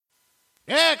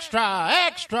Extra,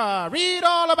 extra, read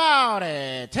all about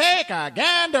it. Take a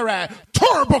gander at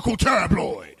Turnbuckle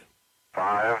Tabloid.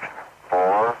 5,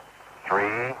 4, 3, 2,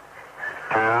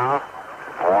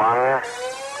 1,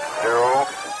 0,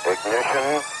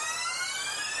 ignition,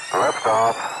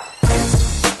 liftoff.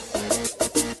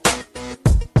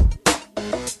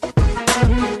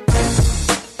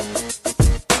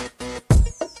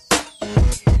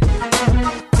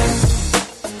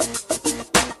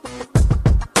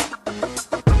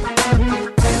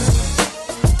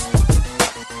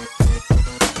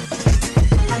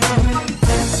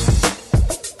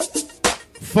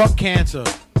 Fuck cancer.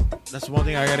 That's one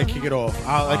thing I gotta kick it off.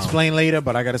 I'll explain later,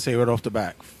 but I gotta say it off the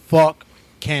back. Fuck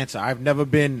cancer. I've never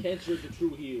been. Cancer is the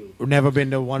true heal. Never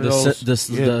been to one of those.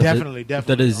 Definitely.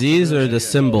 The disease or the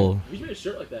symbol? You made a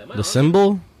shirt like that. The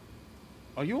symbol?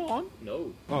 Are you on?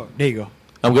 No. Oh, there you go.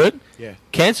 I'm good? Yeah.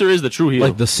 Cancer is the true heal.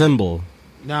 Like the symbol.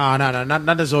 No,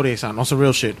 not the zodiac sign. On some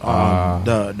real shit.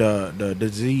 The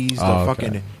disease, the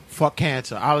fucking fuck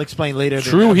cancer. I'll explain later.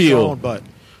 True heal. But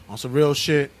on some real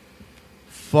shit.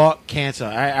 Fuck cancer.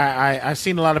 I've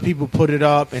seen a lot of people put it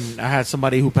up, and I had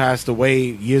somebody who passed away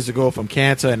years ago from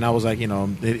cancer, and I was like,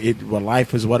 well,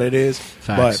 life is what it is.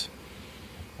 Facts.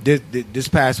 But this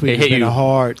past week has been a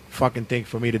hard fucking thing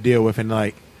for me to deal with, and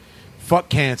like, fuck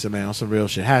cancer, man, on some real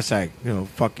shit. Hashtag,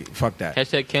 fuck that.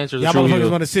 Hashtag cancer is the Y'all true motherfuckers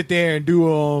heal. want to sit there and do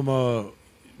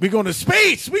we're going to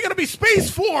space. We're going to be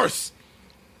Space Force.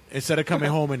 Instead of coming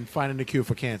home and finding the cure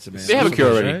for cancer, man. They have a cure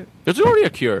already. Right? There's already a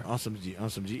cure. On some G.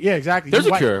 Yeah, exactly. There's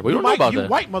a cure. We don't know about that. You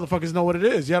white motherfuckers know what it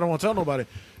is. Y'all don't want to tell nobody.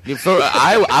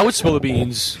 I would spill the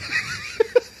beans.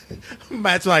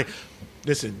 Matt's like,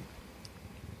 listen,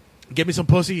 give me some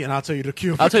pussy and I'll tell you the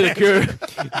cure. I'll tell you the cure.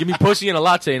 Give me pussy and a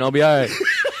latte and I'll be all right.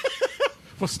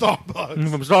 For Starbucks.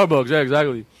 From Starbucks, yeah,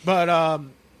 exactly. But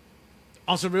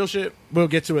on some real shit, we'll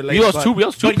get to it later. We lost two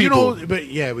people.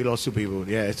 We lost two people.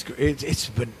 Yeah, it's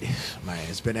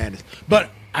bananas.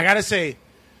 But I gotta say,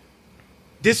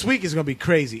 this week is gonna be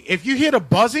crazy. If you hear the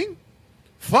buzzing,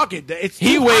 fuck it. It's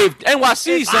heat wave,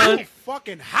 NYC, son. It's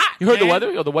fucking hot. You heard man. the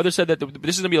weather? Yo, the weather said that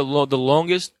this is gonna be the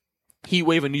longest heat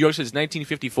wave in New York since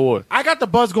 1954. I got the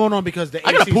buzz going on because the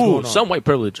I got a AC's pool. going on. Some white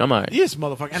privilege. I'm alright. Yes,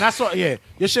 motherfucker. And I saw, your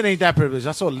shit ain't that privileged.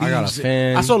 I saw leaves. I got a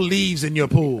fan. I saw leaves in your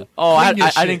pool. Oh, I Clean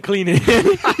your didn't clean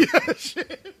it.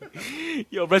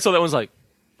 Yo, Brett saw that one's like,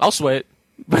 I'll sweat.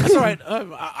 That's all right.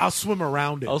 I'll swim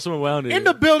around it. I'll swim around it. In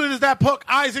the building is that Puck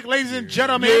Isaac, ladies and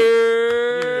gentlemen.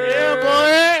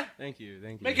 Yeah, boy. Thank you.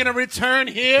 Making a return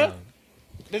here.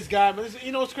 This guy,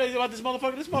 you know what's crazy about this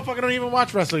motherfucker? This motherfucker don't even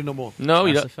watch wrestling no more. No,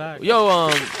 That's a fact. Yo,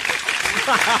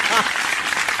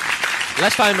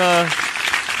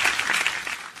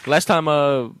 last time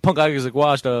Punk Isaac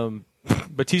watched,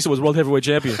 Batista was world heavyweight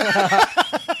champion.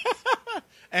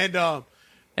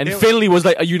 And Finley was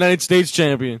like a United States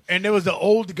champion. And there was the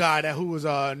old guy who was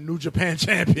New Japan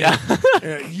champion.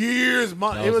 Years,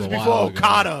 months. It was before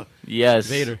Okada. Yes.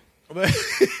 Vader.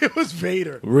 It was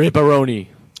Vader. Ripperoni.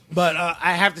 But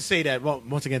I have to say that, well,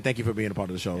 once again, thank you for being a part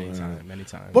of the show.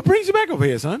 Anytime. What brings you back over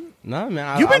here, son? No,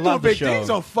 man. You've been I doing love big the show. things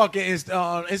on fucking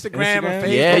Instagram or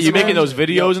Facebook. Yeah, you making those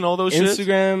videos and all those shit?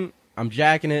 Instagram, I'm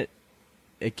jacking it.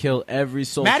 It killed every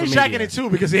social Matt is media. jacking it too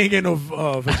because he ain't getting no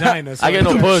vagina. So I get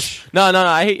no push. No,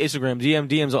 I hate Instagram.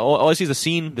 DMs. All I see is the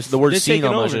scene. This is the word They're scene taking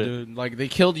on my over, shit. dude. Like, they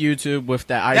killed YouTube with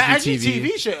that That IGTV.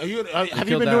 IGTV shit. Have you killed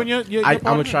been that. doing your I'm part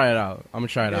gonna of it? try it out.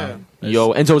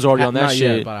 Yo, Enzo's already on that Not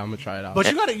shit. yet, but I'm gonna try it out. But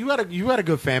you got a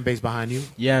good fan base behind you.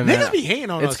 Yeah, man. Niggas be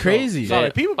hating on us. It's crazy. Though. Sorry, Yeah.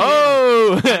 people be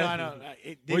Oh! no.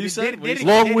 What you said?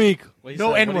 Long week.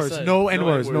 No N-words. No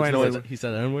N-words. No N-words. He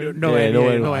said N-word? No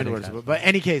no N-words. But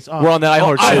any case. We're on the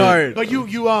iHeart shit. But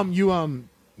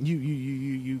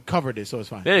you covered it, so it's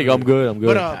fine. There you go. I'm good.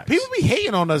 But people be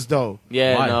hating on us though.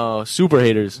 Yeah, Why? no. Super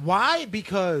haters. Why?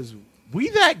 Because we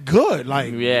that good.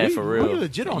 Like Yeah, for real. We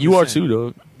legit on You this are end. too,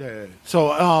 dog. Yeah.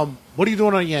 So, what are you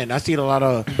doing on your end? I see a lot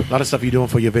of stuff you're doing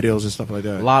for your videos and stuff like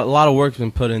that. A lot of work's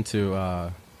been put into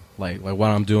like what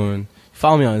I'm doing.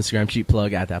 Follow me on Instagram, cheap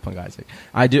plug at that Punk Isaac.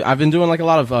 I've been doing like a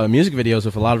lot of music videos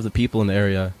with a lot of the people in the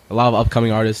area. A lot of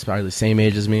upcoming artists, probably the same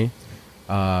age as me.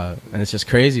 And it's just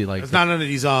crazy. Like, it's not none of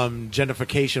these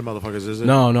gentrification motherfuckers, is it?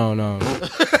 No.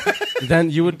 Then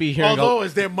you would be hearing. Although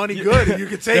is their money good? You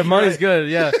could take their money's right? good,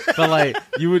 yeah. But like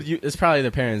it's probably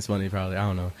their parents' money, probably. I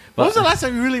don't know. But When was the last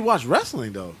time you really watched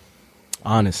wrestling though?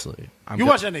 honestly, You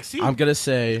watch NXT? I'm gonna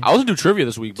say. I wasn't do trivia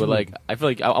this week, but like I feel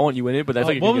like I want you in it, but I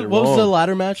think what you get it was the wrong.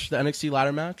 ladder match? The NXT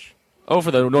ladder match? Oh, for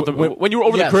the North when you were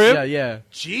over Yes, the crib? Yeah.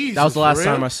 Jesus, That was the last for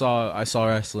real? time I saw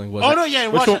wrestling. Was Oh it- no,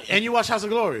 yeah, and you watch House of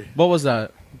Glory. What was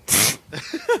that?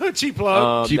 Cheap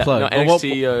plug. Cheap plug. No, But what-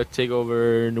 NXT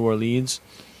Takeover New Orleans.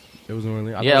 It was New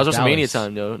Orleans. I Yeah, thought it was WrestleMania Dallas.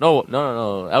 time, though.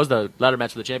 No. That was the ladder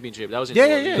match for the championship. That was in Yeah, New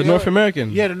yeah, Orleans. yeah. The North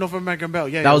American. Yeah, the North American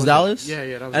belt. Yeah, That yeah, was Dallas? Yeah,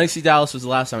 that was. NXT Dallas was the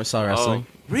last time I saw wrestling.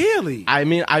 Really? I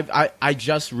mean, I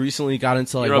just recently got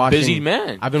into like You're a watching. busy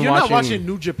man. I've been You're watching. not watching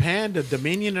New Japan, the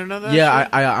Dominion, and none of that. Yeah,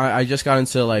 shit? I just got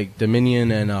into like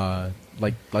Dominion and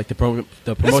like the This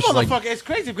promotion like motherfucker is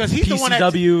crazy because he's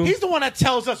PCW. the one that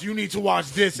tells us you need to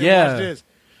watch this and Yeah. watch this.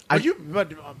 But you're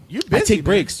busy. I take man.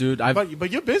 breaks, dude. But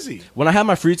you're busy. When I have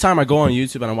my free time, I go on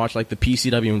YouTube and I watch like the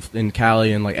PCW in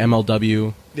Cali and like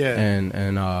MLW. Yeah.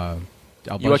 And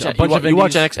You watch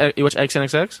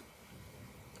XNXX?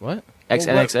 What?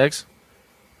 XNXX?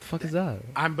 The fuck is that?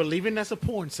 I'm believing that's a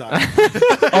porn site.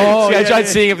 Oh, See, I tried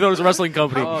seeing if there was a wrestling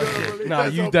company. Oh, shit. No,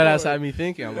 That's you so dead ass boring. had me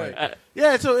thinking. I'm like,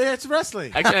 Yeah, it's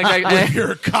wrestling. XNXX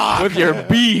Your cock. with your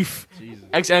beef. Jesus.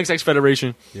 XNXX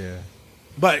Federation. Yeah.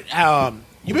 But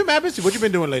you've been mad busy. What you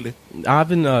been doing lately? I've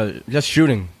been just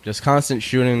shooting, just constant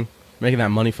shooting, making that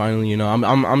money finally. You know,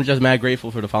 I'm just mad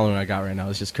grateful for the following I got right now.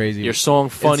 It's just crazy. Your song,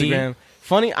 Funny. Instagram.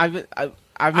 Funny. I've been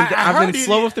heard you-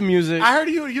 slow with the music. I heard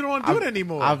you don't want to do it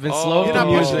anymore. I've been slow with You're the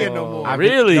not pushing music. it no more.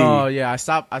 Really? No, yeah. I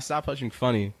stopped pushing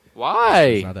funny. It's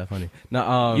Why? not that funny.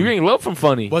 No, You're getting love from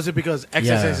Funny. Was it because XXX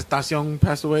Yeah. Estacion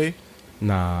passed away?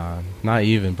 Nah, not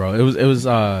even, bro. It was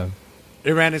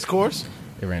It ran its course?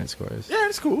 it ran its course. Yeah,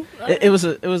 it's cool. It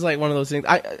was like one of those things.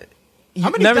 You How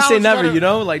many never say downloads never, got- you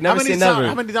know? Like never say never.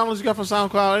 How many downloads you got from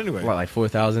SoundCloud anyway? What, like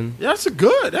 4,000? Yeah, that's a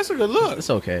good look. It's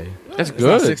okay. That's It's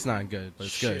not good. 6ix9ine good, but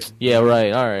it's good. Yeah,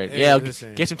 right. All right. Yeah, Yeah,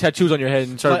 listen. get some tattoos on your head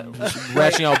and start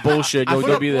ratcheting out bullshit.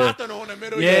 You'll be there. In the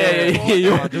middle,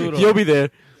 Yeah, dude. you'll be there.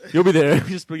 You'll be there.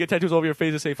 Just get tattoos all over your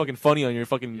face that say fucking funny on your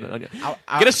fucking. On your,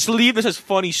 get a sleeve that says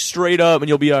funny straight up, and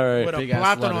you'll be all right. With a Big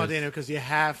ass plátano letters. in it because you're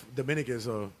half Dominican,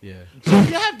 so. Yeah. So if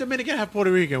you have Dominican, half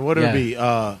Puerto Rican, what would it be?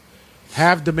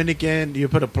 Half Dominican, you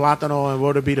put a plátano, and what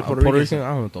would it be to Puerto Rican? I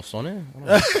don't know, tostones? I don't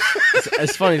know.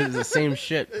 It's funny. It's the same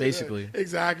shit, basically.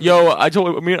 Exactly. Yo, I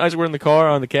told me and Isaac were in the car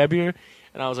on the cab here,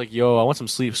 and I was like, "Yo, I want some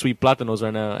sweet plátanos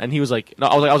right now." And he was like, "No,"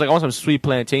 I was like, "I want some sweet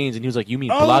plantains," and he was like, "You mean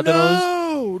plátanos?"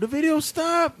 no! The video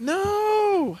stopped. No.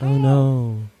 Oh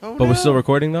no. Oh, But no. we're still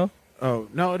recording though. Oh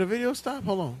no! The video stopped.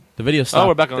 Hold on. The video stopped.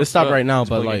 we're back on. It stopped right now, It's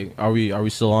but blinking. like, are we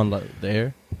still on the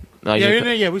air? No,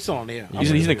 Yeah, we still on the air.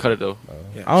 he's gonna cut it though.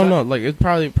 Yeah. I don't know. Like it's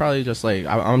probably just like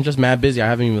I'm just mad busy. I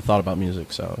haven't even thought about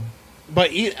music. So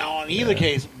But on either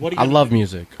case, what do you? I love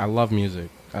music. I love music.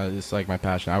 It's like my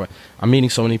passion. I'm meeting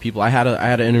so many people. I had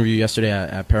an interview yesterday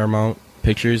at Paramount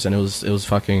Pictures, and it was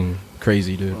fucking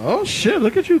crazy, dude. Oh shit!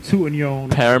 Look at you two in your own.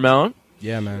 Paramount.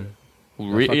 Yeah, man.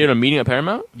 You're at a meeting at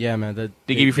Paramount. Yeah, man.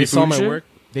 They gave you free saw food and my shit? work.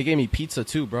 They gave me pizza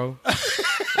too, bro.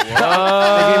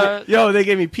 What? They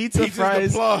gave me pizza, Pizza's the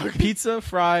fries, plug. pizza,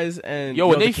 fries, and Yo,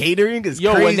 when the they- catering is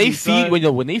Yo, crazy, when they son. feed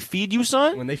when they feed you,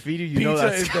 son, When they feed you, you know Pizza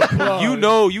that's is the plug. you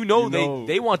know You know.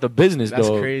 they want the business that's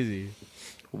though. crazy.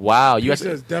 Wow, you Pizza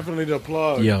guys. is definitely the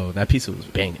plug. Yo, that pizza was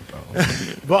banging, bro.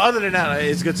 But other than that,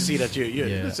 it's good to see that you're.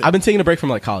 Yeah, listen, I've been taking a break from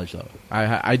like college though.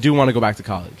 I do want to go back to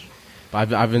college,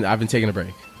 but I've been taking a break.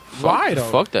 why though?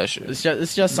 Fuck that shit. It's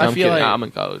just No, I I'm feel kidding. like I'm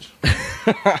in college.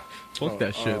 fuck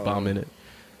that shit, but I'm in it.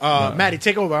 Maddie,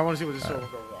 take over. I want to see what this show goes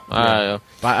on. All right.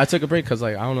 But I took a break because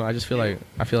like I don't know. I just feel like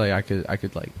I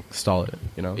could like stall it.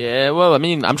 You know, Yeah. Well, I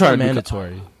mean, I'm it's trying not to.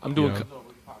 mandatory. I'm doing. you know?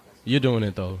 You're doing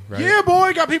it though, right? Yeah,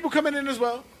 boy, got people coming in as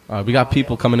well. We got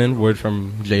people coming in. Word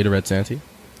from Jay to Red Santy.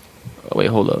 Oh, wait,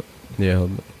 hold up. Yeah.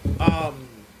 hold on.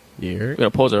 Yeah, We're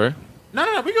gonna pause it, right?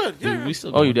 no, we good. Yeah, We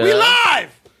still. Oh, you going. did. we live.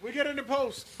 We get in the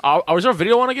post. Is there a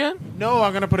video on again? No,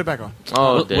 I'm gonna put it back on.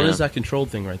 Oh, What damn. is that controlled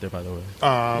thing right there? By the way,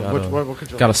 What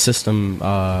control? got a system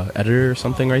editor or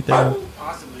something right there.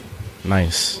 Possibly.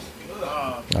 Nice.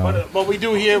 But we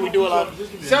do here. We do a lot.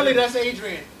 Sally, that's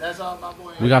Adrian. That's my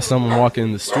boy. We got someone walking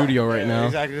in the studio right now.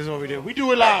 Exactly. This is what we do. We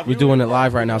do it live. We're doing it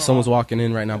live right now. Someone's walking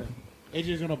in right now.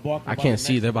 Adrian's gonna bark. I can't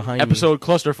see. They're behind Episode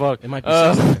clusterfuck. me. It might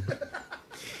be.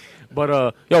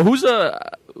 But yo, who's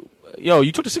yo?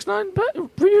 You took the 6ix9ine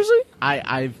previously?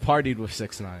 I've partied with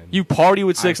 6ix9ine. You party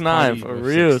with I 6ix9ine partied for with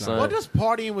real, 6ix9ine. son. What does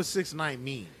partying with 6ix9ine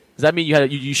mean? Does that mean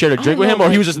you shared a drink I with don't him, know, or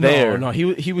he like- was just there? No,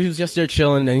 he was just there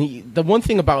chilling. And the one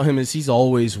thing about him is he's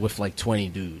always with like 20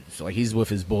 dudes. Like he's with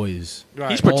his boys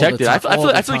Right. He's all the protected. I time- feel all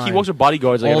the like he time. walks with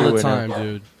bodyguards like all the everywhere time, now.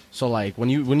 dude. So like when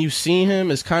you see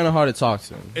him, it's kind of hard to talk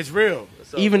to him, It's real.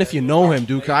 even if you know him,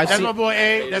 dude. Cause I've That's seen, my boy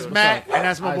A. That's Matt, and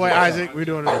that's my boy Isaac. We're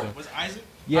doing it. Was Isaac?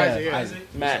 yeah, Isaac, yeah.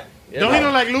 Isaac. Matt. Don't he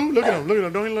look like Lou? Look at him. Look at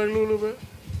him. Don't he look like Lou a little bit?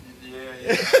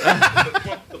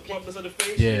 The plumpness of the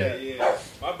face? Yeah.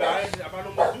 My bad. I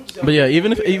know my dudes. But yeah,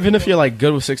 even if you're like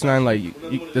good with 6ix9ine,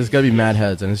 like there's gotta be mad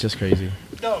heads, and it's just crazy.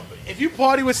 No. If you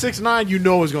party with 6ix9ine, you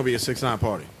know it's gonna be a 6ix9ine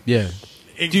party. Yeah,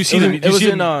 Do you see the? It was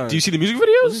in. Do you see the music Was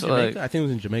videos? it Jamaica? I think it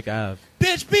was in Jamaica Ave.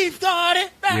 Bitch beef started.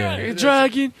 Yeah.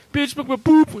 Dragon, bitch,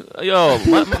 boop. Yo,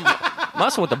 my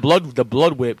son with the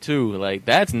blood whip too. Like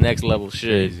that's next level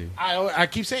shit. Crazy. I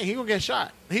keep saying he gonna get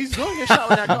shot. He's gonna get shot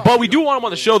when that goes. But we do want him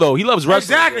on the show though. He loves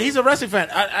wrestling. Exactly. He's a wrestling fan.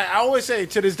 I always say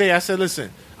to this day, I said,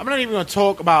 listen, I'm not even gonna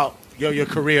talk about your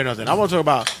career or nothing. I want to talk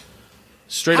about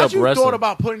Straight how'd up you wrestling. thought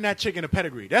about putting that chick in a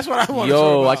pedigree. That's what I want to talk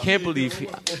Yo, about. I can't believe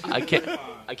I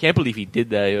can't believe he did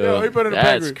that. Yo, He put it in a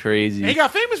that's pedigree. crazy. And he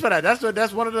got famous for that.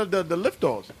 That's one of the lift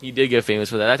offs. He did get famous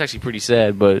for that. That's actually pretty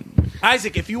sad. But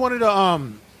Isaac, if you wanted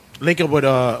to link up with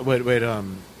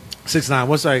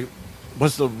 6ix9ine,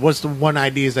 what's the one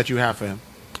ideas that you have for him?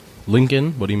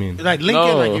 Lincoln? What do you mean? Like Lincoln,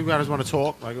 No. like you guys want to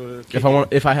talk, like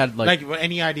If I had like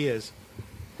any ideas?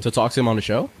 to talk to him on the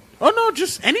show, Oh no,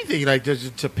 just anything like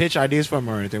just to pitch ideas for him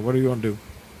or anything. What are you gonna do?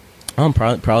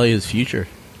 probably his future.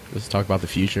 Let's talk about the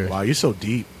future. Wow, you're so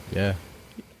deep. Yeah.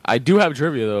 I do have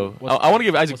trivia though. I want to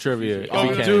give Isaac trivia. If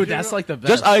we can. Dude, that's like the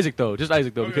best. Just Isaac though,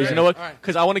 because you know what? Alright.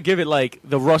 Because I want to give it like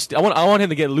the rust. I want him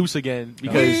to get loose again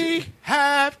because We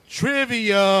have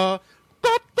trivia.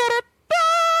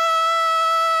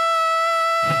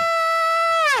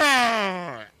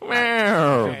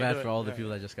 I feel bad for all the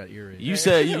people that just got earache. you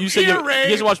said you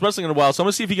hasn't watched wrestling in a while, so I'm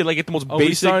gonna see if he can like get the most we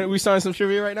basic. starting some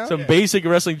trivia right now. Some basic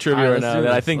wrestling trivia Alright, right let's now do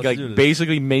that I this. think Let's like do this.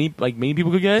 basically many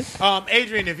people could get.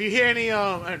 Adrian, if you hear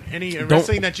any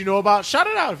wrestling that you know about, shout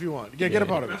it out if you want. Get a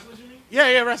part of it.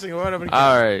 Yeah, wrestling or whatever.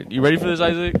 All right, you ready for this,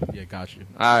 Isaac? Yeah, got you.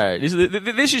 All right,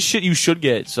 this is shit you should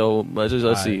get. So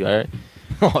let's see. All right,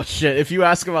 Oh shit! If you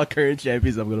ask about current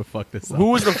champions, I'm gonna fuck this up. who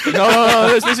was the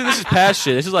no? This is past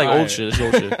shit. This is like All old right. shit. This is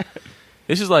old shit.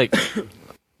 This is like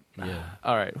Yeah.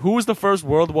 all right. Who was the first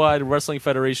Worldwide Wrestling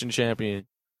Federation champion?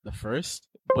 The first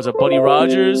Was it Buddy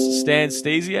Rogers, Stan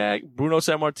Stasiak, Bruno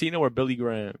Sammartino, or Billy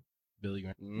Graham? Billy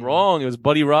Graham. Wrong. It was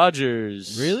Buddy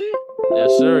Rogers. Really?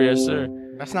 Yes, sir. Yes, sir.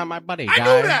 That's not my buddy, I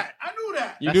guy. knew that.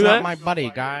 You That's knew not that? my buddy,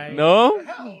 guy. No.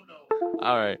 Hell no.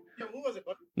 All right. Yeah, who was it?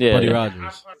 Yeah. Buddy yeah.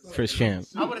 Rogers, first champ.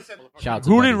 I would have said. Shout out to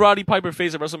Who Buddy. did Roddy Piper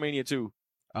face at WrestleMania 2?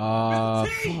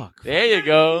 Fuck. There you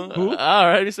go. Who? All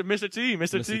right, it's Mr. T.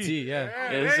 Mr. Mr. T. T,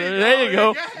 yeah. Yes, sir. There you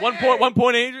go. Yeah. 1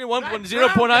 point, Adrian. 0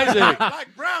 point Isaac.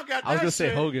 Black Brown got that I was gonna say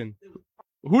shit. Hogan.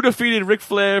 Who defeated Ric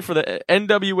Flair for the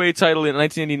NWA title in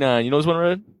 1989? You know this one,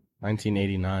 Red?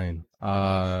 1989.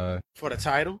 For the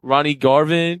title. Ronnie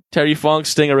Garvin, Terry Funk,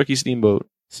 Sting, or Ricky Steamboat?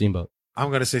 Steamboat.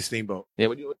 I'm gonna say Steamboat. Yeah.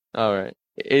 All right.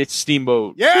 It's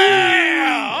Steamboat.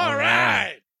 Yeah. All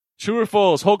right. True or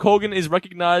false? Hulk Hogan is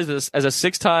recognized as a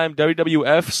 6-time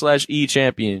WWF/E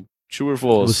champion. True or It was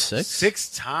false? 6? 6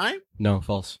 time. No,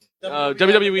 false.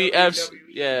 WWEF's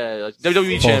like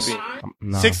WWE False. champion.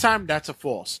 No. 6 time. That's a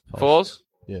false. False?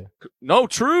 Yeah. No,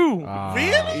 true.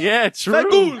 Really? Yeah,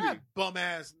 true. Bum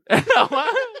ass.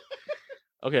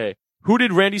 Okay. Who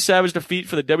did Randy Savage defeat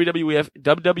for the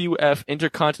WWF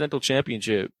Intercontinental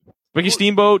Championship? Ricky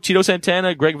Steamboat, Tito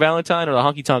Santana, Greg Valentine, or the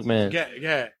Honky Tonk Man?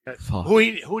 Yeah. Fuck.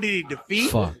 Who did he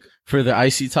defeat? Fuck. For the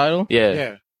IC title? Yeah.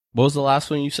 Yeah. What was the last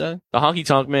one you said? The Honky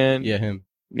Tonk Man. Yeah, him.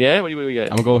 Yeah? What do you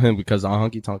got? I'm gonna go with him because I'm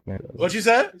Honky Tonk Man. What you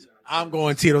said? I'm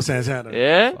going Tito Santana.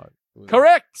 Yeah? Fuck.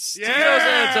 Correct! Yeah. Tito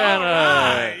Santana! All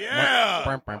right, yeah. Yeah.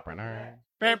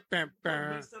 Bam,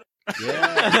 bam.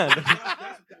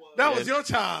 That was your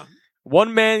time.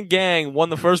 One Man Gang won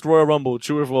the first Royal Rumble.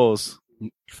 True or false?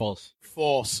 False.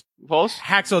 False. False?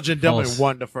 Hacksaw Jim Dillon False.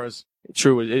 won the first.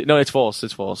 True. No, it's false.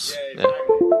 It's false. Yeah.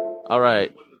 All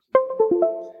right.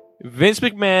 Vince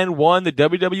McMahon won the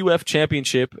WWF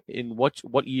Championship in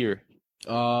what year?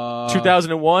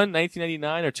 2001,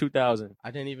 1999, or 2000?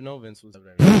 I didn't even know Vince was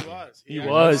there. He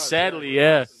was, sadly,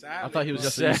 yeah. I thought he was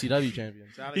just an ECW champion.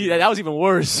 That was even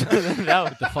worse.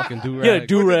 That, The fucking do-rag. yeah,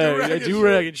 do-rag. With the Yeah, do-rag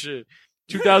do-rag and shit.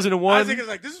 2001. Isaac is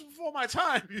like, this is before my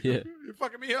time. Yeah. You're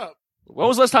fucking me up. When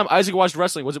was the last time Isaac watched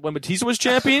wrestling? Was it when Batista was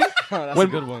champion? That's when,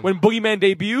 a good one. When Boogeyman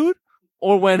debuted?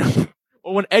 Or when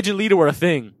Edge and Lita were a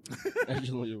thing?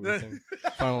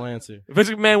 Final answer. Vince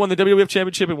McMahon won the WWF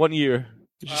Championship in 1 year.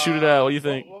 You should shoot it out. What do you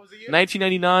think? What was the year?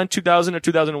 1999, 2000, or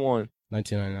 2001?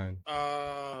 1999.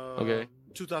 Okay.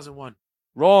 2001.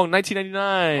 Wrong.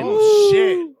 1999. Oh,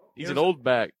 shit. He's an old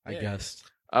back. I guessed.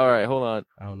 All right, hold on.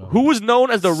 I don't know. Who was known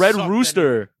as the Red Sucked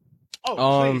Rooster?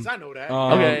 Oh, please, I know that.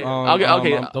 Okay,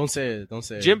 okay. Don't say it. Don't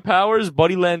say it. Jim Powers,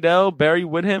 Buddy Landell, Barry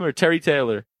Windham, or Terry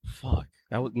Taylor? Fuck.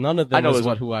 That was, none of I them know was it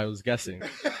was- who I was guessing.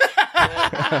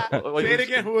 Say it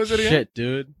again. Who was it again? Shit,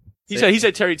 dude. He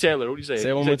said Terry Taylor. What do you say? Say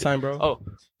it one He more said- time, bro. Oh,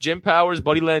 Jim Powers,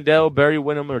 Buddy Landell, Barry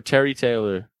Windham, or Terry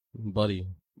Taylor? Buddy.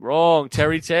 Wrong.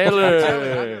 Terry Taylor.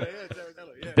 Taylor,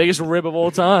 yeah. Biggest rib of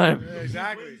all time. Yeah,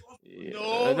 exactly.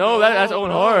 No, that's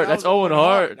Owen Hart. That's Owen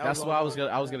Hart. That's why I was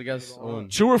gonna guess Owen.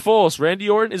 True or false? Randy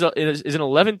Orton is an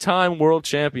 11-time world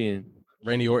champion.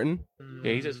 Randy Orton.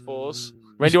 Yeah, he says false.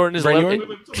 Randy Orton is Randy 11.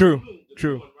 Orton?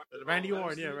 True. Randy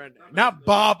Orton, yeah, Randy. Not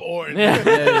Bob Orton.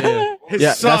 Yeah.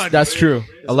 His son. That's true.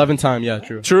 11 time, yeah,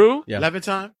 true. True? Yeah. 11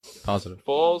 time. Positive.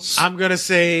 False. I'm gonna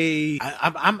say.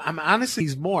 I'm honestly,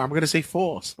 he's more. I'm gonna say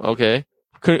false. Okay.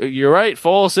 You're right.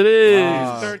 False. It is.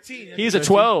 Ah. 13. He's a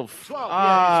 12. 12.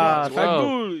 Ah,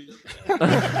 yeah,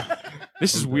 12.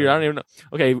 This is weird. I don't even know.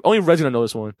 Okay, only Red's gonna know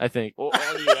this one, I think. Well,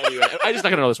 anyway, I'm just not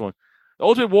gonna know this one. The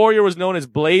Ultimate Warrior was known as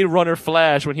Blade Runner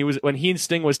Flash when he and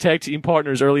Sting was tag team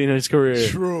partners early in his career.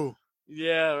 True.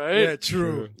 Yeah, right? Yeah,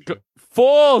 true.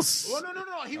 False. Oh,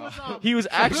 no. He was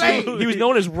actually Blade. he was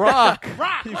known as Rock.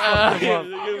 Rock. He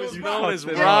was known as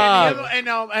Yeah,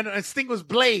 Rock. and Sting was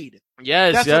Blade.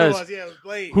 Yes, That's yes. what it was. Yeah, it was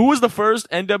Blade. Who was the first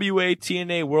NWA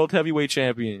TNA World Heavyweight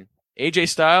Champion? AJ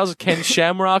Styles, Ken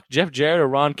Shamrock, Jeff Jarrett, or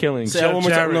Ron Killings? Say that one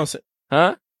more time. No,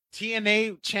 Huh?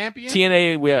 TNA champion?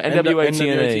 TNA, yeah, NWA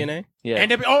TNA. TNA? Yeah.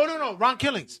 No. Ron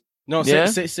Killings. No, Yeah?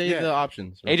 say Yeah. the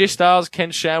options. AJ Styles,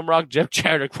 Ken Shamrock, Jeff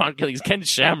Jarrett, or Ron Killings. Ken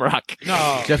Shamrock.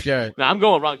 No. Jeff Jarrett. Nah, I'm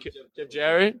going Jeff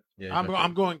Jarrett. Yeah,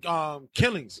 I'm going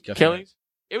Killings. Jeff Killings.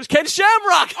 It was Ken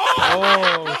Shamrock.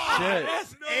 Oh, shit.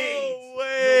 That's No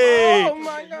way. Oh,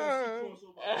 my God.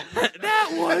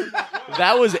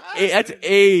 That's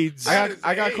AIDS. I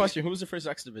got a question. Who was the first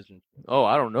X Division? Oh,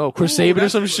 I don't know. Chris Sabin or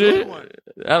some that's a shit. good one.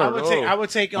 I don't know. I would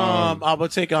take It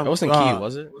wasn't Key,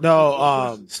 was it?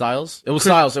 No, Styles? It was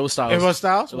Chris- Styles. It was Styles. it was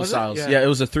Styles. It was it? Styles. Yeah, it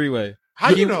was a 3-way.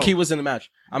 How Key, you know? Key was in the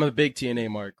match. I'm a big TNA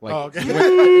mark. Like, Oh,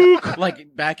 okay.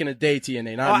 like back in the day,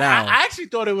 TNA, Oh, not now. I actually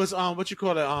thought it was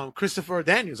Christopher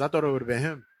Daniels. I thought it would have been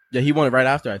him. Yeah, he won it right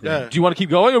after, I think. Yeah. Do you want to keep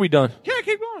going or are we done? Yeah,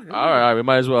 keep going. All right, we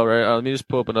might as well, right? Let me just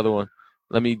pull up another one.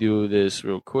 Let me do this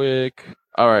real quick.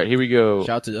 All right, here we go.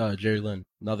 Shout out to Jerry Lynn,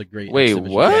 another great. Wait, X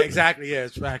Division. what? Yeah, exactly. Yeah,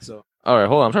 it's facts. So, All right,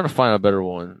 hold on. I'm trying to find a better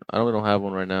one. I don't have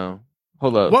one right now.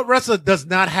 Hold up. what wrestler does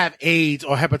not have AIDS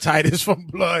or hepatitis from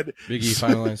blood? Big E,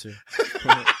 final answer.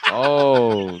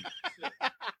 Oh,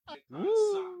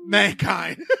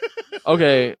 Mankind.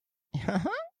 okay.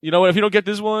 You know what? If you don't get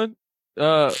this one,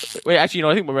 wait. Actually,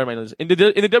 I think we're right. In the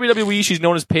WWE, she's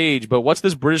known as Paige, but what's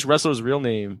this British wrestler's real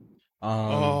name?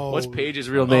 What's Paige's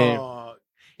real name?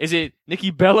 Is it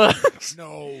Nikki Bella,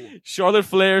 No. Charlotte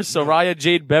Flair, Soraya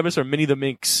Jade Bevis, or Minnie the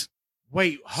Minx?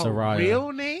 Wait, her Soraya.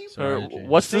 real name? Her, Soraya Jade.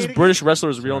 what's Say this it again? British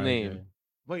wrestler's real Soraya name? Jade.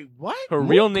 Wait, what? Her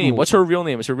real name. What's her real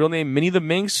name? Is her real name Minnie the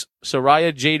Minx,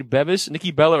 Soraya Jade Bevis,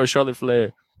 Nikki Bella, or Charlotte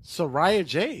Flair? Soraya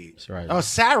Jade. Soraya. Oh,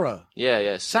 Sarah. Yeah,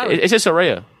 yes. Sarah. It says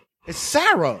Soraya. It's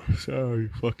Sarah. Sorry,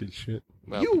 fucking shit.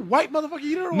 Well, You white motherfucker.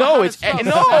 You don't know no, how it's to spell.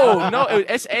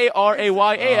 it's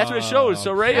Saraya. That's what it shows.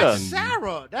 Soraya. That's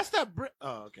Sarah. That's that.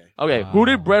 Oh, okay. Okay, who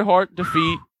did Bret Hart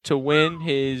defeat to win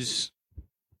his?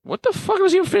 What the fuck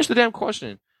was even finish the damn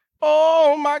question?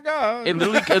 Oh my god. It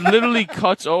literally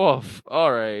cuts off.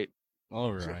 All right.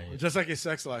 All right. Just like his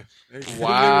sex life.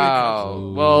 Wow.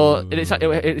 Ooh. Well, it's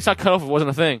not cut off. If it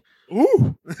wasn't a thing.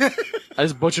 Ooh. I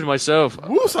just butchered myself.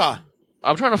 Woosah.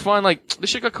 I'm trying to find this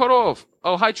shit got cut off.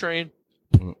 Oh, hi train.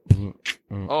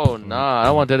 Oh nah, I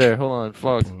don't want that there. Hold on,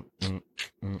 fuck.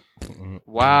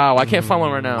 Wow, I can't find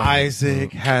one right now.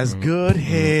 Isaac has good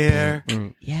hair.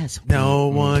 Yes. No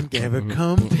one ever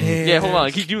compares. Yeah, hold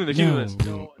on. Keep doing this. Keep doing this.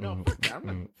 No, fuck that. I'm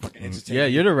not fucking entertaining. Yeah,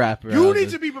 you're the rapper. You need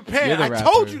to be prepared. You're the I rapper.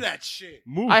 told you that shit.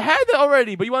 I had that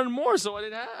already, but you wanted more, so I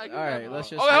didn't have. All right, let's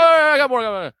just. Okay, I got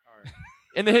more.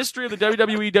 In the history of the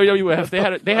WWE, WWF,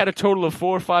 they had a total of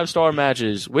 4 5-star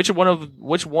matches. Which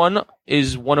one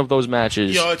is one of those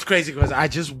matches? Yo, it's crazy because I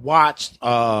just watched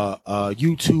a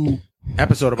YouTube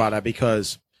episode about that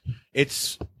because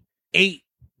it's 8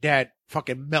 that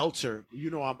fucking Meltzer. You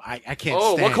know, I can't.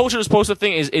 Oh, stand. what Culture is supposed to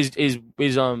think is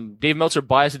Dave Meltzer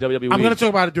biased to WWE? I'm gonna talk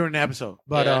about it during the episode,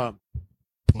 but Yeah.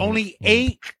 only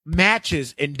 8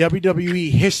 matches in WWE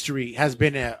history has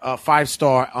been a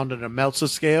 5-star under the Meltzer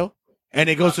scale. And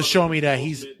it goes to show me that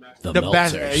he's the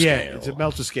best. Yeah, it's a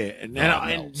Meltzer scale.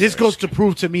 And this goes to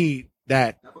prove to me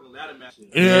that,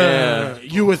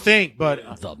 you would think, but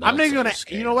I'm not even going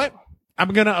to, you know what? I'm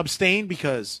going to abstain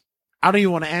because I don't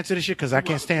even want to answer this shit because I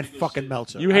can't stand fucking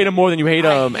Meltzer. You hate him more than you hate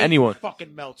I hate anyone.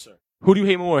 fucking Meltzer. Who do you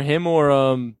hate more, him or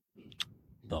The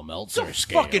It's a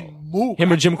fucking move.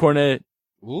 him or Jim Cornette?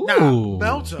 Nah,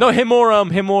 Meltzer. No, him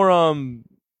or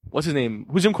what's his name?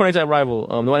 Who's Jim Cornette's rival?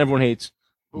 The one everyone hates.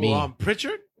 Me.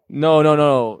 Pritchard?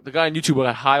 No. The guy on YouTube who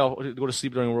got high off, go to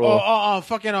sleep during Raw.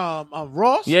 Fucking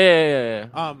Ross? Yeah.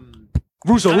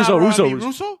 Russo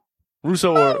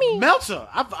or Meltzer.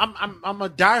 I'm a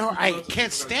diehard. I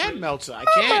can't stand Meltzer. I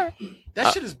can't.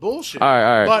 That shit is bullshit. All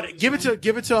right. But give it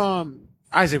to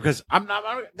Isaac, because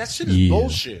that shit is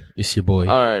bullshit. It's your boy.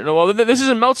 All right. No, well, this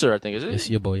isn't Meltzer, I think, is it? It's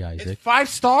your boy, Isaac. It's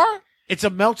 5-star? It's a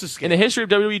Meltzer scale. In the history of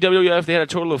WWE, WWF, they had a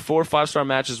total of 4 5-star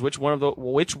matches. Which one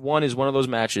is one of those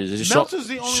matches? Is it Meltzer's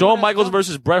the only Shawn one Michaels that's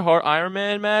versus Bret Hart Iron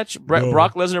Man match?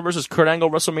 Brock Lesnar versus Kurt Angle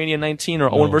WrestleMania 19,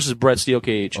 or Owen versus Bret Steel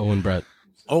Cage? Owen Bret.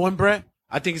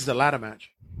 I think it's the ladder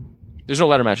match. There's no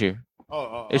ladder match here.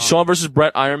 It's Shawn versus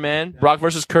Bret Iron Man, Brock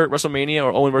versus Kurt WrestleMania,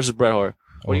 or Owen versus Bret Hart.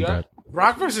 What do you got?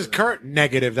 Brock versus Kurt,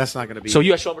 negative. That's not going to be. So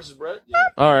you got Shawn versus Bret? Yeah.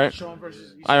 All right. Shawn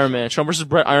versus Iron Man. Shawn versus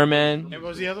Bret Iron Man. And what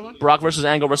was the other one? Brock versus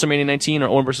Angle WrestleMania 19, or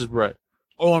Owen versus Bret?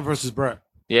 Owen versus Bret.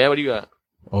 Yeah, what do you got?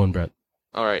 Owen Bret.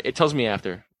 All right. It tells me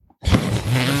after.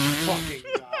 Fucking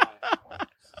God.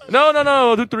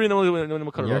 No. Do 3 and then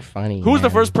we'll cut it You're off. funny. Who was the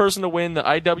man. first person to win the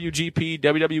IWGP,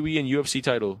 WWE, and UFC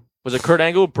title? Was it Kurt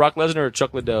Angle, Brock Lesnar, or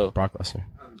Chuck Liddell? Brock Lesnar.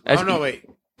 Wait.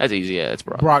 That's easy. Yeah, that's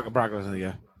Brock. Brock Lesnar,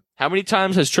 yeah. How many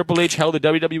times has Triple H held the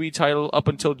WWE title up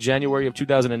until January of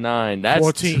 2009? That's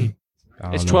 14.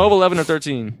 It's 12, 11, or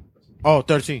 13. Oh,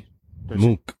 13.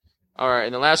 Mook. All right,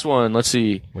 and the last one. Let's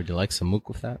see. Would you like some mook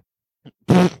with that?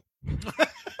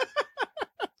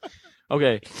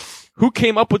 Okay. Who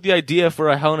came up with the idea for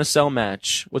a Hell in a Cell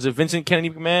match? Was it Vincent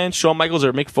Kennedy McMahon, Shawn Michaels,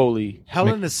 or Mick Foley? Hell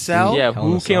in a Cell? Yeah, Hell in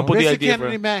who a came Cell? up with the Vincent idea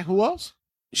Kennedy, for man. Who else?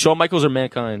 Shawn Michaels or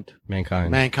Mankind?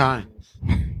 Mankind.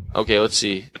 Okay, let's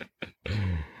see.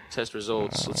 Test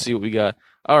results. Let's see what we got.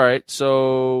 All right,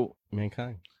 so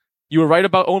Mankind. you were right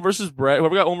about Owen versus Bret.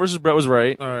 Whoever got Owen versus Bret was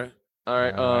right. All right. All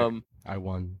right. I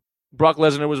won. Brock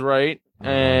Lesnar was right,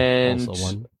 and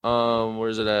Also won. where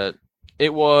is it at?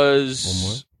 It was. One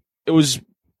more? It was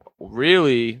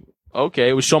really okay.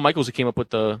 It was Shawn Michaels who came up with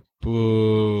the.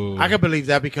 Boo. I can believe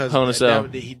that because Hell in a Cell.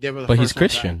 they were the But he's first one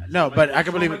Christian. to- No, but I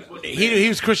can believe it. He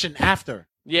was Christian after.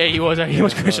 Yeah, he was. He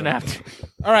was Christian after.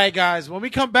 All right, guys. When we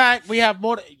come back, we have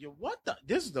more. What the?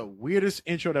 This is the weirdest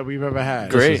intro that we've ever had.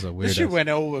 Great. This is a weird This shit went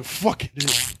over fucking.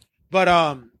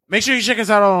 But make sure you check us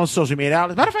out on social media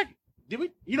outlets. Matter of fact, did we?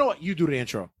 You know what? You do the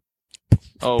intro.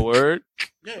 Oh, word.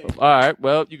 Yeah. All right.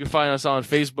 Well, you can find us on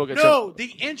Facebook. No, the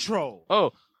intro.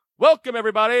 Oh, welcome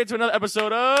everybody to another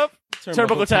episode of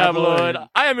Turnbuckle Tabloid.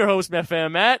 I am your host,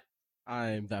 Matt.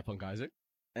 I'm that punk Isaac.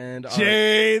 And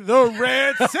Jay the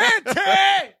Red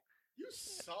Santa. You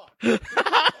suck.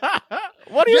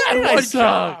 What do you mean I Good suck?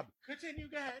 job. Continue,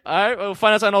 go ahead. All right. Well,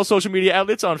 find us on all social media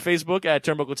outlets: on Facebook at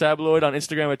Turnbuckle Tabloid, on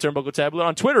Instagram at Turnbuckle Tabloid,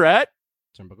 on Twitter at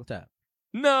Turnbuckle Tab.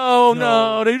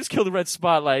 No, they just killed the red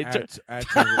spotlight.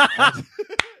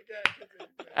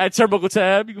 At Turnbuckle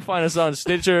Tab. You can find us on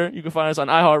Stitcher. You can find us on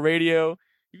iHeartRadio.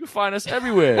 You can find us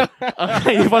everywhere. You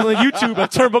can find us on YouTube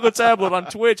at Turnbuckle Tabloid, on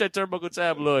Twitch at Turnbuckle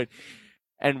Tabloid.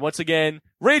 And once again,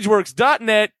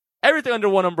 RageWorks.net. Everything under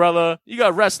one umbrella. You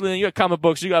got wrestling, you got comic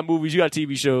books, you got movies, you got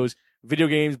TV shows, video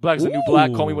games, Black is the New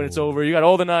Black, Call Me When It's Over. You got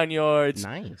all the 9 yards.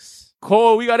 Nice.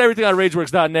 Cool. We got everything on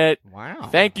RageWorks.net. Wow.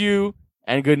 Thank you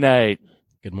and good night.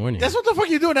 Good morning. That's what the fuck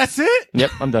you doing. That's it.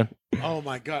 Yep, I'm done. Oh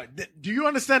my god. Do you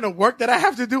understand the work that I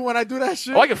have to do when I do that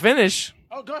shit? Oh, I can finish.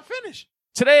 Oh, go finish.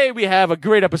 Today we have a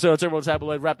great episode of Turnbuckle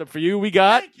Tabloid wrapped up for you. We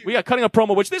got Thank you. cutting a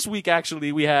promo, which this week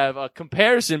actually we have a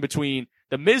comparison between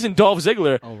The Miz and Dolph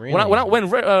Ziggler. Oh, really? When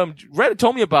Red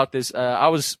told me about this, I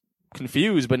was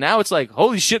confused, but now it's like,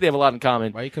 holy shit, they have a lot in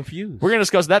common. Why are you confused? We're gonna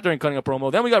discuss that during cutting a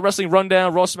promo. Then we got Wrestling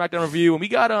Rundown, Raw SmackDown Review, and we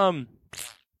got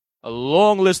a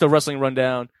long list of Wrestling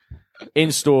Rundown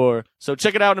in store. So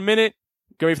check it out in a minute.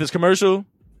 Get ready for this commercial.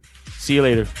 See you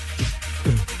later.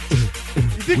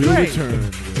 You did We'll great. return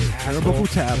with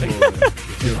Turnbuckle Tabloid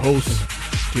with your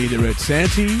hosts, Jay the Red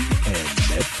Santy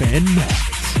and Fan Matt.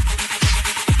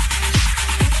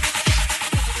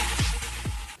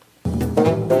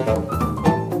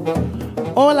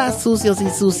 Hola, sucios y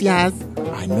sucias.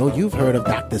 I know you've heard of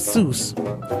Dr. Seuss.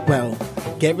 Well,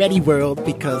 get ready, world,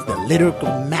 because the lyrical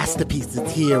masterpiece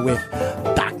is here with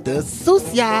Dr.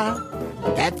 Sucia.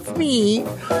 That's me.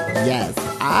 Yes,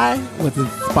 I was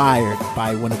inspired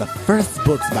by one of the first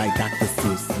books by Dr.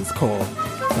 Seuss. It's called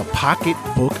The Pocket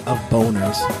Book of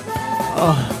Boners.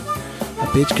 Oh, a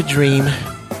bitch could dream.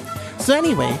 So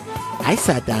anyway, I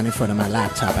sat down in front of my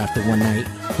laptop after one night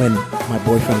when my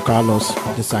boyfriend Carlos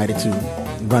decided to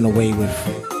run away with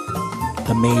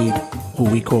the maid who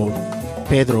we called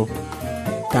Pedro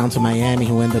down to Miami,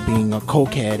 who ended up being a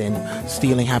cokehead and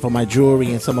stealing half of my jewelry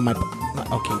and some of my...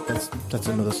 Okay, that's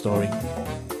another story.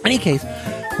 In any case,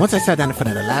 once I sat down in front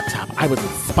of the laptop, I was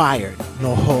inspired.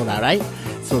 No hold, all right?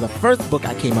 So the first book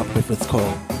I came up with was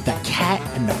called The Cat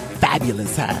and the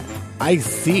Fabulous Hat. I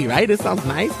see, right? It sounds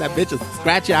nice. That bitch will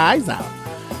scratch your eyes out.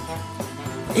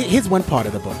 Here's one part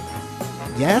of the book.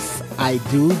 Yes, I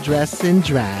do dress in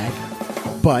drag,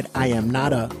 but I am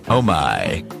not a... Oh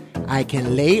my. I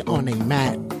can lay on a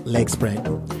mat, leg spread,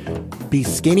 be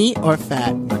skinny or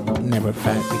fat, but never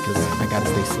fat because I gotta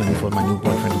stay slim for my new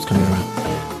boyfriend who's coming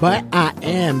around. But I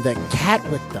am the cat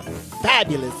with the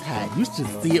fabulous hat. You should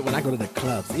see it when I go to the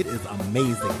clubs. It is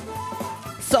amazing.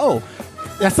 So,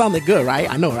 that sounded good, right?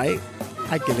 I know, right?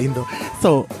 Ay, que lindo.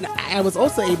 So, I was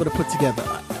also able to put together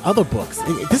other books.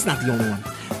 This is not the only one.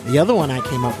 The other one I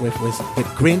came up with was The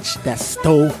Grinch That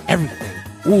Stole Everything.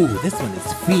 Ooh, this one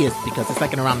is fierce because it's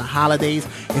like around the holidays.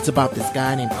 It's about this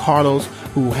guy named Carlos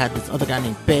who had this other guy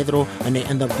named Pedro, and they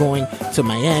end up going to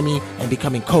Miami and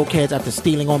becoming cokeheads after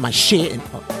stealing all my shit. And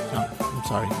no, I'm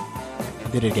sorry, I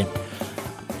did it again.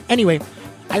 Anyway,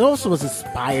 I also was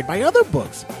inspired by other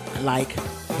books. Like,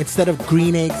 instead of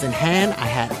green eggs and ham, I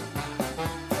had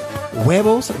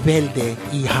Huevos Verde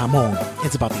y Jamón.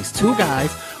 It's about these two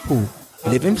guys who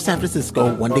live in San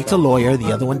Francisco. One dates a lawyer,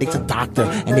 the other one dates a doctor,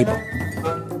 and they...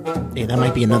 Yeah, that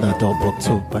might be another adult book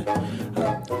too,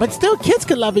 but still, kids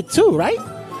could love it too, right?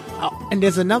 And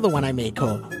there's another one I made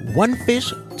called One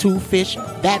Fish, Two Fish,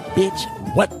 That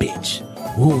Bitch, What Bitch?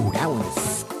 Ooh, that one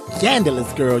is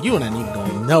scandalous, girl. You and I even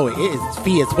gonna know it. It is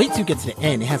fierce. Wait till you get to the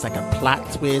end. It has like a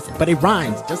plot twist, but it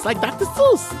rhymes just like Dr.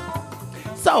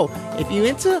 Seuss. So, if you're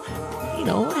into, you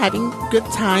know, having good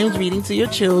times reading to your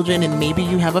children, and maybe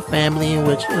you have a family in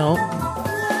which, you know,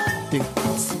 the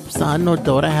son or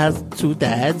daughter has two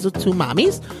dads or two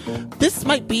mommies, this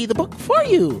might be the book for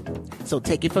you. So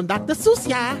take it from Dr. Seuss,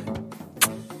 ya.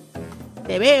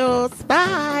 Te veos.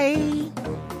 Bye.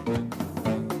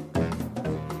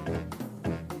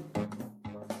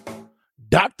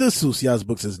 Dr. Seuss's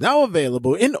books is now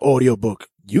available in audiobook.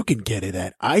 You can get it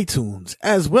at iTunes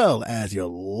as well as your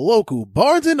local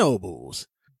Barnes & Nobles.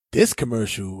 This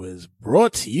commercial is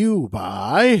brought to you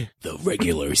by The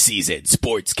regular season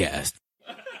sportscast.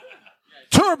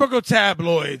 Turnbuckle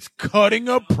Tabloids cutting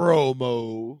a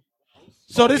promo.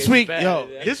 So this week,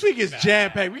 this week is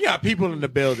jam-packed. We got people in the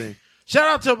building. Shout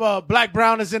out to Black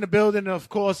Brown is in the building, of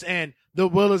course, and the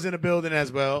Will is in the building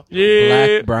as well.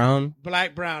 Yeah.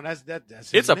 Black Brown.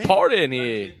 That's It's a name. party in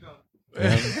here.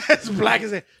 As black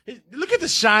as it. Look at the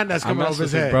shine that's coming over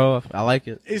his head, bro. I like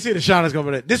it. You see the shine that's coming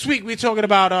over there. This week we're talking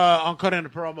about on cutting the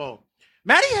promo.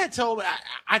 Maddie had told me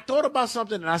I thought about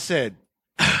something and I said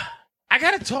I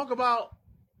got to talk about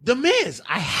The Miz.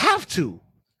 I have to.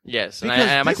 Yes, and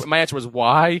my answer was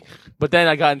why, but then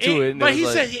I got into it. And but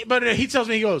he tells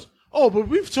me, he goes, "Oh, but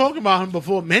we've talked about him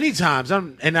before many times."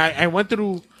 And I went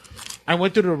through the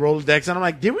Rolodex, and I'm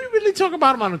like, "Did we really talk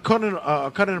about him on cutting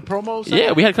a promo?"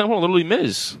 Yeah, we had kind of literally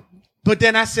Miz. But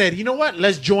then I said, you know what?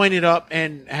 Let's join it up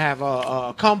and have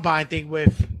a combine thing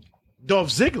with Dolph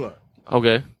Ziggler.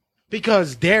 Okay.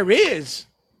 Because there is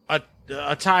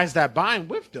a ties that bind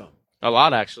with them. A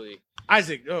lot, actually.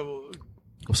 Isaac,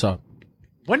 What's up?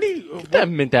 when do you Get that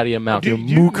mint out of your mouth. do you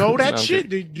you mook. know that No, shit?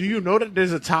 Do you know that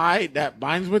there's a tie that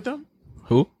binds with them?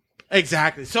 Who?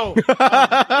 Exactly. So,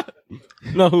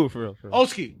 No, who for real?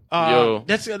 Oski, Yo.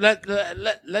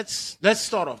 let's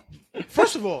start off.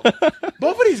 First of all,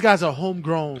 both of these guys are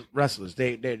homegrown wrestlers.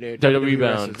 They're WWE bound.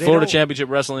 wrestlers. They Florida don't- Championship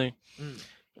Wrestling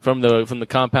from the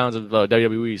compounds of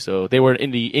WWE. So they were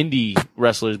indie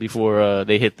wrestlers before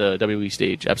they hit the WWE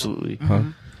stage. Absolutely.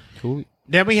 Cool.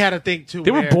 Then we had a thing too.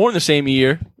 They were where- born the same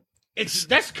year.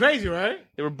 That's crazy, right?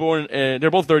 They were born.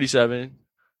 They're both 37.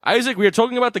 Isaac, we are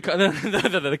talking about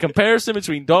the comparison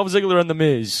between Dolph Ziggler and The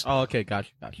Miz. Oh, okay.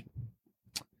 Gotcha.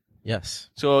 Yes.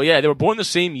 So yeah, they were born the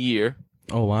same year,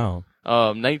 Oh, wow.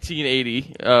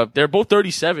 1980. They're both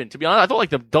 37. To be honest, I thought like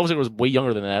the Dolph Ziggler was way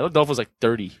younger than that. I thought Dolph was like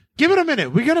 30. Give it a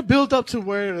minute. We're gonna build up to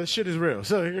where the shit is real.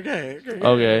 So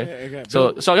okay. So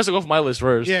I guess I'll go for my list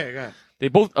first. Yeah, go ahead. They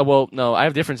both. Well, no, I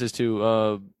have differences too.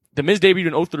 The Miz debuted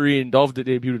in 03 and Dolph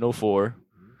debuted in 04.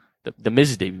 The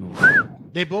Miz's debut.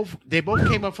 They both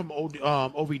came up from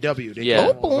OVW. They Yeah.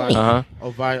 came from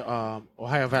Uh-huh.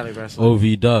 Ohio Valley Wrestling.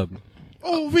 OV Dub.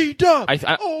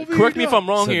 OVW. Correct me if I'm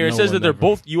wrong Said here. It no says that one they're ever.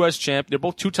 both U.S. champ. They're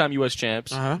both two-time U.S.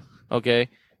 champs. Uh-huh. Okay.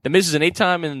 The Miz is an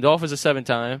 8-time and Dolph is a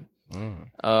 7-time.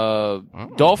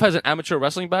 Dolph has an amateur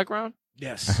wrestling background.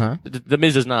 Yes. Uh-huh. The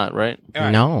Miz does not, right? All right.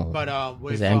 No. But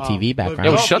with His MTV background.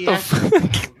 Yo, Dolph, shut he the actually-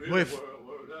 fuck.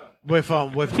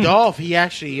 with Dolph, he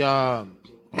actually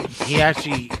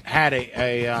had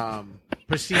a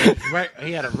preceding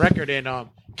he had a record in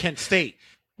Kent State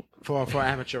for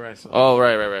amateur wrestling. Oh,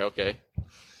 right. Okay.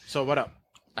 So what up?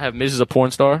 I have Miz as a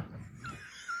porn star.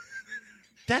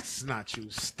 That's not you.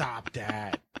 Stop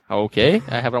that. Okay.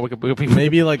 I have it on Wikipedia.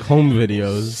 Maybe like home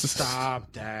videos.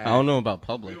 Stop that. I don't know about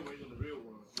public.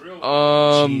 Jesus.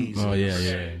 Oh,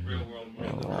 yeah.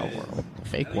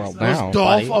 Fake world Was now.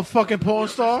 Dolph buddy. a fucking porn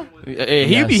star?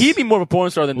 He'd be more of a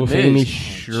porn star than The With Miz. Amy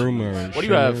Schumer. What do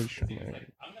you have?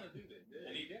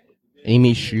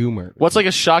 Amy Schumer. What's like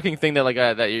a shocking thing that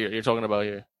that you're talking about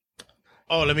here?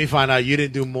 Oh, let me find out. You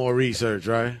didn't do more research,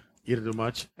 right? You didn't do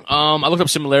much. I looked up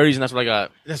similarities and that's what I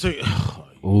got. That's what.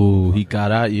 Ooh, he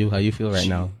got at you. How you feel right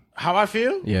now? How I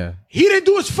feel? Yeah. He didn't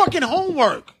do his fucking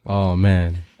homework. Oh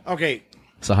man. Okay,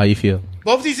 So how you feel?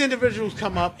 both these individuals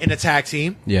come up in a tag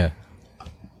team. Yeah.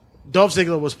 Dolph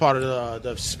Ziggler was part of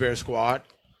the Spirit Squad.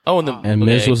 Oh, and And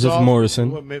Miz was with Dolph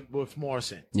Morrison. With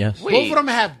Morrison. Yes. Wait. Both of them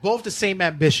have both the same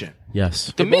ambition.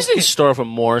 Yes. The Miz didn't start from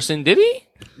Morrison, did he?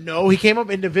 No, he came up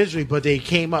individually, but they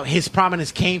came up. His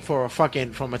prominence came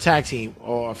from a tag team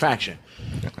or a faction.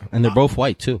 And they're both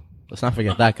white too. Let's not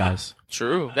forget that, guys.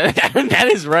 True. That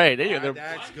is right.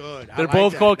 That's good. I they're like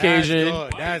both that. Caucasian.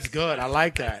 That's good. I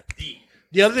like that.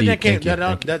 The other thing that Thank came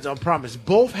you. that's on promise.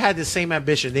 Both had the same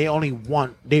ambition. They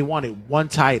wanted one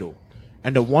title,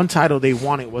 and the one title they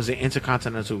wanted was the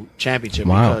Intercontinental Championship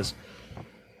because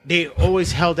they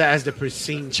always held that as the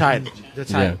pristine title. The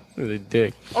title. The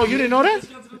dick. Oh, you didn't know that?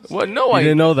 What? No, You I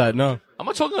didn't know that, no. I'm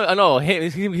not talking. I know. He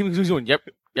was going. Yep.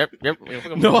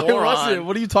 No, I wasn't.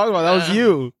 What are you talking about? That was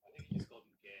you.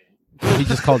 He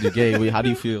just called you gay. Wait, how do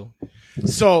you feel?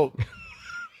 So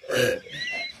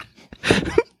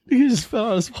He just fell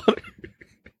out of his water.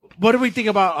 what do we think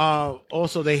about?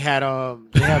 Also, they have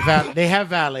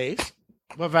valets.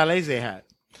 What valets they had?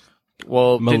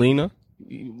 Well, Melina.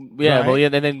 Yeah. Right. Well, yeah.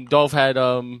 And then Dolph had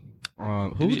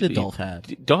Who did Dolph have?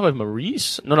 Dolph had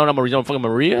Maurice? No, not Maurice. No, fucking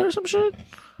Maria or some shit.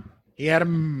 He had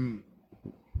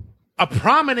a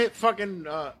prominent fucking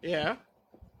yeah.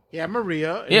 Yeah,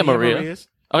 Maria. Yeah, Maria. Maria's.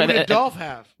 Okay, Who did and- Dolph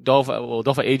have? Dolph had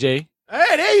AJ.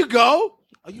 Hey, there you go.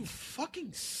 Are you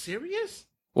fucking serious?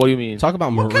 What do you mean? Talk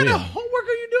about What kind Maria. of homework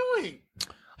are you doing?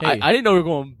 Hey. I didn't know we were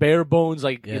going bare bones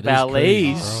like Yeah, it is valets.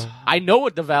 crazy, bro. I know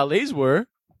what the valets were.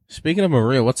 Speaking of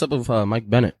Maria, what's up with Mike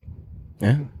Bennett?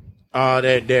 Yeah.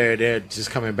 They're just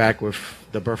coming back with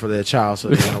the birth of their child, so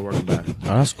they're gonna work about it. Oh,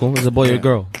 that's cool. Is it a boy or a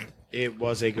girl? It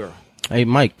was a girl. Hey,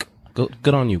 Mike.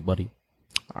 Good on you, buddy.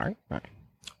 All right.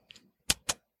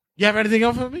 You have anything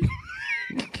else for me?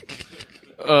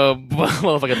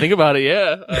 Well, if I can think about it,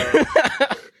 yeah.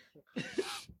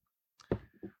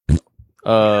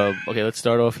 Okay, let's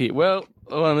start off here. Well,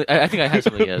 I think I have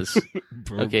something else.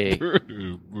 Okay.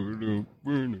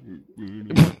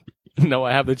 No,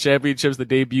 I have the championships, the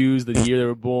debuts, the year they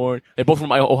were born. They're both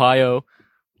from Ohio.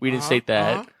 We didn't state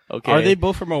that. Okay. Are they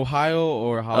both from Ohio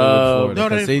or Hollywood,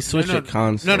 Florida? Because they switch it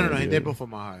constantly. No. dude. They're both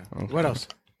from Ohio. What else?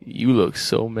 You look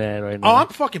so mad right Oh, now. I'm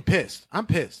fucking pissed. I'm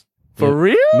pissed. For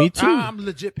real? Me too. I'm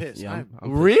legit pissed. Yeah, I'm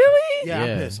I'm Really? yeah,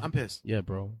 Yeah. I'm pissed. Yeah,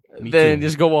 bro. Me Then too.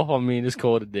 just go off on me and just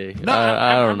call it a day. No,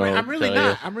 I don't know. I'm really tell not.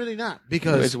 ya. I'm really not It's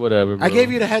because whatever. Bro. I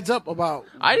gave you the heads up about.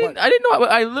 I didn't know.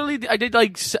 I literally. I did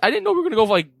like. I didn't know we were gonna go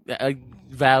for like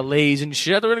valets and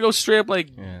shit. I thought we were gonna go straight up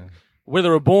like Yeah. where they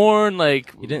were born,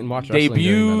 like You didn't watch wrestling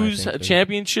during debuts, that, I think,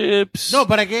 championships. No,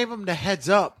 but I gave him the heads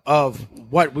up of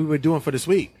what we were doing for this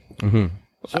week. Mm-hmm.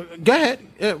 So go ahead.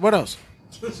 Yeah, what else?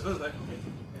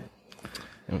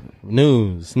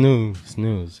 News. All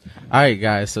right,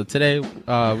 guys. So today,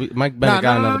 Mike Bennett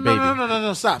got another baby.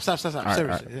 No. Stop. right,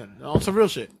 Seriously. Yeah, on some real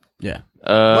shit. Yeah.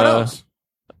 What else?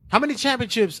 How many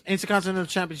championships, Intercontinental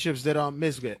Championships, did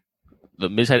Miz get? The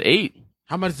Miz had 8,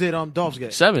 How much did Dolph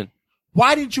get? 7.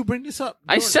 Why didn't you bring this up?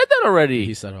 I said that He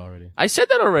already. said it already. I said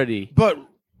that already. But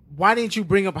why didn't you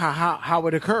bring up how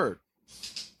it occurred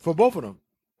for both of them?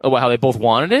 Oh, what, how they both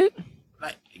wanted it?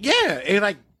 Like, yeah, and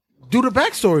like do the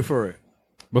backstory for it.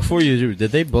 Before you do,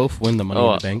 did they both win the Money in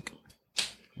Oh, the Bank?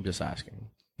 I'm just asking.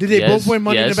 Did they Yes, both win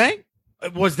Money in the yes. Bank?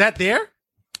 Was that there?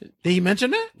 Did he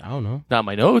mention that? I don't know. Not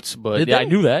my notes, but Did yeah, they? I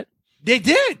knew that. They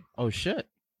did. Oh shit.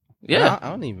 Yeah, I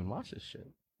don't even watch this shit.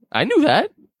 I knew that.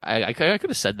 I could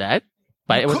have said that,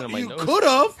 but it wasn't in my You notes. could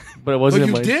have, But it but wasn't in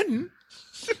you my. didn't.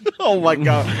 Oh my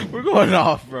god, we're going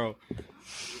off, bro.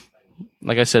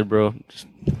 Like I said, bro, just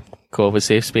call it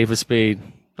safe spade for spade.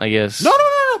 I guess. No,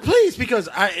 please, because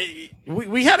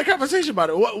we had a conversation about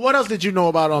it. What else did you know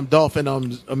about Dolph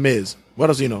and Miz? What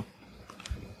else do you know?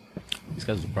 These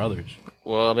guys are brothers.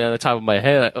 Well, I mean, on the top of my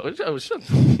head, I was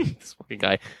this fucking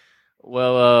guy.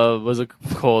 Well, what's it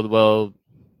called? Well,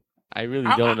 I really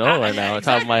don't know right now on the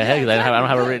top of my head because I don't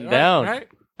have it written down. Right?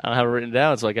 I don't have it written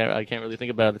down, so I can't really think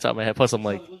about it on the top of my head. Plus, I'm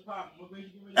like,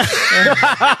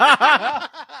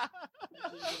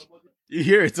 You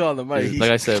hear it's on the mic.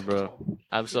 like I said, bro.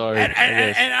 I'm sorry. I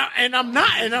guess. And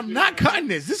I'm not cutting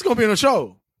this. This is gonna be on the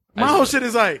show. My whole shit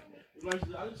is like,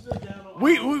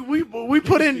 We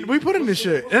put in this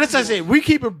shit, and that's I say we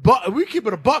keep it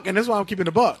a buck, and that's why I'm keeping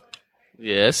a buck.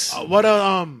 Yes.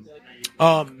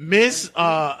 Miss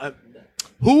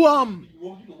who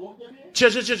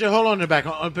chill, hold on in the back,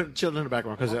 chill in the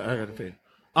background because I got to fade.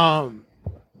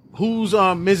 Who's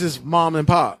Mrs. Mom and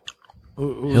Pop?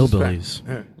 Hillbillies.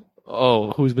 Yeah.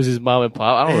 Oh, who's Mrs. Mom and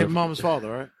Pop? I don't know. Mom's father,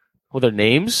 right? Well, their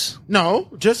names? No,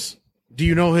 just do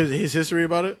you know his history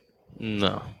about it?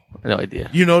 No, no idea.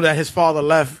 You know that his father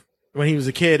left when he was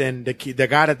a kid, and the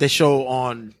guy that they show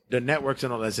on the networks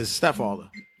and all that's his stepfather.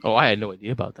 Oh, I had no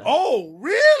idea about that. Oh,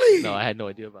 really? No, I had no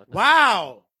idea about that.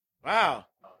 Wow. I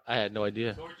had no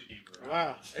idea.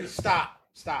 Wow. Hey, stop.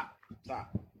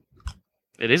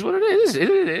 It is what it is.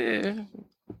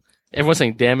 Everyone's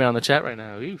saying "damn Matt" on the chat right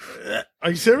now. Oof. Are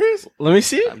you serious? Let me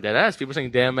see it. I'm dead ass. People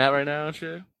saying "damn Matt" right now and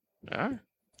shit. All right.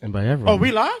 And by everyone. Oh,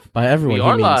 we live? By everyone. We he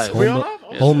are means live. We are live?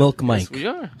 Oh, Whole shit. Milk Mike. Yes, we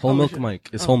are. Whole Milk Mike.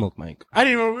 It's Whole Milk Mike. I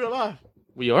didn't even know we were live.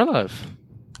 We are live.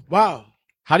 Wow.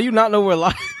 How do you not know we're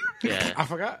live? Yeah. I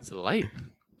forgot. It's a light.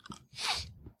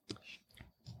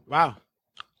 Wow.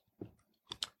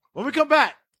 When we come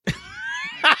back.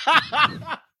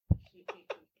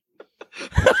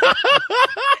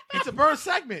 It's a burn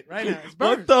segment right now. It's burn.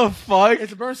 What the fuck?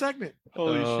 It's a burn segment.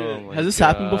 Holy Oh shit. my Has this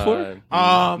happened before?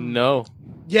 God. No.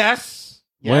 Yes.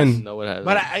 When? No, it hasn't.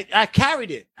 But I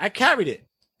carried it.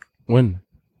 When?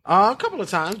 A couple of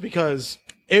times because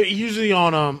it usually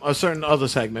on a certain other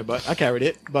segment, but I carried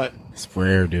it. But It's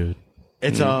rare, dude.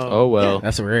 it's Oh, well.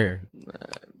 That's rare.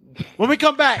 when we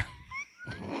come back,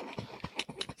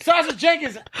 Sasha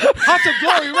Jenkins, House of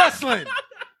Glory Wrestling.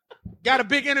 Got a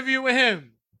big interview with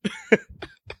him.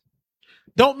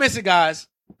 Don't miss it, guys.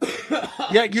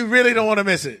 Yeah, you really don't want to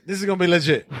miss it. This is gonna be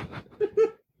legit.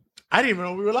 I didn't even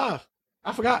know we were live.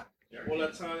 I forgot.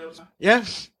 Yeah.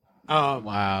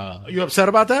 Wow. Are you upset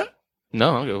about that?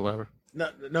 No, I'm good. Whatever.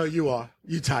 No, you are.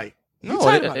 You tight. You No,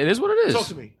 tight about it is what it is. Talk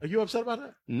to me. Are you upset about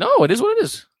that? No, it is what it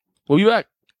is. We'll be back.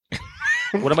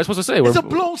 What am I supposed to say? It's a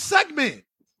blown segment.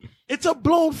 It's a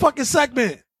blown fucking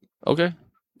segment. Okay.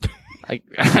 I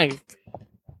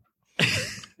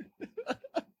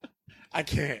I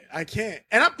can't.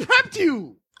 And I prepped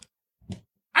you.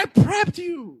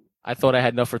 I thought I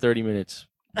had enough for 30 minutes.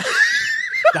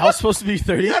 That was supposed to be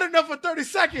 30? You had enough for 30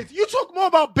 seconds. You talk more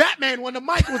about Batman when the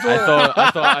mic was on.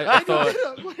 I thought.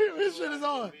 This shit is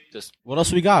on. Just What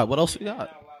else we got?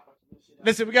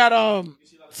 Listen, we got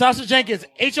Sasha Jenkins,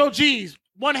 HOGs,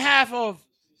 one half of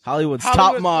Hollywood's top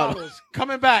Hollywood model. models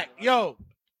coming back. Yo,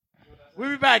 we'll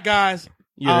be back, guys.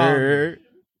 Yeah.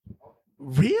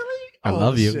 Really? I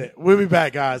love you. Shit. We'll be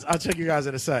back, guys. I'll check you guys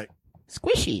in a sec.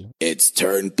 Squishy. It's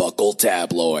Turnbuckle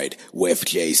Tabloid with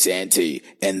Jay Santee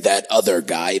and that other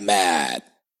guy, Matt.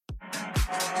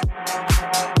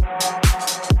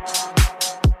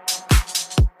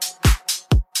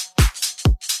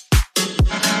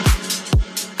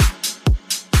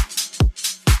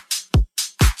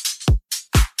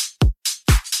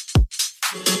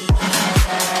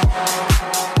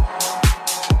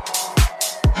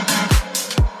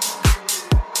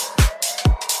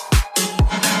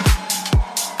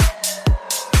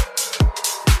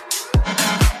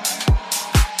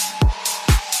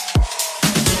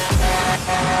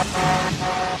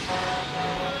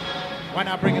 Why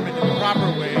not bring him in the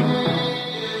proper way?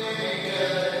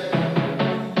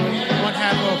 One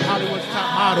half of Hollywood's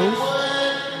top models.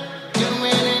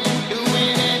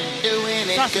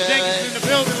 Sasha Jenkins in the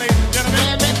building, ladies and gentlemen.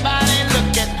 Everybody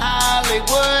look at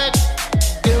Hollywood.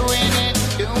 Doing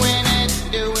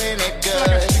it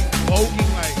good.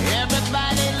 Voguing like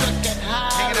Everybody look at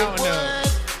hanging out in Hollywood.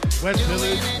 the West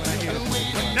Village. When I hear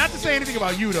this. Not to say anything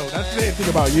about you, though. Not to say anything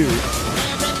about you.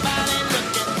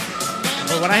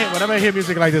 But whenever I hear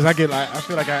music like this, I feel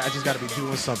like I just got to be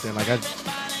doing something. Like I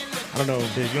don't know.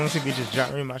 You don't see me just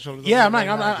dropping my shoulders? Yeah,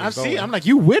 I'm like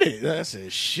you with it. That's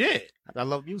it. Shit. I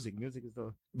love music. Music is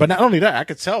the. But not only that, I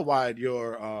could tell why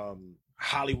you're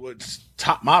Hollywood's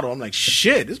top model. I'm like,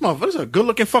 shit, this motherfucker's a good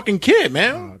looking fucking kid,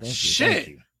 man. Oh, thank you, Shit. thank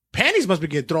you. Panties must be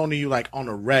getting thrown to you like on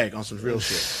a reg on some real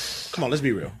shit. Come on, let's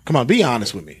be real. Come on, be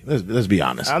honest with me. Let's be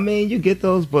honest. I mean, you get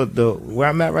those, but where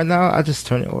I'm at right now, I just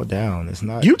turn it all down. It's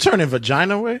not. You turning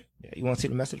vagina away? Yeah, you want to see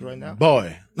the message right now?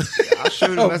 Boy. I'll show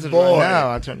you the message Boy. right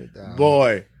now. I turn it down.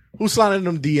 Boy. Who's sliding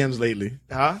them DMs lately?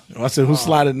 Huh? I said, who's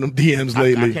sliding them DMs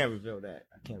lately? I can't reveal that.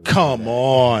 Come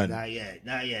on. Not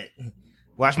yet.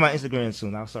 Watch my Instagram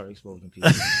soon. I'll start exposing people.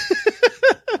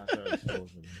 I'll start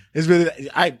exposing them. It's really,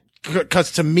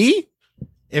 cause to me,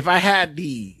 if I had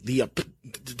the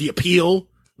appeal,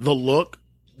 the look,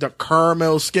 the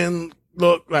caramel skin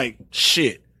look, like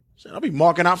shit, I'll be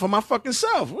marking out for my fucking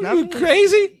self. What, are you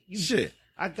crazy? Shit.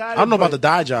 I got it. I don't know about the but-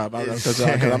 dye job because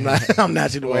I'm not. I'm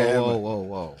naturally the way I am.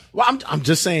 Whoa. Well, I'm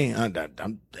just saying. I'm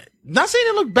not saying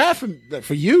it look bad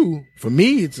for you. For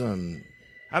me, it's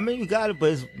I mean, you got it,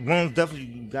 but it's one definitely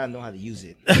you gotta know how to use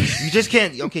it. You just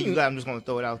can't. Okay, you got. I'm just gonna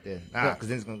throw it out there. Nah, because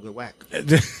then it's gonna get whack.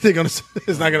 they're gonna.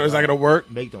 It's not gonna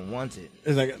work. Make them want it.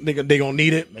 It's like they gonna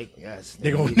need it.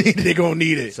 They gonna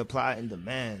need it. Supply and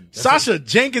demand. That's Sasha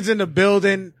Jenkins in the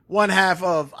building. One half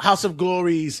of House of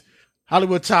Glory's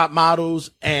Hollywood Top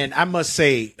Models, and I must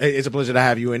say it's a pleasure to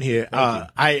have you in here.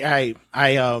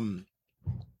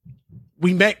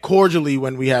 We met cordially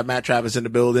when we had Matt Travis in the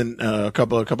building a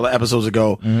couple of episodes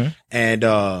ago, and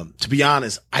to be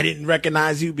honest, I didn't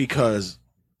recognize you because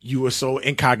you were so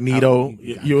incognito.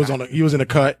 You was in the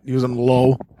cut. You was on the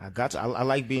low. I got to. I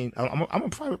like being. I'm a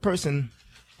private person.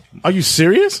 Are you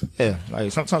serious? Yeah.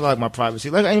 Like sometimes I like my privacy.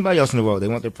 Like anybody else in the world, they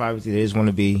want their privacy. They just want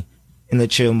to be in the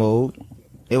chill mode.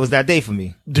 It was that day for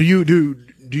me. Do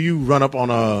you run up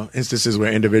on instances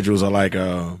where individuals are like,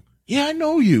 yeah, I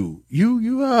know you.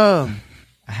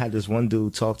 I had this one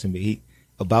dude talk to me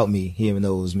about me. He didn't even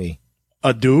know it was me.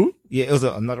 A dude? Yeah, it was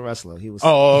another wrestler. He was.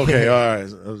 Oh, okay, all right.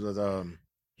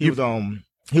 He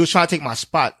was trying to take my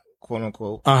spot, quote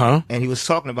unquote. And he was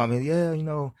talking about me. Yeah,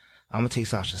 I'm gonna take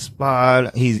Sasha's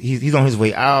spot. He's on his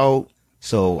way out,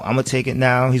 so I'm gonna take it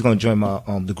now. He's gonna join my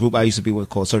the group I used to be with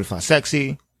called Certified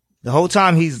Sexy. The whole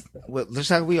time he's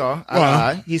just like we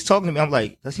are. He's talking to me. I'm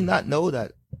like, does he not know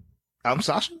that I'm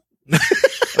Sasha?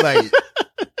 Like,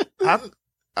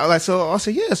 I like, so I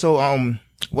said, yeah. So,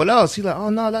 what else? He's like,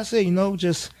 oh no, that's it.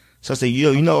 So I said,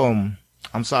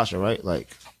 I'm Sasha, right? Like,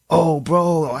 oh,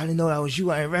 bro, I didn't know that was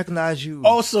you. I didn't recognize you.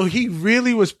 Oh, so he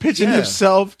really was pitching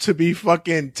himself to be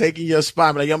fucking taking your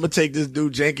spot. Like, I'm gonna take this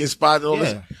dude Jenkins' spot.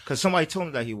 Yeah, because somebody told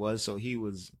him that he was. So he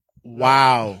was.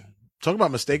 Wow. Talk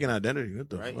about mistaken identity. What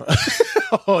the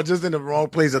fuck? Oh, just in the wrong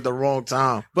place at the wrong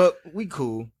time. But we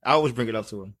cool. I always bring it up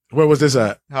to him. Where was this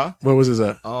at? Huh? Where was this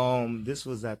at? This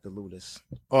was at the Ludus.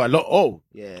 Oh,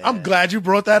 yeah. I'm glad you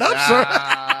brought that up,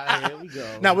 sir. Here we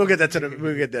go. Now we'll get to that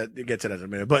in a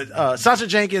minute. But Sasha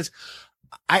Jenkins,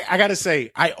 I gotta say,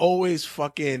 I always try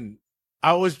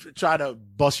to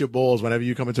bust your balls whenever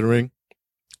you come into the ring,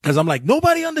 because I'm like,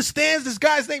 nobody understands this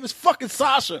guy's name is fucking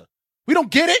Sasha. We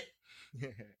don't get it.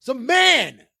 It's a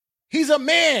man. He's a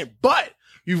man. But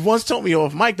you've once told me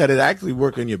off mic that it actually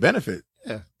worked in your benefit.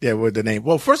 Yeah, with the name.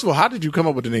 Well, first of all, how did you come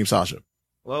up with the name Sasha?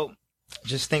 Well,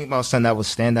 just think about something that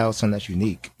was standout, something that's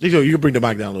unique. You can bring the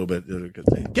mic down a little bit.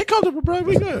 Get comfortable, bro.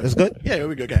 We good. That's good? Yeah,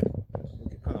 we good. Get.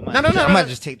 No. I might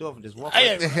just take it off and just walk.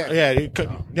 You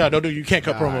can't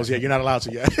cut promos yet. You're not allowed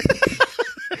to yet.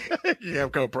 You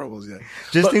can't cut promos yet.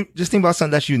 Just think about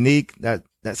something that's unique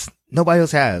that's nobody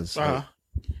else has. Right?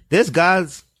 There's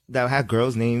guys that have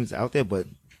girls' names out there, but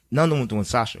none of them doing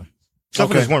Sasha. Except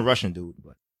for this one Russian dude.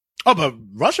 But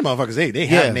Russian motherfuckers, they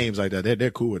have names like that.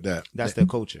 They're cool with that. That's their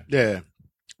culture. Yeah.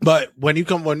 But when you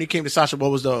came to Sasha,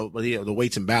 what was the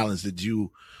weights and balance? Did you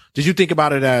think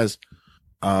about it as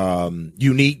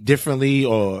unique differently,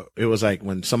 or it was like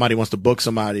when somebody wants to book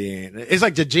somebody, and it's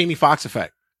like the Jamie Foxx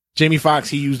effect. Jamie Foxx,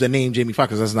 he used the name Jamie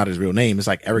Foxx because that's not his real name. It's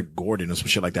like Eric Gordon or some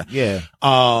shit like that. Yeah.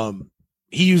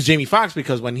 He used Jamie Foxx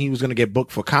because when he was going to get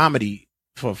booked for comedy,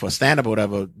 for stand-up or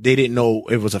whatever, they didn't know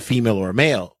if it was a female or a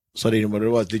male. So they didn't know what it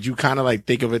was. Did you kind of like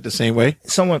think of it the same way?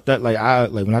 Somewhat that when I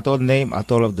thought of the name, I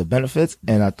thought of the benefits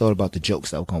and I thought about the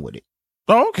jokes that would come with it.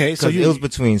 Oh, okay. So it was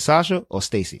between Sasha or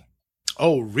Stacy.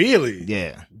 Oh, really?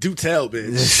 Yeah. Do tell,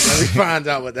 bitch. Let me find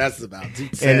out what that's about. Do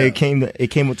tell. And it came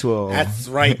up to a. That's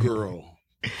right, girl.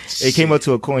 It came up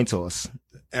to a coin toss.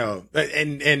 Oh,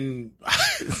 and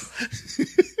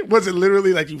was it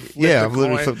literally like you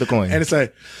flipped the coin, and it's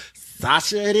like,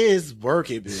 Sasha, it is, work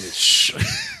it, bitch.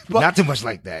 But, not too much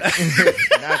like that.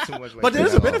 Not too much like that. But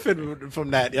there's a benefit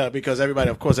from that, because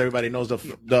everybody knows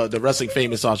the wrestling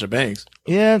famous Sasha Banks.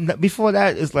 Yeah, before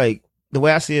that, it's like, the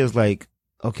way I see it is like,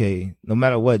 okay, no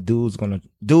matter what, girls,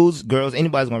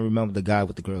 anybody's gonna remember the guy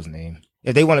with the girl's name.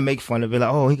 If they want to make fun of it,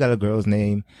 like, oh, he got a girl's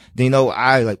name, then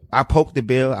I poke the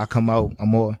bill, I come out,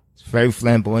 I'm very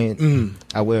flamboyant. Mm.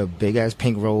 I wear a big ass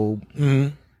pink robe.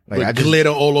 Mm-hmm. Like I glitter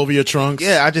all over your trunks.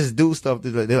 Yeah, I just do stuff.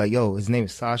 They're like, yo, his name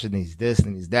is Sasha, and he's this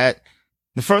and he's that.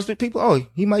 The first people, oh,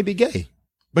 he might be gay.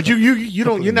 But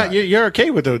you're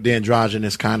okay with the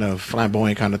androgynous kind of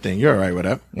flamboyant kind of thing. You're all right with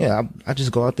that. Yeah, I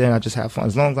just go out there and I just have fun.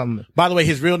 As long as I'm. By the way,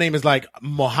 his real name is like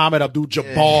Muhammad Abdul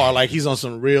Jabbar. Yeah. Like he's on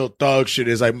some real thug shit.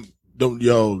 It's like,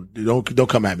 don't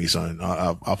come at me, son.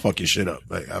 I'll fuck your shit up.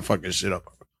 Like I'll fuck your shit up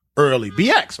early.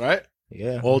 BX, right?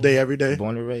 Yeah. All day, every day.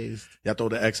 Born and raised. Y'all throw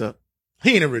the X up.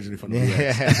 He ain't originally from the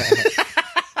BX.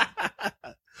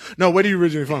 No, where are you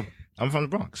originally from? I'm from the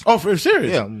Bronx. Oh, for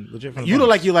serious? Yeah, I'm legit from the You look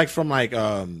Bronx. like you like from like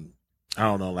I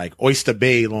don't know, like Oyster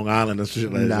Bay, Long Island, or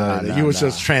shit like that. You was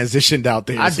just transitioned out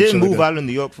there. I did move out of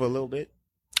New York for a little bit.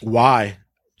 Why?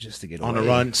 Just to get on away. the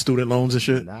run, student loans and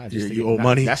shit. Nah, you owe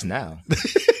money. That's now.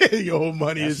 You owe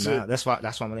money and shit. That's why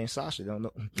my name's Sasha. They don't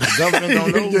know. The government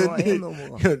don't know who I am no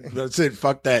more. That's it.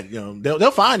 Fuck that. You know,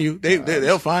 they'll find you.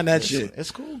 They'll find that shit.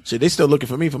 It's cool. Shit, they still looking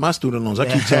for me for my student loans. I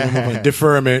keep telling them like,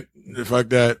 deferment. Fuck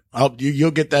that.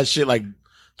 You'll get that shit like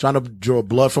trying to draw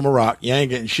blood from a rock. You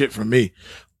ain't getting shit from me.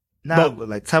 Nah, but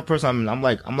like type of person I'm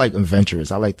like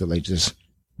adventurous. I like to like just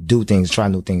do things, try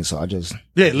new things. So I just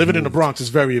living in the Bronx is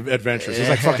very adventurous. It's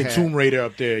like fucking Tomb Raider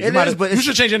up there. You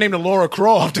should change your name to Laura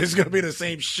Croft. It's gonna be the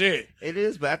same shit. It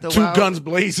is, but after a two while, guns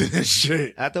blazing and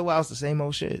shit. After a while, it's the same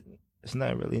old shit. It's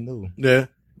not really new. Yeah,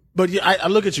 but I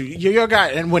look at you. You're a guy,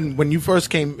 and when you first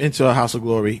came into a House of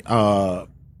Glory,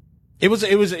 it was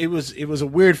a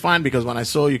weird find because when I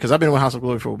saw you, because I've been with House of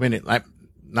Glory for a minute, like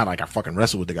not like I fucking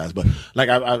wrestle with the guys, but like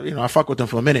I fuck with them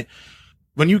for a minute.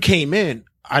 When you came in,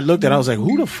 I looked at it, I was like,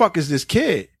 who the fuck is this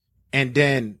kid? And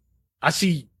then I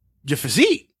see your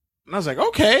physique. And I was like,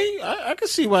 okay, I can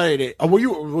see why they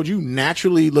were you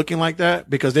naturally looking like that?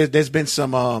 Because there's been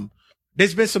some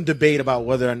debate about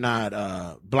whether or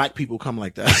not black people come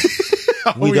like that.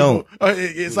 We don't.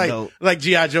 It's like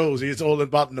G.I. Joe's. It's all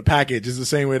about in the package. It's the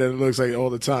same way that it looks like all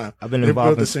the time. I've been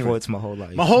involved in sports my whole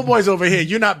life. My homeboy's over here.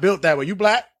 You're not built that way. You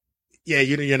black? Yeah,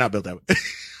 you're not built that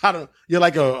way. You're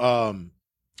like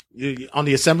on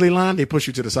the assembly line, they push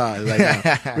you to the side.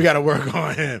 Like, we got to work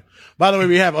on him. By the way,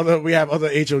 we have other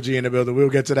HOG in the building. We'll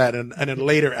get to that in a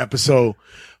later episode.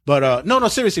 But, no,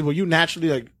 seriously, were you naturally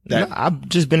like that? No, I've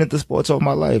just been into sports all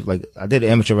my life. Like, I did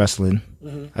amateur wrestling.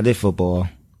 Mm-hmm. I did football.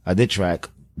 I did track.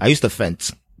 I used to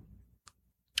fence.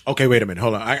 Okay, wait a minute.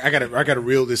 Hold on. I gotta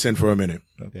reel this in for a minute.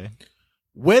 Okay.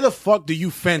 Where the fuck do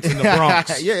you fence in the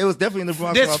Bronx? Yeah, it was definitely in the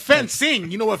Bronx. There's fencing.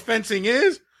 You know what fencing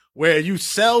is? Where you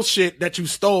sell shit that you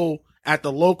stole at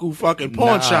the local fucking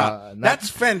pawn shop. That's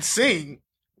fencing.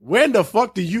 Where the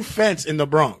fuck do you fence in the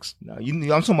Bronx? No, I'm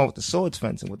talking about with the swords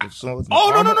fencing, with the swords. No.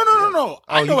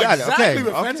 I know exactly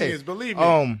what fencing is, believe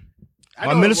me.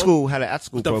 My middle school had an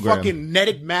after-school program. The fucking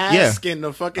netted mask and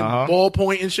the fucking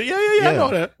ballpoint and shit. Yeah, I know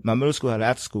that. My middle school had an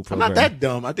after-school program. I'm not that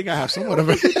dumb. I think I have somewhat of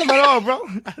it. At all, bro.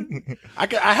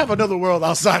 I have another world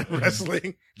outside of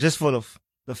wrestling. Just for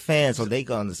the fans so they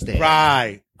can understand.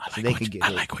 Right. I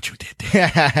like what you did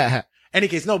there. Any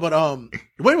case, no, but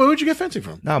where'd you get fencing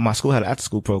from? No, my school had an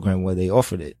after-school program where they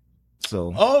offered it.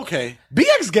 So okay,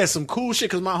 BX gets some cool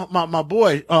shit because my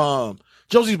boy,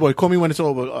 Josie's boy, call me when it's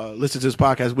over. Listen to his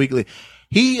podcast weekly.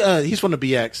 He's from the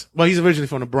BX. Well, he's originally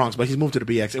from the Bronx, but he's moved to the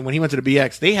BX. And when he went to the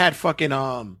BX, they had fucking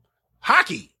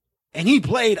hockey, and he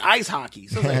played ice hockey.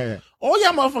 So like, all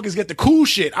y'all motherfuckers get the cool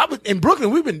shit. In Brooklyn,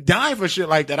 we've been dying for shit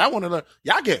like that. I want to learn.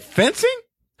 Y'all get fencing?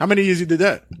 How many years you did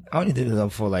that? I only did it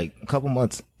for like a couple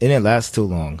months. It didn't last too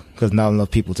long because not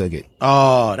enough people took it.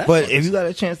 Oh, but if you got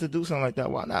a chance to do something like that,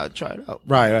 why not try it out?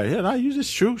 Right. Yeah, I use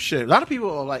this true shit. A lot of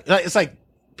people are like it's like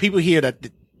people hear that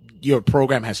your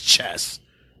program has chess.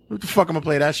 What the fuck am I gonna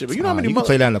play that shit? But you know how many you can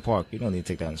play that in the park. You don't need to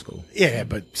take that in school. Yeah,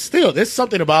 but still, there's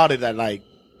something about it that like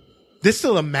there's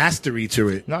still a mastery to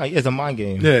it. No, it's a mind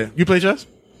game. Yeah, you play chess?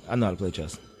 I know how to play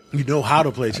chess. You know how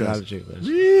to play chess? I know how to play chess.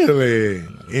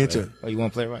 Really? Oh, you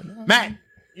want to play right now? Matt,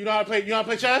 you know how to play? You know how to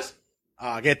play chess?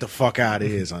 Get the fuck out of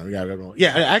here, son. We gotta go.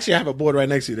 Yeah, actually, I have a board right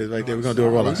next to you. Right there. We're gonna do a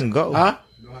roll. You can go. Huh?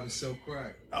 You know how to sell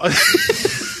crack.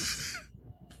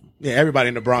 Yeah, everybody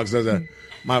in the Bronx does that.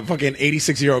 My fucking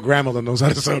 86-year-old grandmother knows how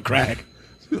to sell crack.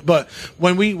 But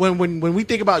when we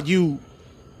think about you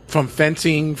from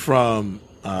fencing, from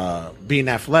being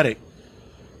athletic,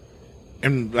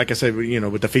 and like I said, you know,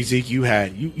 with the physique you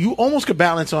had, you almost could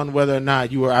balance on whether or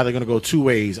not you were either going to go two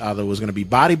ways. Either it was going to be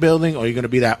bodybuilding or you're going to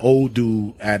be that old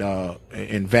dude at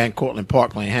in Van Cortlandt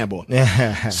Park playing handball.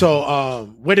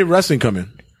 So where did wrestling come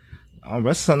in?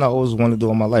 Wrestling's something I always wanted to do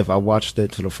all my life. I watched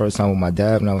it for the first time with my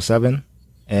dad when I was 7.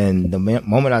 And the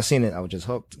moment I seen it, I was just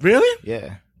hooked. Really?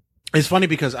 Yeah. It's funny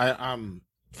because I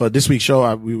for this week's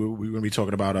show we were going to be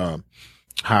talking about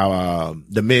how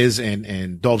the Miz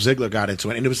and Dolph Ziggler got into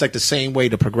it, and it was like the same way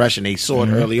the progression they saw it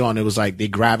early on. It was like they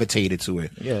gravitated to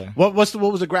it. Yeah. What was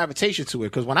the gravitation to it?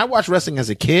 Because when I watched wrestling as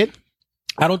a kid,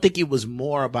 I don't think it was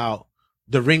more about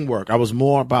the ring work. I was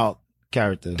more about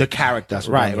character. The character. That's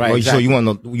right. Well, Exactly. So you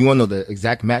want to know the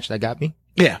exact match that got me?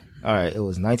 Yeah. All right. It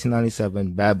was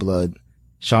 1997, Bad Blood,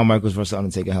 Shawn Michaels versus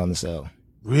Undertaker, Hell in a Cell.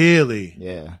 Really?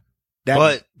 Yeah.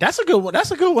 But that's a good one. That's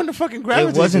a good one to fucking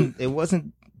gravitate. It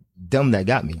wasn't them that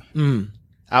got me.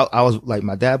 I was like,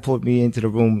 my dad pulled me into the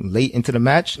room late into the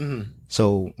match.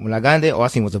 So when I got in there, all I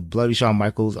seen was a bloody Shawn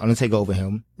Michaels, Undertaker over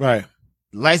him. Right.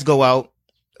 Lights go out.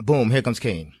 Boom. Here comes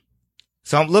Kane.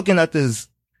 So I'm looking at this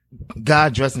guy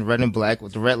dressed in red and black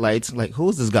with the red lights. Like,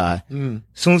 who's this guy? Soon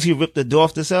as he ripped the door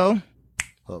off the cell,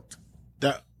 hooked.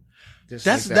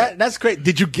 That's great.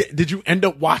 Did you end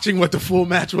up watching what the full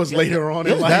match was later on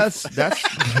in life? That's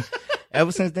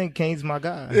ever since then, Kane's my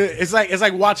guy. It's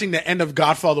like watching the end of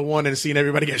Godfather 1 and seeing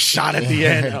everybody get shot at the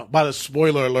end. By the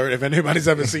spoiler alert, if anybody's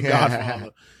ever seen Godfather.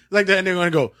 It's like the end they're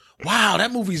going to go, wow,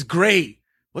 that movie's great.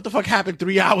 What the fuck happened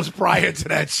 3 hours prior to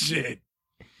that shit?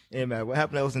 Yeah, man, what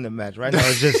happened that was in the match. Right now,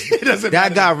 it's just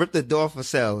that guy ripped the door for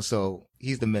sale, so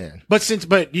he's the man. But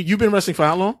you've been wrestling for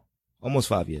how long? Almost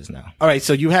 5 years now. All right,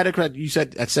 so you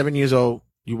said at 7 years old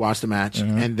you watched the match,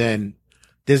 and then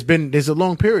there's a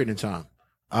long period in time.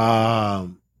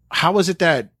 How was it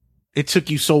that it took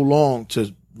you so long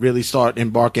to really start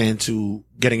embarking into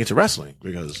getting into wrestling?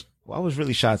 Because I was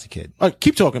really shy as a kid.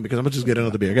 Keep talking because I'm gonna just get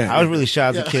another beer. Go ahead. I was really shy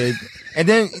as a kid, and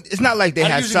then it's not like they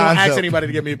had signs up. I don't ask anybody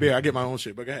to get me a beer. I get my own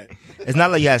shit. But go ahead. It's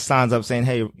not like you had signs up saying,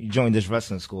 "Hey, you joined this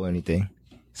wrestling school" or anything.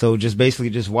 So just basically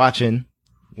just watching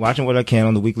what I can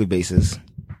on the weekly basis.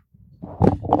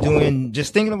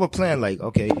 Just thinking of a plan, like,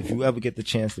 okay, if you ever get the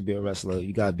chance to be a wrestler,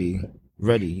 you gotta be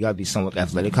ready. You gotta be somewhat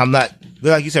athletic. I'm not,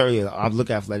 like you said earlier, I look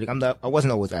athletic. I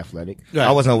wasn't always athletic. Right.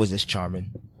 I wasn't always this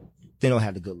charming. They don't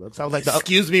have the good looks. I was like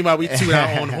excuse me while we toot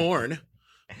our own horn.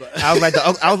 I was like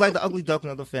the ugly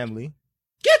duckling of the family.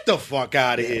 Get the fuck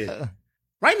out of here.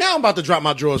 Right now I'm about to drop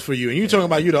my drawers for you, and you talking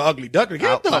about you the ugly duckling.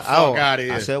 Get the fuck out of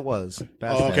here. I said it was.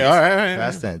 Okay, all right.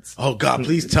 Past tense. Oh God,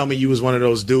 please tell me you was one of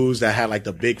those dudes that had like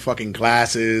the big fucking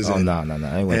glasses. Oh, no. I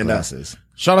ain't wearing glasses.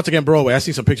 Shout out to Again Broadway. I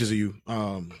seen some pictures of you.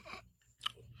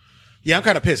 Yeah, I'm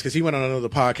kind of pissed because he went on another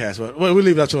podcast, but we'll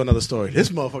leave that to another story. This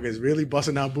motherfucker is really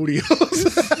busting out booty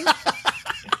holes.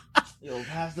 Yo,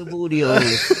 pass the booty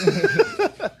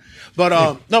holes.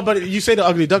 But but you say the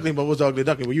ugly duckling, but what's the ugly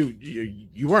duckling? Well,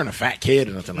 you weren't a fat kid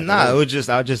or nothing like that. Nah, it was just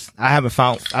I didn't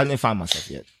find myself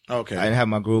yet. Okay. I didn't have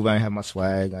my groove, I didn't have my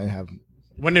swag, I didn't have.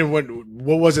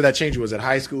 What was it that changed you? Was it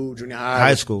high school, junior high?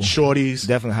 High school. Shorties?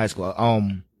 Definitely high school.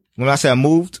 When I say I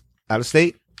moved out of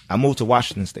state, I moved to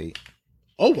Washington State.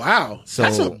 Oh wow. So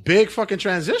that's a big fucking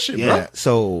transition, bro. Yeah.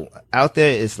 So out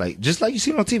there it's like just like you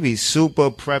see on TV,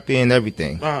 super preppy and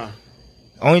everything.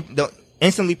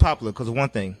 Instantly popular because of one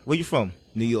thing. Where you from?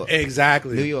 New York.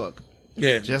 Exactly. New York.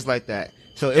 Yeah. Just like that.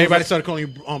 So everybody started calling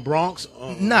you Bronx?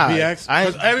 Nah.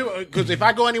 BX? Because if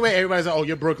I go anywhere, everybody's like, oh,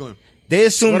 you're Brooklyn. They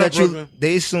assume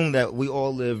that we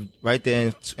all live right there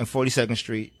in 42nd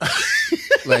Street.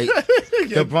 Like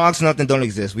the Bronx, nothing don't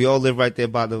exist. We all live right there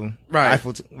by the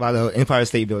by the Empire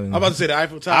State Building. I'm about to say the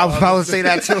Eiffel Tower. I was about to say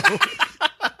that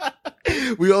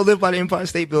too. We all live by the Empire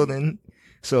State Building.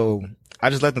 So I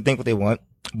just let them think what they want.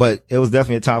 But it was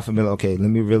definitely a time for me. Like, okay, let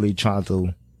me really try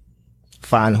to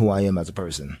find who I am as a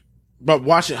person. But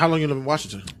Washington, how long you live in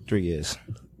Washington? 3 years.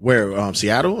 Where?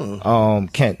 Seattle? Or?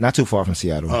 Kent, not too far from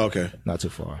Seattle. Oh, okay. Not too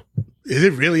far. Is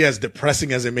it really as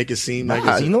depressing as it make it seem?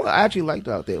 Like you know what? I actually liked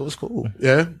it out there. It was cool.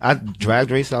 Yeah? I drag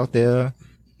raced out there.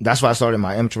 That's why I started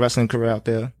my amateur wrestling career out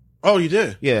there. Oh, you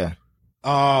did? Yeah.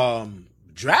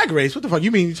 Drag race? What the fuck?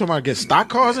 You mean you talking about get stock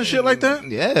cars and shit like that?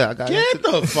 Yeah, I got Get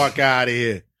the fuck out of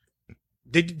here.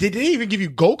 Did they even give you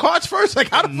go-karts first? Like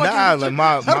how the fuck how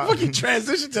the fuck you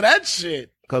transition to that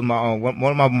shit? Cause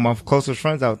one of my closest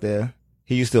friends out there,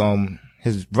 he used to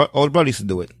his older brother used to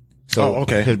do it. So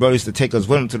his brother used to take us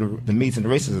with him to the meets and the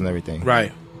races and everything.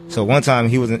 Right. So one time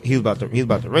he was about to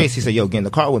race. He said, "Yo, get in the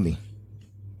car with me."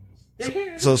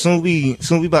 So soon we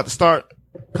about to start,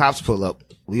 cops pull up.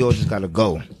 We all just gotta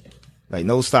go. Like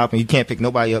no stopping. You can't pick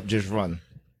nobody up. Just run.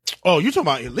 Oh, you talking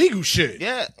about illegal shit?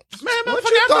 Yeah, man. What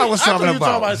you thought I was talking about? You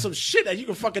talking about some shit that you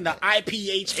can fucking the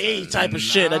IPHA type of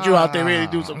shit that you out there really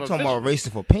do something. I'm talking about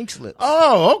racing for pink slips.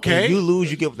 Oh, okay. If you lose,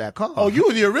 you get that car. Oh, you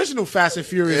were the original Fast and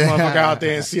Furious motherfucker out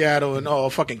there in Seattle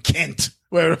and fucking Kent,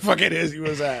 wherever the fuck it is you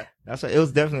was at. That's it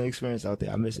was definitely an experience out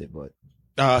there. I miss it, but.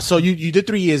 So you did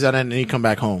 3 years and then you come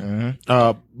back home.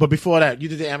 Mm-hmm. But before that, you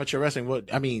did the amateur wrestling.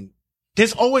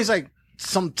 There's always like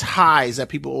some ties that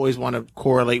people always want to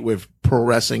correlate with pro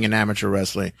wrestling and amateur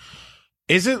wrestling.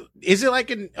 Is it like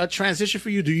a transition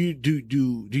for you? Do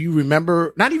you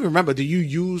remember? Not even remember. Do you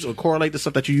use or correlate the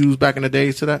stuff that you used back in the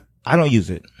days to that? I don't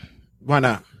use it. Why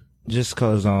not? Just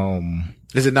cause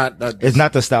is it not? It's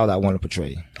not the style that I want to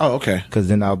portray. Oh, okay. Because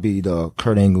then I'll be the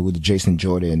Kurt Angle with the Jason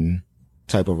Jordan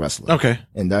type of wrestler. Okay.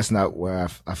 And that's not where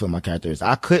I feel my character is.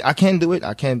 I can do it.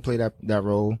 I can play that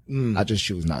role. I just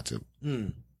choose not to.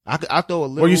 I throw a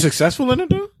little. Were you successful in it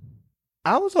though?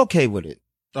 I was okay with it.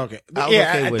 Okay. I was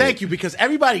Yeah, okay with thank it. you, because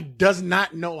everybody does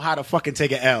not know how to fucking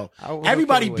take an L. I was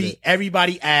Everybody okay with beat it.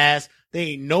 everybody ass. There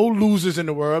ain't no losers in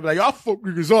the world. Like, I'll fuck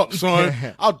niggas up, son.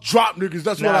 I'll drop niggas.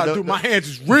 That's what Nah, I do. My hands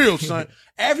is real, son.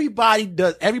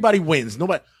 Everybody wins.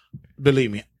 Nobody,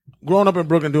 believe me, growing up in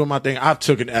Brooklyn doing my thing, I've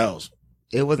taken L's.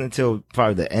 It wasn't until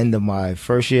probably the end of my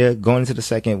first year, going into the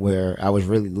second, where I was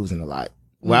really losing a lot.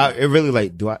 Well, it really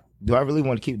like, do I really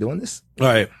want to keep doing this?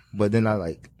 Right. But then I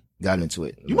like got into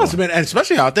it. You must have been, and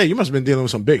especially out there, you must have been dealing with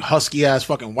some big husky ass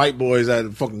fucking white boys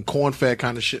that fucking corn fed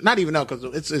kind of shit. Not even now, because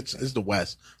it's the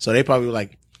West, so they probably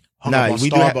like hung up on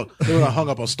Starbucks. They were hung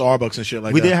up on Starbucks and shit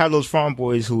like we that. did have those farm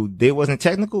boys who they wasn't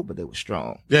technical, but they were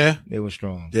strong. Yeah, they were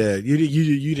strong. Yeah, you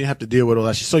didn't have to deal with all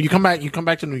that shit. So you come back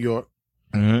to New York,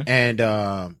 and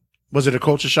was it a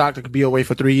culture shock to be away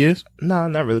for 3 years? No,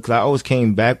 not really, because I always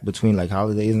came back between like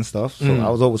holidays and stuff, so I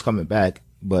was always coming back,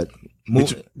 but.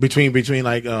 Between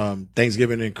like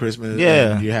Thanksgiving and Christmas,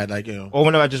 yeah, you had like or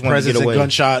whenever I just wanted to get away, and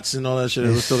gunshots and all that shit. It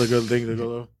was still a good thing to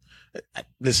go.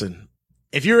 Listen,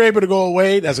 if you're able to go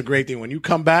away, that's a great thing. When you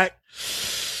come back,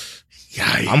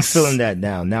 yikes. I'm feeling that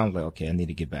now. Now I'm like, okay, I need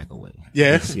to get back away.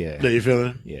 Yeah, yeah, you feeling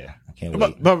it? Yeah, I can't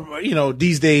wait. But you know,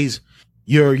 these days,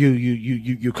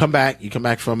 you come back. You come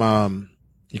back from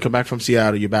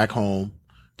Seattle. You're back home.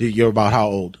 You're about how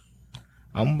old?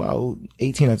 I'm about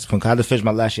 18 at this point. I had to finish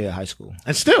my last year of high school.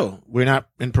 And still, we're not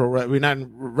in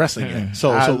wrestling yet.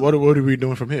 So what are we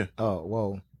doing from here? Oh,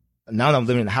 well, now that I'm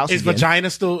living in the house is again. Vagina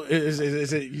still, is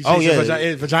it? Oh,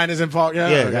 yeah. Vagina's involved? Yeah,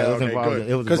 yeah, that was involved. Good.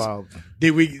 It was involved.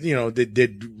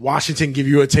 Did Washington give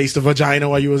you a taste of vagina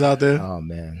while you was out there? Oh,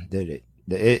 man, did it.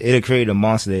 It created a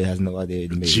monster that it has no idea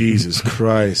it made. Jesus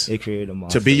Christ. It created a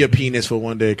monster. To be your penis for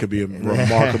one day could be a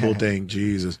remarkable thing.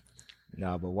 Jesus.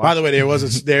 No, but by the way,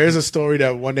 there is a story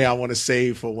that one day I want to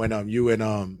save for when you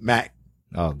and Matt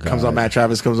comes on. Matt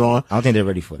Travis comes on. I don't think they're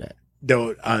ready for that.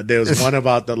 There was one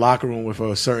about the locker room with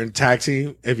a certain tag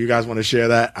team. If you guys want to share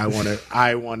that,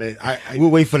 we'll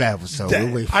wait for that episode.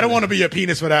 I don't want to be your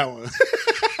penis for that one.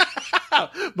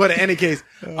 But in any case,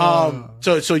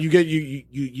 so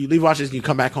you leave Washington, you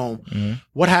come back home. Mm-hmm.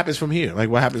 What happens from here? Like,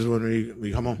 what happens when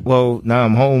we come home? Well, now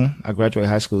I'm home. I graduated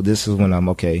high school. This is when I'm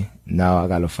okay. Now I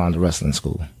got to find a wrestling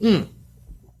school.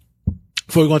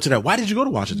 Before we go into that, why did you go to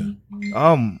Washington?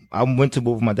 I went to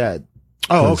move with my dad.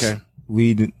 Oh, okay.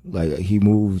 He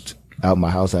moved out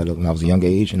my house when I was a young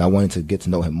age, and I wanted to get to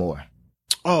know him more.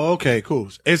 Oh, okay, cool.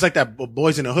 It's like that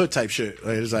Boys in the Hood type shit.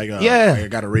 It's like, like I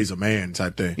got to raise a man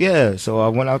type thing. Yeah, so I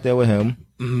went out there with him,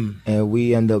 and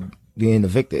we ended up being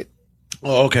evicted.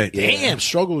 Oh, okay. Yeah. Damn,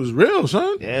 struggle is real,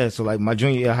 son. Yeah, so like my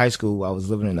junior year of high school, I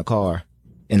was living in a car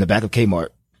in the back of Kmart.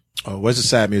 Oh, where's the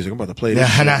sad music? I'm about to play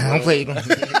this. Don't play it.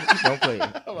 Don't play it.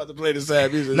 I'm about to play the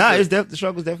sad music. Nah, the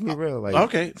struggle's definitely real. Like,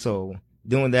 okay. So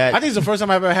doing that. I think it's the first time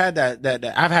I've ever had that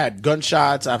I've had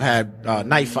gunshots. I've had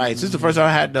knife fights. This is the first time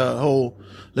I had the whole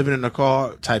living in the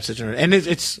car type situation. And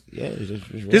it's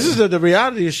this is the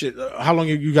reality of shit. How long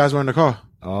you guys were in the car?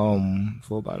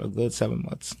 For about a good 7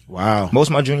 months. Wow. Most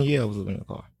of my junior year I was living in the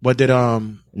car. What did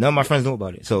none of my friends knew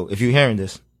about it. So if you're hearing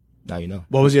this, now you know.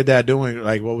 What was your dad doing?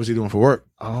 Like, what was he doing for work?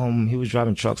 He was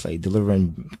driving trucks, like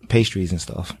delivering pastries and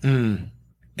stuff. And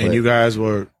you guys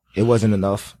were. It wasn't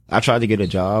enough. I tried to get a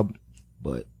job,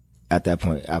 but at that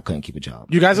point I couldn't keep a job.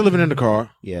 You guys are living in the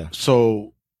car. Yeah.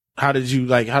 So how did you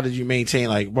maintain,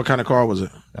 like, what kind of car was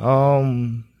it?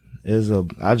 I just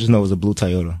know it was a blue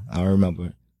Toyota. I don't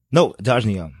remember. No, Dodge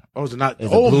Neon. Oh, is it not?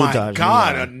 Oh my Dodge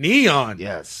God, Neon. a Neon.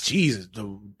 Yes. Jesus.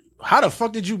 How the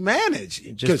fuck did you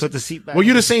manage? Just put the seat back. Were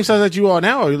you the same size that you are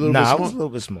now, or are you a little bit smaller? I was a little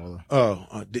bit smaller.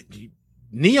 Oh,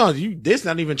 Neon, there's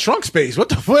not even trunk space. Where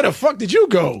the fuck did you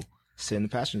go? Sit in the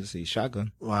passenger seat,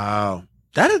 shotgun. Wow.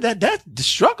 The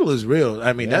struggle is real.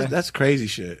 I mean, that's crazy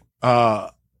shit.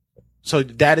 So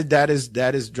that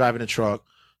is driving a truck.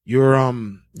 You're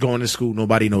going to school,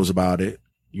 nobody knows about it.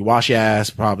 You wash your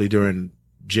ass probably during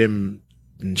gym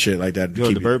and shit like that.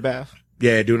 Doing the bird bath?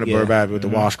 Yeah, doing the bird bath with the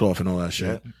washcloth and all that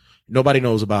shit. Yeah. Nobody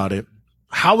knows about it.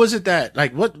 How is it that,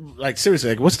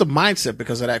 seriously, like, what's the mindset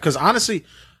because of that? Because honestly,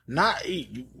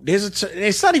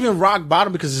 it's not even rock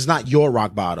bottom because it's not your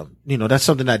rock bottom. You know, that's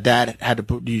something that dad had to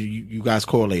put you guys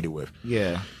correlated with.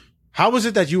 Yeah. How was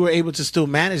it that you were able to still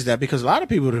manage that? Because a lot of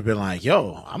people would have been like,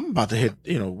 yo, I'm about to hit,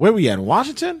 where we at in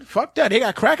Washington? Fuck that. They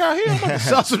got crack out here. I'm about to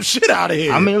sell some shit out of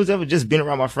here. I mean, it was ever just being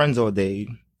around my friends all day.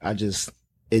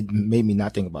 It made me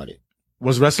not think about it.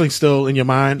 Was wrestling still in your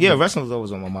mind? Yeah, wrestling was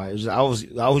always on my mind. I was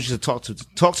just talk to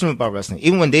them about wrestling.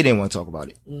 Even when they didn't want to talk about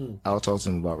it. I would talk to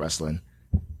them about wrestling.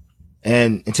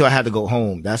 And until I had to go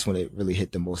home, that's when it really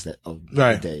hit the most of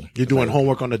the day. You're doing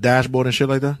homework on the dashboard and shit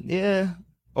like that? Yeah.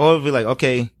 Or it'd be like,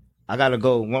 okay, I gotta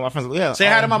go. One of my friends, yeah. Say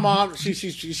hi to my mom.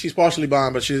 She's partially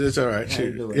blind, but it's all right.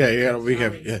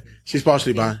 Yeah. She's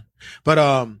partially blind,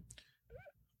 but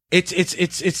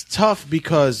it's tough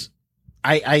because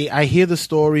I hear the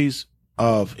stories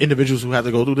of individuals who have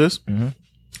to go through this,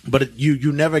 but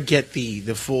you never get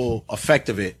the full effect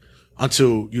of it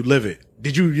until you live it.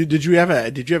 Did you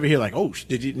ever hear like, oh,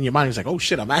 in your mind it's like, oh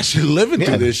shit, I'm actually living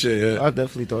through this shit? Yeah. I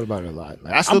definitely thought about it a lot.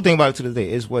 Like, I still think about it to this day.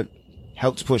 It's what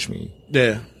helps push me.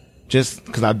 Yeah. Just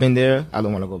because I've been there, I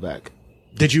don't want to go back.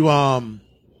 Did you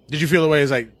feel the way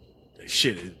it's like,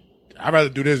 shit, I'd rather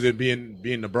do this than be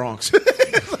in the Bronx?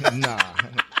 Nah.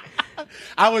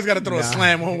 I always got to throw a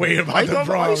slam one way about the Bronx.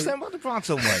 Why you saying about the Bronx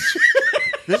so much?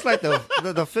 This is like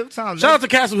the fifth time. Shout out to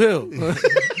Castle Hill.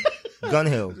 Gun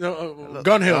Hill.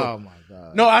 Gun Hill. Oh my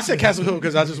God. No, I said Castle Hill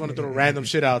because I just want to throw random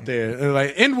shit out there.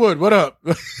 Like, Inwood, what up?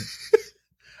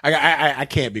 I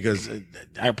can't because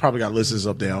I probably got listeners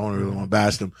up there. I don't really want to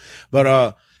bash them.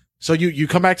 But, so you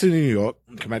come back to New York,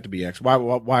 come back to BX.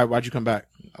 Why'd you come back?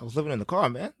 I was living in the car,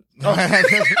 man. Oh.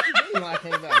 I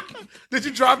came back. Did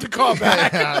you drive the car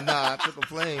back? Nah, I took a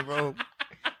plane, bro.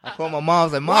 I called my mom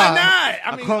and said, Mom. Why not?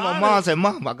 I called my mom and said,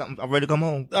 Mom, I'm ready to come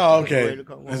home. Oh, okay. I'm ready to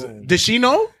come home. Did she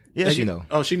know? Yeah, she know.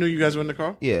 Oh, she knew you guys were in the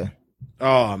car? Yeah.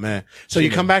 Oh, man. So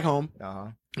you come back home.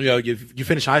 You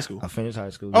finish high school. I finished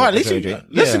high school. Oh, at least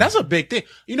listen, that's a big thing.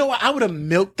 You know what? I would have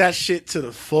milked that shit to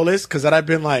the fullest because I'd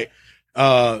been like,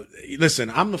 listen,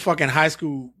 I'm the fucking high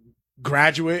school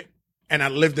graduate and I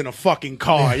lived in a fucking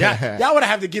car. Y'all would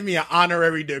have to give me an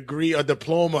honorary degree or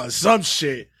diploma or some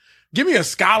shit. Give me a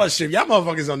scholarship. Y'all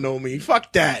motherfuckers don't know me.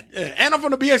 Fuck that. And I'm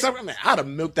from the BX. I'd have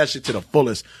milked that shit to the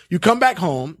fullest. You come back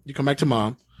home. You come back to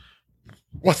mom.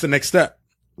 What's the next step?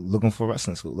 Looking for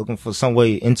wrestling school. Looking for some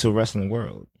way into wrestling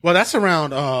world. Well, that's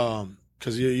around,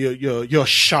 cause you're a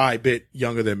shy bit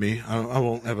younger than me. I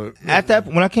won't ever. At that,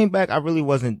 when I came back, I really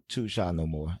wasn't too shy no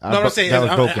more. I'm saying,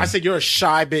 I said you're a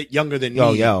shy bit younger than me.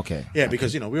 Oh, yeah, okay. Yeah,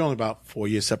 because, we're only about 4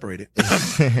 years separated.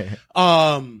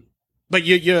 But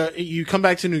you come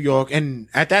back to New York, and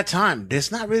at that time,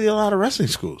 there's not really a lot of wrestling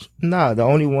schools. Nah, the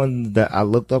only one that I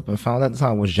looked up and found at the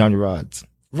time was Johnny Rod's.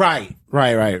 Right.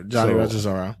 Johnny Rod's is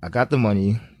around. I got the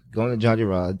money, going to Johnny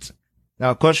Rod's. Now,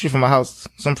 across the street from my house,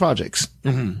 some projects.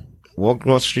 Mm-hmm. Walk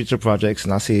across the street to projects,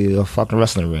 and I see a fucking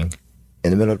wrestling ring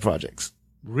in the middle of the projects.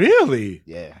 Really?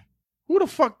 Yeah. Who the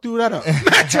fuck threw that up?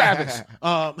 Matt Travis.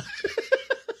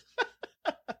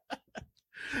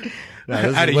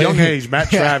 At a young age, Matt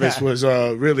Travis was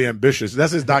really ambitious.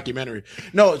 That's his documentary.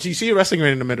 No, so you see a wrestling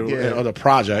ring in the middle of the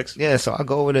projects. Yeah, so I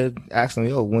go over there, ask them,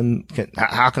 yo,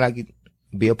 how can I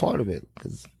be a part of it?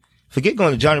 Because forget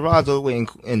going to Johnny Rod's all the way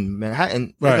in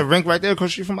Manhattan. Right. There's a rink right there across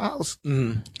the street from my house.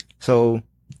 Mm-hmm. So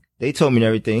they told me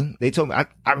everything. They told me,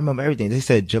 I remember everything. They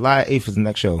said July 8th is the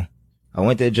next show. I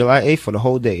went there July 8th for the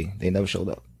whole day. They never showed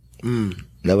up.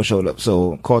 Never showed up.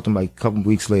 So called them like a couple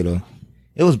weeks later.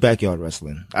 It was backyard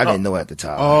wrestling. I didn't know at the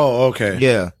time. Oh, okay.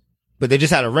 Yeah. But they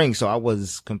just had a ring, so I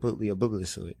was completely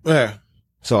oblivious to it. Yeah.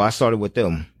 So I started with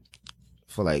them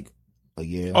for like a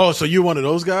year. Oh, so you're one of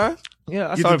those guys? Yeah,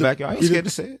 I started backyard. I ain't scared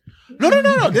to say it.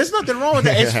 No. There's nothing wrong with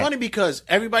that. It's funny because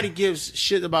everybody gives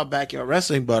shit about backyard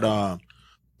wrestling, but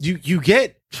you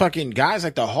get fucking guys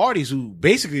like the Hardys who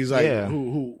basically is like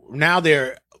who now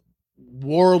they're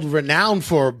world renowned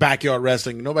for backyard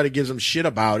wrestling. Nobody gives them shit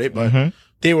about it, but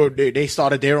they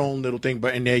started their own little thing,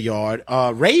 but in their yard.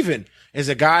 Raven is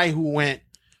a guy who went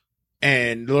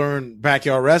and learned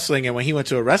backyard wrestling, and when he went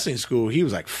to a wrestling school, he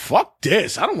was like, "Fuck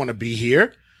this! I don't want to be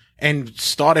here." And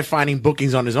started finding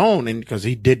bookings on his own, and because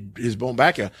he did his own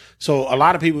backyard. So a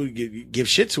lot of people give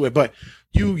shit to it, but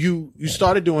you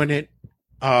started doing it.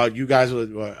 You guys were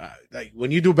like, when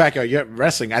you do backyard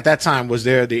wrestling at that time, was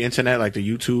there the internet, like the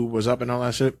YouTube was up and all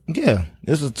that shit? Yeah,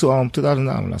 this was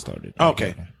 2009 when I started.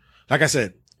 Okay, like I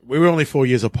said, we were only 4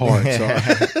 years apart,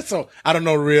 so so I don't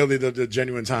know really the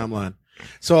genuine timeline.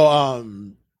 So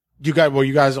you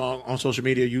guys on social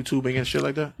media, YouTubing and shit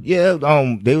like that? Yeah,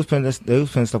 they was putting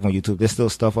stuff on YouTube. There's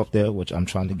still stuff up there which I'm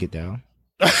trying to get down.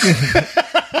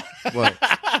 What?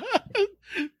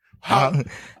 I don't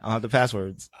have the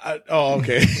passwords.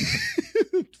 Okay.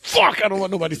 Fuck! I don't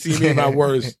want nobody seeing me in my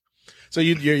words. So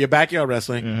you're backyard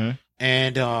wrestling,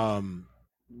 and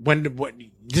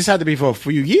this had to be for a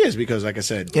few years because, like I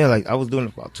said, yeah, like I was doing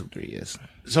it for about 2-3 years.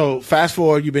 So fast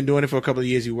forward, you've been doing it for a couple of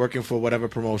years. You're working for whatever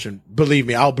promotion. Believe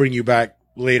me, I'll bring you back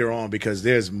later on because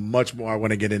there's much more I want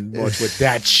to get in with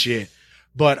that shit.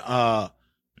 But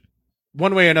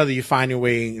one way or another, you find your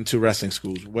way into wrestling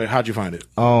schools. How'd you find it?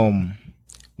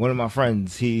 One of my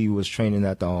friends, he was training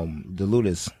at the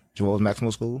Ludus, Joel's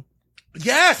Maximal School.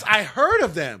 Yes, I heard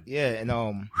of them. Yeah,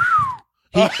 and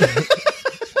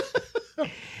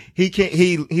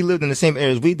he lived in the same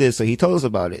area as we did, so he told us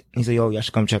about it. He said, "Yo, y'all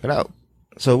should come check it out."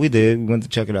 So we did. We went to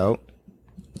check it out.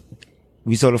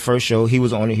 We saw the first show. He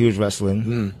was on it. He was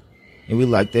wrestling, and we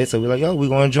liked it. So we like, "Yo, we're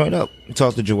going to join up." We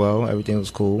talked to Joel. Everything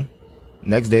was cool.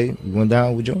 Next day, we went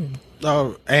down. We joined.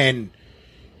 Oh, and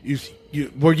you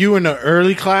were you in the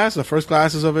early class, the first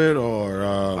classes of it,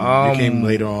 or you came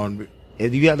later on?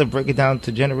 If you had to break it down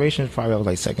to generations, probably I was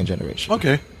like second generation.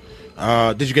 Okay.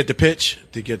 Did you get the pitch?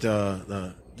 Did you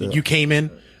get you came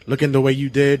in looking the way you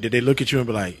did? Did they look at you and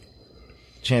be like,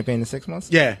 champion in 6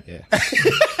 months? Yeah. Yeah.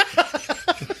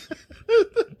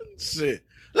 Shit.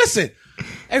 Listen,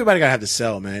 everybody gotta have to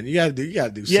sell, man. You gotta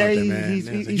do something, man. He's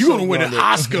you gonna win an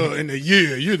Oscar in a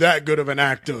year. You're that good of an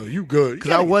actor. You good.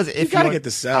 Because I was you gotta get the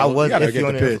sell. I was you gotta iffy get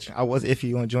on the pitch. I was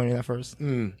iffy on joining at first.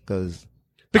 Because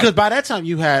by that time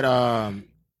you had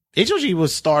HOG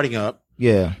was starting up.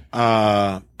 Yeah.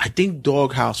 I think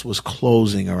Doghouse was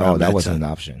closing around. Oh, that wasn't time. an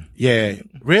option. Yeah.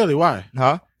 Really? Why?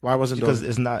 Huh? Why wasn't because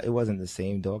Dog? it wasn't the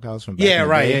same Doghouse from back Yeah, in the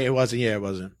right. day. Yeah, it wasn't. Yeah, it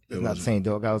wasn't. It's not the same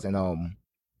Doghouse,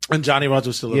 and Johnny Rogers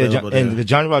was still available. And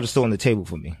Johnny Rogers was still on the table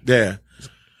for me. Yeah.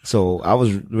 So I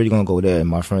was really gonna go there, and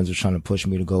my friends were trying to push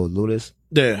me to go with Ludus.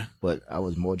 Yeah. But I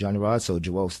was more Johnny Rogers, so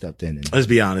Joel stepped in. And, let's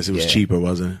be honest, it was cheaper,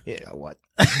 wasn't it? Yeah, what?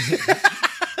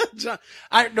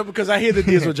 I know because I hear the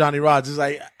deals with Johnny Rogers. It's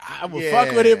like I would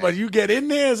fuck with it, but you get in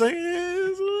there, it's like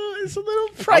it's a little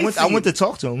pricey. I went to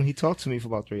talk to him. He talked to me for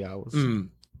about 3 hours.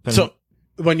 So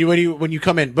when you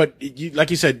come in, but you, like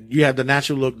you said, you have the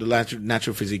natural look, the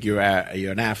natural physique. You're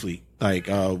an athlete. Like,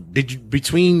 did you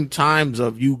between times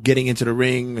of you getting into the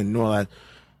ring and all that,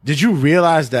 did you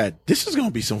realize that this is gonna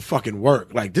be some fucking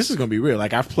work? Like, this is gonna be real.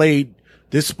 Like, I've played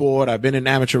this sport. I've been in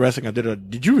amateur wrestling.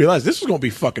 Did you realize this was gonna be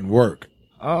fucking work?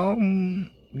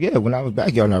 Yeah, when I was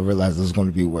backyard, I realized it was going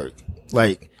to be work.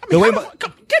 Like,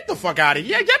 get the fuck out of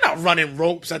here. You're not running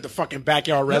ropes at the fucking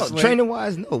backyard wrestling. No, training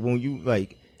wise, no. When you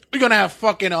like, you're going to have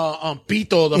fucking,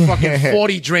 Pito, the fucking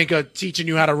 40 drinker teaching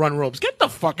you how to run ropes. Get the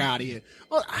fuck out of here.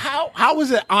 Well, how is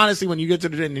it, honestly, when you get to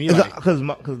the ring?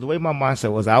 Because the way my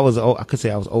mindset was, I could say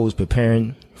I was always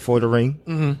preparing for the ring.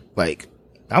 Mm-hmm. Like,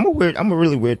 I'm a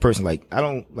really weird person. Like, I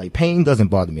don't, like, pain doesn't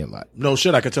bother me a lot. No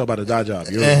shit, I could tell by the dye job.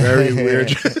 You're very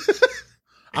weird.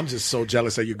 I'm just so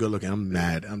jealous that you're good looking. I'm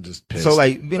mad. I'm just pissed. So,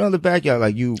 like, being on the backyard,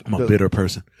 like, I'm a bitter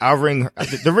person.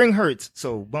 The ring hurts.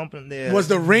 So, bumping there. Was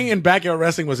the ring in backyard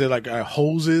wrestling, was it like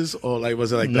hoses or like,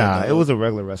 was it like Nah, it was a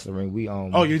regular wrestling ring.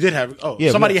 You did have,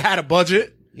 yeah, somebody had a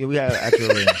budget? Yeah, we had an actual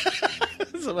ring.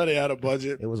 Somebody had a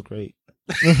budget. It was great.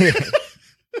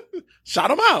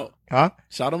 Shout him out. Huh?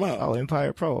 Shout him out. Oh,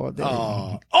 Empire Pro all day.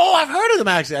 Oh, I've heard of them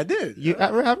actually. I did. Yeah,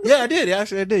 I did.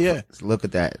 Actually, I did. Yeah. Let's look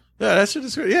at that. Yeah, that shit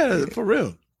is great. Yeah, for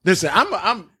real. Listen, I'm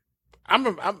a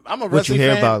wrestling What you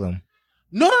hear fan. about them?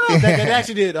 No. They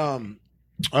actually did.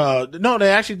 No,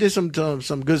 they actually did some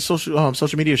good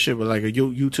social media shit with like a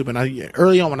YouTube. And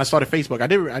early on when I started Facebook, I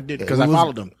did because I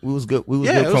followed them. We was good. We was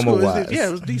good promo wise. Yeah,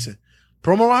 it was decent.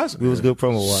 Promo wise, we was good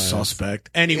promo wise. Suspect.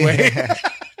 Anyway.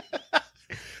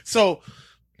 So,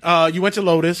 you went to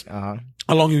Lotus. Uh-huh.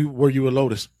 How long were you at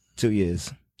Lotus? 2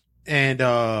 years. And,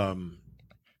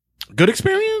 good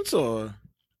experience or?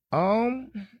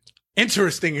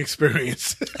 Interesting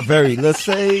experience. Very. Let's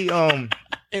say,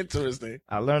 interesting.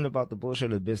 I learned about the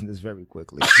bullshit of business very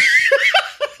quickly.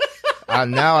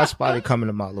 Now I spotted coming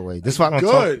a mile away. This is why I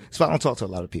don't talk to a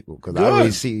lot of people because I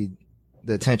always see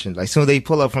the attention. Like, soon they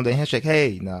pull up from the handshake.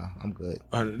 Hey, nah, I'm good.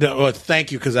 Well,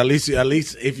 thank you, because at least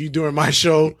if you doing my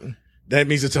show, that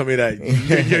means to tell me that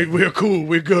we're cool,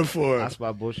 we're good for. I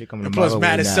spot bullshit coming. And plus,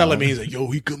 Matt is selling me. He's like, "Yo,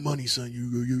 he good money,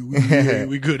 son.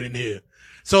 We good in here."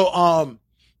 So,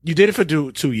 you did it for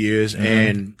 2 years,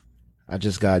 and I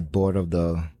just got bored of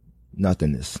the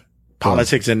nothingness.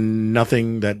 Politics and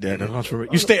nothing that comes from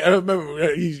it. You stay. I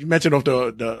remember you mentioned off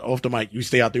the mic. You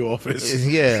stay out the office.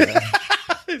 Yeah.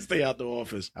 Stay out the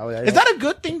office. Is that a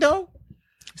good thing though?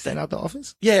 Staying out the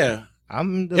office? Yeah.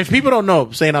 If people don't know,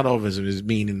 staying out the office is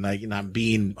meaning like not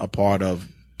being a part of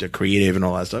the creative and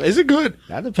all that stuff. Is it good?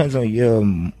 That depends on your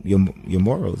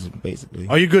morals, basically.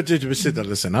 Are you good to sit there?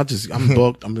 Listen, I'm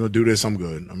booked. I'm gonna do this. I'm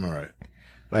good. I'm all right.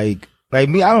 Like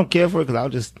me, I don't care for it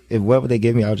because if whatever they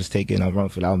give me, I'll just take it and I'll run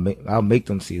for it. I'll make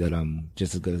them see that I'm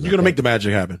just as good as you're gonna make the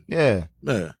magic happen. Yeah.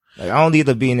 Yeah. Like, I don't need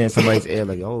to be in somebody's ear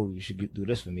like, oh, you should do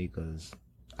this for me because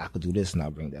I could do this and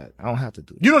I'll bring that. I don't have to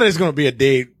do that. You know, there's going to be a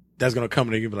day that's going to come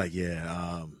and you'll be like,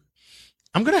 yeah,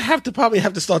 I'm going to probably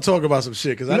have to start talking about some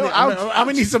shit because I'm going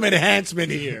to need some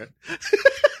enhancement here.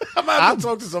 I'm going to have to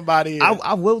talk to somebody here.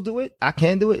 I will do it. I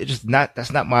can do it. It's just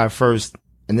that's not my first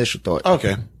initial thought.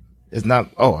 Okay. It's not,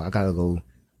 I got to go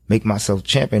make myself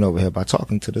champion over here by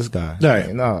talking to this guy. Right.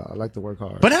 Like, no, I like to work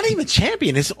hard. But not even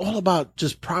champion. It's all about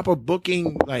just proper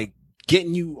booking, like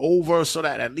getting you over so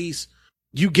that at least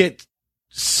you get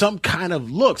some kind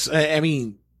of looks. I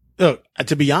mean, look,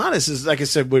 to be honest, is like I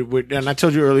said, and I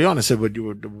told you early on, I said, with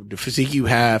the physique you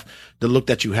have, the look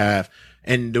that you have,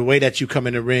 and the way that you come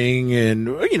in the ring and,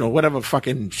 you know, whatever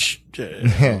fucking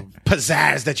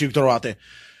pizzazz that you throw out there.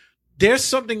 There's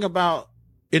something about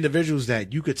individuals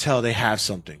that you could tell they have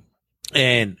something.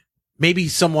 And maybe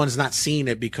someone's not seeing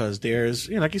it because there's,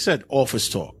 you know, like you said, office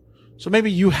talk. So maybe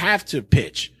you have to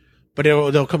pitch, but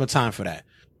there'll come a time for that.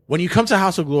 When you come to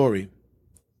House of Glory,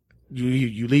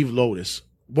 you leave Lotus.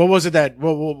 What was it that,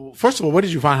 well, first of all, where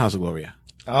did you find House of Glory at?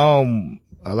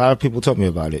 A lot of people told me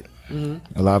about it.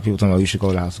 Mm-hmm. A lot of people told me, you should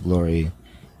go to House of Glory.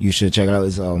 You should check it out.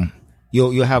 It's,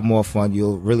 you'll have more fun.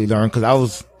 You'll really learn. Cause I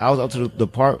was up to the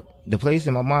place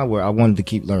in my mind where I wanted to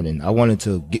keep learning. I wanted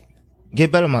to get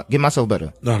better, get myself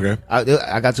better. Okay.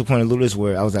 I got to a point in Lotus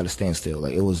where I was at a standstill.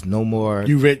 Like it was no more.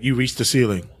 You reached the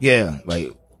ceiling. Yeah.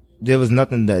 Like there was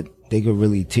nothing that they could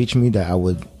really teach me that I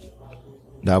would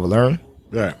learn.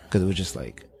 Right. Cause it was just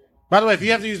like. By the way, if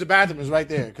you have to use the bathroom, it's right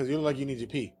there. Cause you look like you need your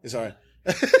pee. It's all right.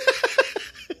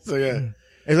 So yeah.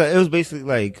 It was basically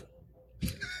like,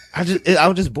 I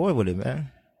was just bored with it,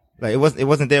 man. Like it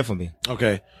wasn't there for me.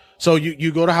 Okay. So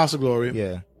you go to House of Glory.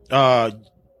 Yeah.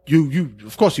 You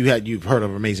of course you've heard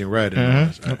of Amazing Red. And all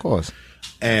this, right? Of course.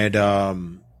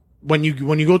 And when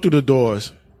you go through the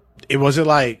doors, was it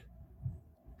like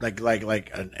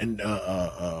an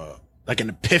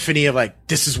epiphany of like,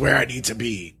 this is where I need to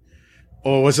be,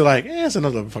 or was it like, it's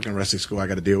another fucking wrestling school I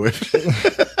got to deal with?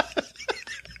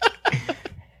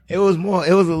 It was a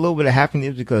little bit of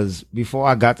happiness because before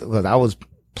I got because I was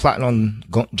plotting on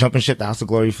jumping ship to House of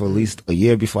Glory for at least a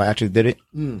year before I actually did it.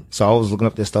 So I was looking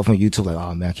up their stuff on YouTube like,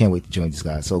 oh man, I can't wait to join these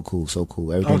guys. So cool.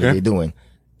 Everything that they're doing.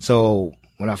 So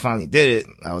when I finally did it,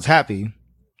 I was happy.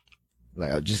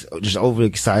 Like I was just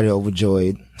overexcited,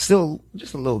 overjoyed. Still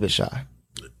just a little bit shy.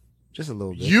 Just a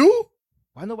little bit. You?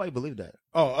 Why nobody believe that?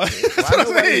 Oh, that's what I'm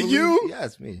saying. You?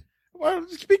 Yes, me. Well,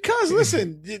 because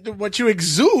listen, what you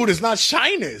exude is not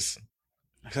shyness.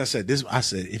 Like I said,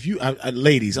 if you,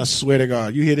 ladies, I swear to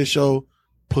God, you hear this show,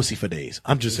 pussy for days.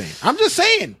 I'm just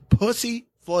saying, pussy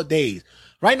for days.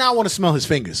 Right now, I want to smell his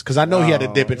fingers because I know he had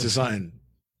to dip into something.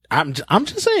 I'm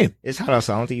just saying. It's hot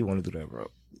outside. I don't think you want to do that,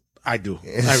 bro. I do.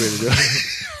 I really do.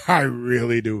 I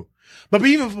really do. But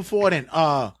even before then,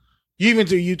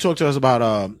 you talked to us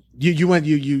about, you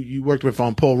worked with,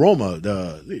 Paul Roma,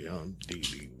 the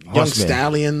Young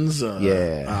Stallions,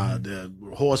 the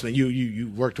Horsemen. You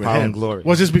worked with Power him. and Glory.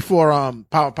 Was this before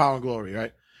Power and Glory,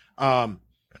 right?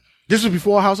 This was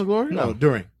before House of Glory? No,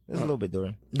 during. It was a little bit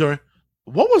during. During.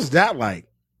 What was that like?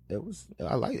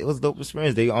 I liked it. It was a dope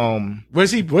experience. They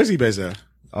Where's he based at?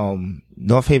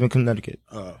 North Haven, Connecticut.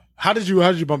 How did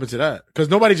you bump into that? Because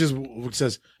nobody just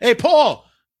says, "Hey, Paul,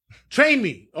 train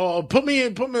me or let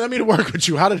me to work with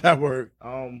you." How did that work?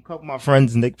 A couple of my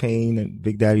friends, Nick Payne and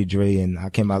Big Daddy Dre and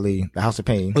Hakim Ali, the House of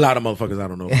Pain. A lot of motherfuckers I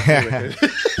don't know.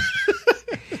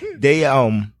 They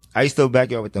I used to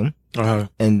backyard with them.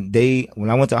 And when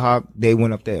I went to Hawk, they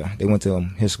went up there. They went to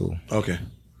his school. Okay.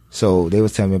 So they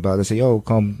was telling me about it. They said, yo,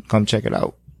 come check it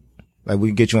out. Like we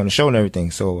can get you on the show and everything.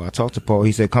 So I talked to Paul.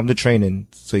 He said, come to training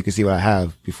so you can see what I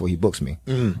have before he books me.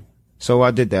 Mm-hmm. So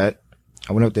I did that.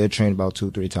 I went up there, trained about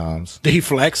 2-3 times. Did he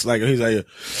flex? Like he's like,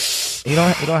 he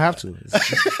don't have to.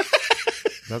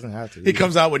 Doesn't have to. He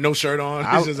comes out with no shirt on.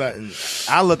 He's just like,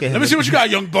 I look at him. Let me see what you got,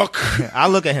 young buck. I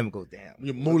look at him and go, damn.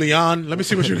 You Mulian. Let me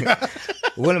see what you got.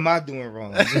 What am I doing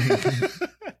wrong?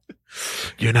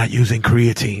 You're not using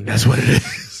creatine. That's what it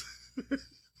is.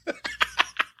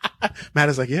 Matt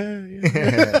is like, yeah.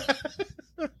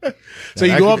 So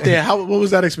you go up there. What was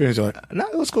that experience like? No,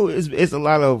 it was cool. It's a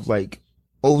lot of like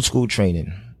old school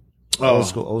training. Old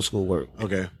school work.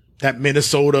 Okay. That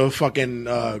Minnesota fucking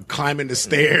climbing the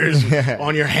stairs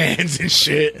on your hands and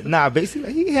shit. Nah,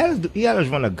 basically he had us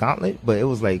run a gauntlet, but it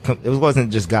was like it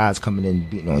wasn't just guys coming in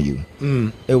beating on you.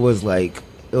 It was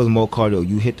more cardio.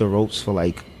 You hit the ropes for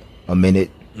like a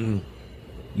minute.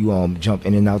 You jump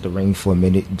in and out the ring for a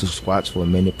minute, do squats for a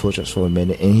minute, push-ups for a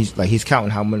minute, and he's counting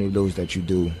how many of those that you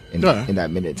do in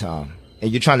that minute time,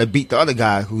 and you're trying to beat the other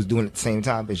guy who's doing it at the same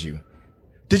time as you.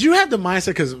 Did you have the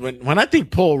mindset? Because when I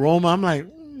think Paul Roma, I'm like,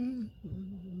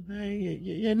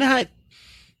 you're not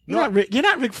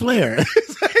Ric Flair.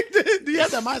 Do you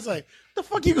have that mindset? Like, the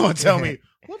fuck you gonna tell me?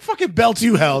 What fucking belt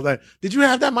you held? Like, did you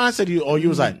have that mindset? Or you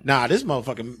was like, nah, this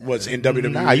motherfucker was in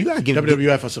WWE. Nah, you gotta give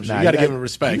WWF or some shit. You gotta give him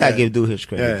respect. You gotta give dude his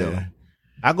credit though.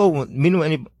 I go with meeting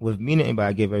anybody.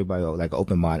 I give everybody like an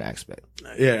open mind aspect.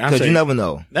 Yeah, because you never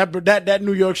know. That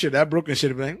New York shit, that Brooklyn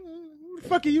shit, be like, who the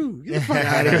fuck are you? Get the fuck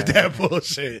out of here with that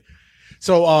bullshit.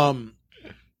 So,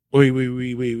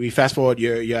 we fast forward.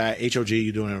 You're at HOG.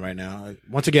 You're doing it right now.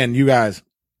 Once again, you guys,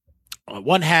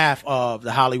 one half of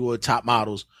the Hollywood top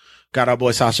models got our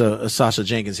boy Sasha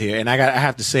Jenkins here, and I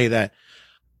have to say that,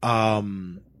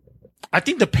 I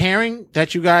think the pairing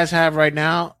that you guys have right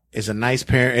now is a nice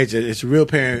pairing. It's a real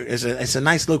pairing. It's a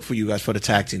nice look for you guys for the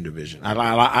tag team division.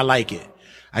 I like it.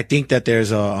 I think that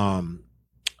there's a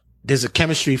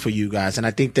chemistry for you guys, and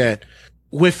I think that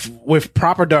with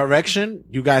proper direction,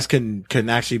 you guys can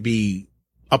actually be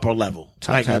upper level.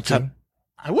 Top.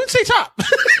 I wouldn't say top.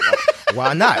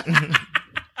 Why not?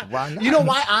 Why not? You know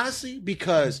why? Honestly,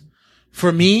 because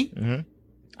for me,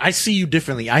 I see you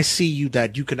differently. I see you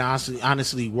that you can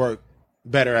honestly work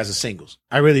better as a singles.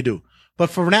 I really do. But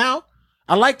for now,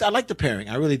 I like the pairing.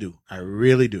 I really do.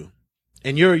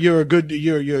 And you're a good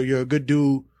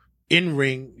dude in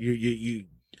ring.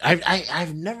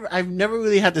 I've never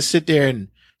really had to sit there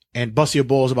and bust your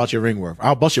balls about your ring worth.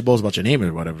 I'll bust your balls about your name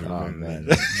or whatever. Oh man,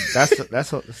 that's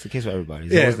the case for everybody.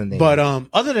 Yeah, but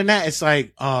other than that, it's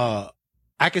like I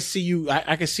can see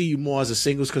you more as a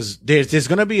singles because there's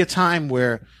gonna be a time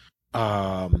where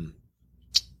HOG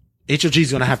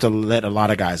is gonna have to let a lot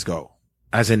of guys go,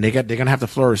 as in they're gonna have to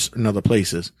flourish in other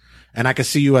places, and I can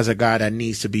see you as a guy that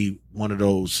needs to be one of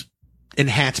those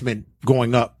enhancement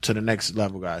going up to the next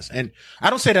level guys. And I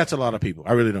don't say that to a lot of people.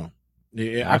 I really don't.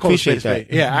 Yeah, I call appreciate it spade.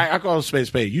 that. Yeah, I call it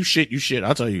spade. You shit.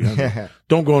 I'll tell you.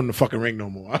 Don't go in the fucking ring no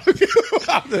more. I'll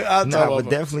tell but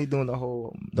definitely doing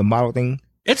the model thing.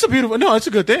 It's a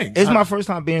good thing. It's my first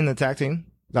time being in the tag team.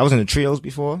 I was in the trios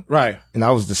before. Right. And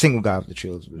I was the single guy of the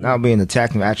trios. But now being in the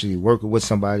tag team, actually working with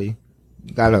somebody,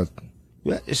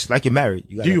 it's like you're married.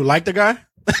 Do you like the guy?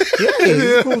 Yeah,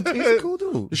 he's cool. He's a cool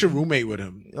dude. You should roommate with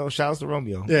him. Oh, shout out to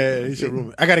Romeo. Yeah, he's your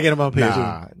roommate. I gotta get him on page.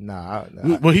 Nah.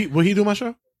 Will he do my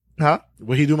show? Huh?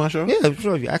 Will he do my show? Yeah, I'm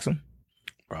sure if you ask him.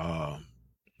 I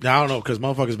don't know, because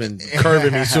motherfuckers been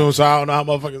curving me soon, so I don't know how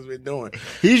motherfuckers been doing.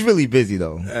 He's really busy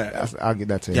though. I'll get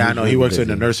that to him. Yeah, I know. He works in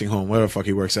a nursing home, wherever the fuck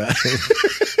he works at.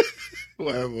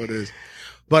 Whatever it is.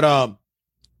 But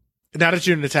now that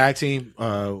you're in the tag team,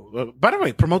 by the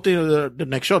way, promote the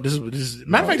next show. This is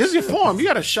matter of fact, this is your form. You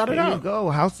gotta shut it out. There you go.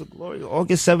 House of Glory,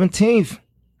 August 17th.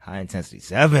 High Intensity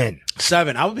 7.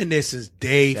 I've been there since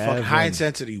day fucking High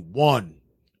Intensity 1.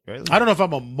 Really? I don't know if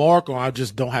I'm a mark or I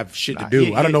just don't have shit to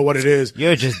do. I don't know what it is.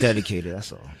 You're just dedicated.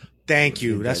 That's all. Thank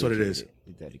you. That's what it is.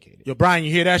 You're dedicated. Yo, Brian,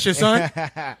 you hear that shit, son?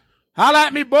 Holla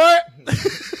at me, boy.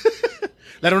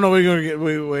 Let them know where you're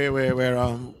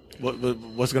gonna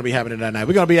what's gonna be happening that night.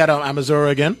 We're gonna be at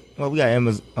Amazura again. Well, we got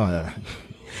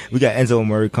we got Enzo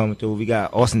Murray coming through. We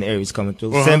got Austin Aries coming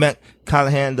through. Sam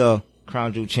Callahan, the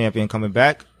Crown Jewel champion, coming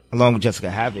back along with Jessica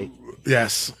Havoc.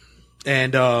 Yes,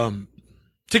 and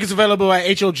tickets available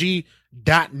at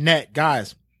HOG.net,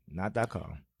 guys. Not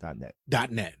 .com. .net.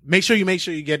 .net. Make sure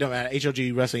you get them at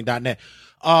HOGwrestling.net.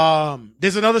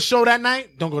 There's another show that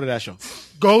night. Don't go to that show.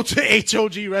 Go to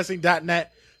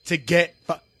HOGwrestling.net to get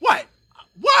what?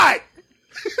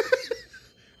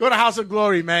 Go to House of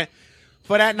Glory, man.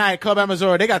 For that night, Club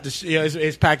Amazura, they got the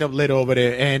it's packed up lit over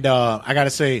there. And I gotta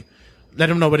say, let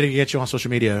them know where they can get you on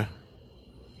social media.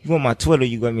 You want my Twitter,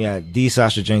 you got me at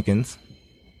Sasha Jenkins.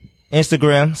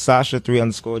 Instagram,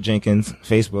 Sasha3_Jenkins.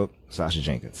 Facebook, Sasha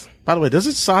Jenkins. By the way,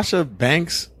 doesn't Sasha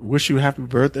Banks wish you happy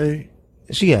birthday?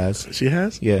 She has. She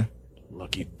has? Yeah.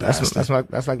 Lucky bastard.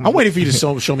 That's like I'm waiting for you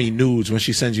to show me nudes when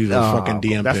she sends you the fucking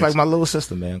DM That's pics. like my little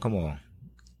sister, man. Come on.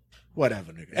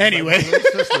 Whatever, nigga. Anyway.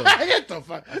 Get the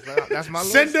fuck. That's my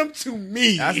little Send them to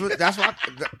me. That's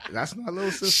my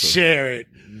little sister. Share it.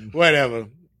 Whatever.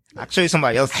 I'll show you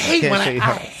somebody else. I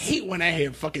hate when I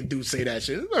hear fucking dudes say that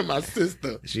shit. This is my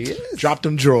sister. She is. Drop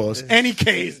them drawers. Any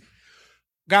case.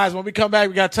 Guys, when we come back,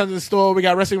 we got tons in store. We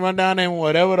got Wrestling Rundown and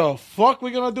whatever the fuck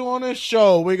we're going to do on this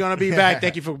show. We're going to be back.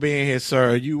 Thank you for being here,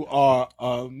 sir. You are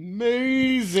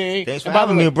amazing. Thanks for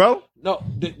having me, bro. No,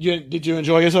 did you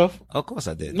enjoy yourself? Of course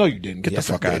I did. No, you didn't. Get the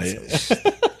fuck out of here.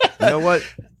 You know what?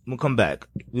 I'm going to come back.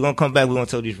 We're going to come back. We're going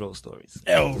to tell these road stories.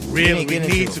 Oh, really? We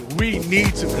need to,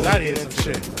 because I did some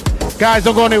shit. Guys,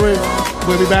 don't go anywhere.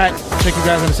 We'll be back. Check you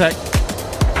guys in a sec.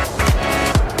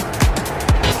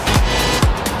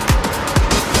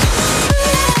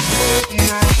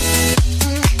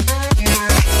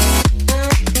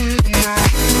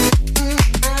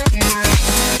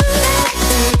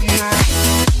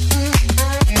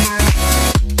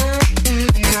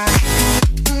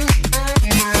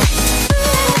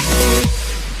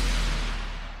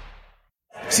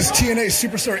 This is TNA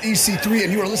Superstar EC3,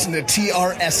 and you are listening to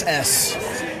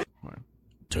TRSS.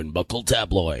 Turnbuckle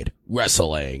Tabloid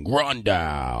Wrestling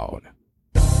Rundown.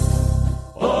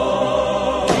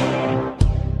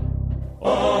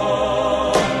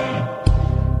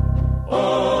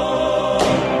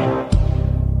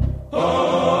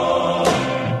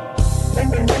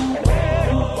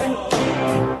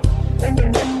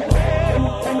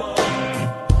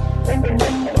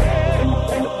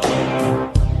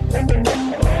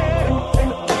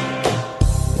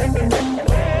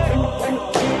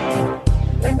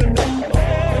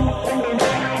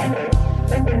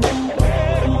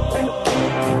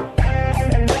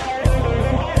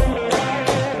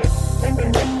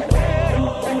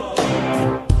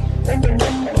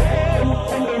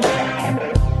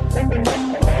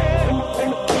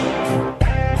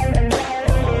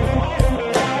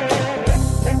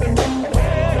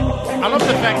 I love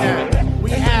the fact that we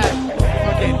have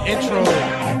fucking intro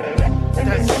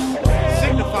that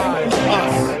signifies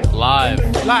us. Live.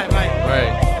 Live, like,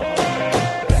 Right.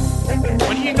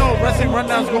 when you know Wrestling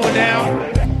Rundown's going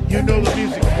down, you know the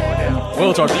music's going down.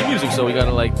 Well, it's our theme music, so we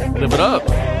gotta like live it up.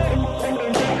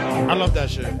 I love that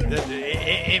shit.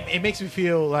 It makes me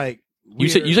feel like You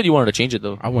said you wanted to change it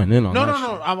though. I went in on no. that.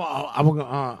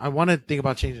 I want to think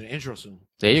about changing the intro soon.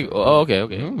 There you go. Oh,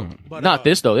 okay. But, Not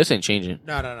this though. This ain't changing.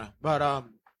 No. But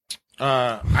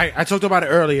I talked about it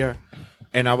earlier,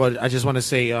 and I just want to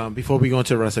say before we go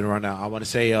into Wrestling Rundown, I want to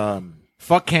say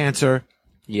fuck cancer.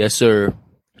 Yes, sir.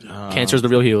 Cancer's the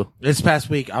real heal. This past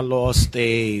week, I lost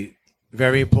a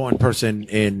very important person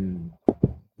in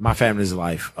my family's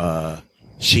life.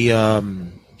 She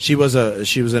was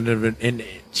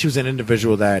an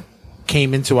individual that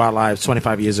came into our lives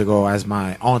 25 years ago as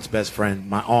my aunt's best friend,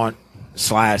 my aunt /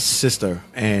 sister,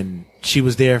 and she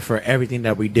was there for everything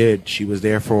that we did. She was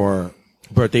there for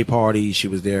birthday parties. She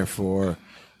was there for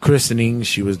christenings.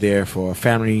 She was there for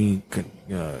family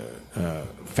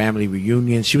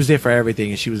reunions. She was there for everything,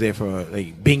 and she was there for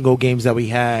like bingo games that we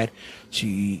had.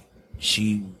 She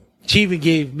even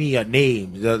gave me a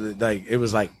name. Like it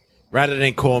was like, rather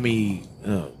than call me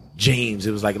James,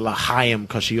 it was like L'Chaim,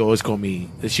 because she always thought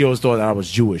that I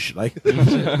was Jewish. Like,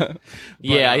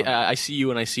 Yeah, I see you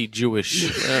and I see Jewish.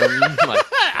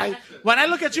 when I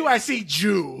look at you, I see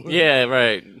Jew. Yeah,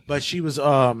 right. But she was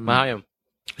L'Chaim.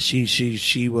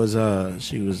 she was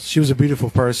a beautiful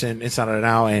person inside and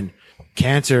out, and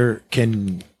cancer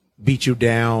can beat you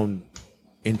down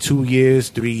in 2 years,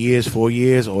 3 years, 4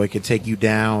 years, or it can take you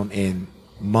down in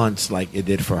months like it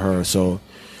did for her. So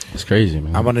It's crazy,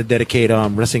 man. I want to dedicate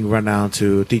Wrestling Rundown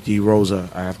to Titi Rosa.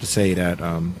 I have to say that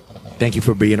thank you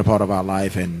for being a part of our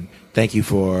life, and thank you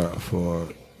for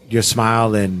your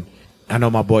smile. And I know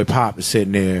my boy Pop is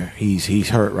sitting there. He's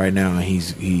hurt right now, and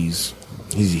he's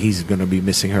gonna be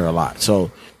missing her a lot.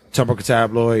 So Turnbuckle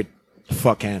Tabloid,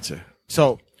 fuck cancer.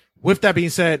 So with that being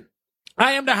said,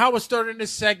 I am the Howard Stern in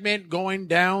this segment, going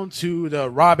down to the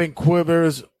Robin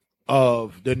Quivers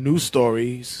of the news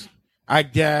stories. I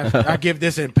give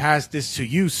this and pass this to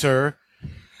you, sir.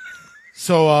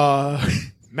 So,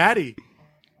 Maddie,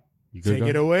 take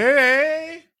it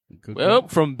away. Well,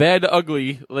 from bad to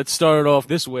ugly, let's start it off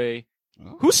this way.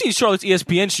 Who's seen Charlotte's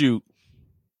ESPN shoot?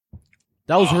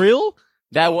 That was real?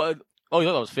 That was... Oh, you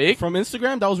thought that was fake? From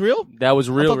Instagram? That was real? That was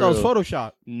real. I thought that was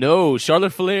Photoshop. No,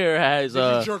 Charlotte Flair has...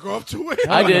 Did you jerk off to it?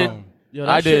 I did. Yo,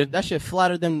 I did. That shit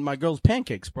flatter than my girl's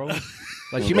pancakes, bro.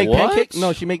 Like, she make What? pancakes?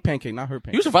 No, she make pancake, not her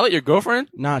pancake. You used to violate your girlfriend?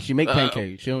 Nah, she make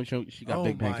pancakes. She got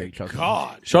big pancake trucks.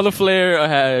 God. Charlotte Flair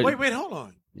had... Wait, hold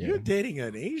on. Yeah. You're dating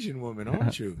an Asian woman,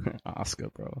 aren't you? Oscar,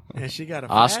 bro. And she got a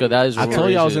Oscar, fatty? that is I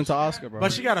told you I was racist. into Oscar, bro.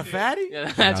 But she got a fatty?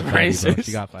 Yeah, that's She got fatty, bro. racist.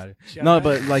 She got fatty. No,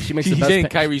 but like she makes the He's best. saying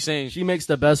Kyrie saying. She makes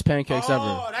the best pancakes ever.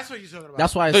 Oh, that's what you're talking about.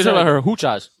 That's why I You're said talking about her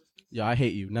hoochas. Yeah, I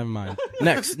hate you. Never mind.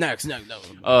 Next.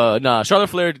 No. Nah, Charlotte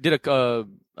Flair did a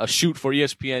shoot for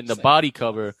ESPN, the body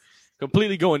cover,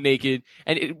 completely going naked.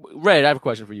 And Red, I have a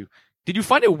question for you. Did you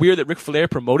find it weird that Ric Flair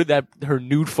promoted her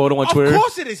nude photo on Twitter? Of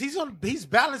course it is. He's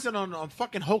balancing on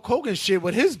fucking Hulk Hogan shit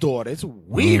with his daughter. It's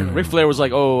weird. Ric Flair was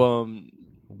like,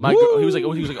 my girl, he was like,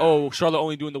 oh, Charlotte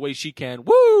only doing the way she can.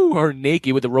 Woo! Her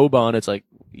naked with the robe on. It's like,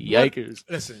 yikers.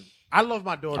 Listen, I love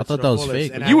my daughter. I thought to that the was fullest,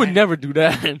 fake. and You would never do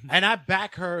that. And I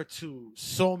back her to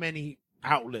so many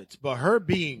outlets, but her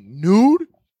being nude,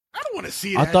 I don't want to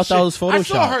see that. I thought that shit. was Photoshop. I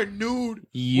saw her nude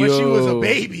when she was a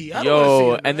baby. I don't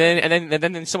wanna see it,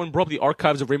 and then someone brought up the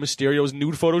archives of Rey Mysterio's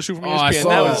nude photo shoot from ESPN. I saw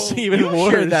That that. was even You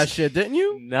worse. shared that shit, didn't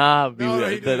you? Nah, No,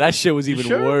 he dude, didn't. that shit was even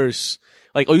sure? worse.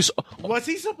 Like, Was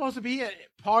he supposed to be a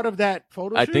part of that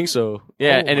photo I shoot? think so.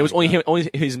 Yeah, Oh and it was my only him, only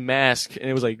his mask, and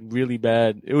it was like really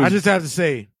bad. It was. I just have to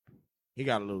say, he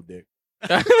got a little dick.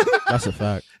 That's a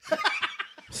fact.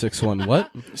 6'1"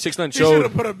 what? 6'1" He should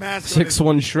have chode. put a mask.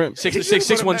 6'1" shrimp.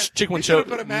 6'1" chick one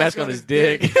chode. Mask on his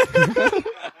dick.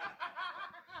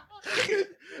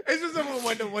 It's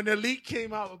just when the leak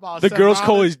came out about The Seth girls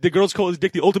call Rollins, his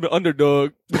dick the ultimate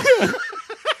underdog.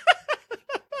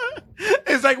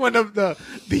 it's like when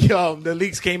the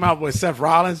leaks came out with Seth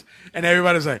Rollins, and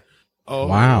everybody's like, "Oh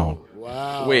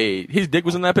Wow. Wait, his dick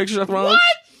was in that picture, Seth Rollins?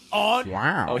 on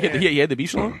Wow. Oh, he had the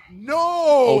beach on? no,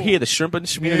 Oh, he had the shrimp and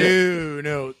shrimp.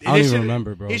 no. I don't even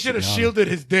remember, bro. He to should have be honest. shielded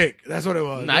his dick. That's what it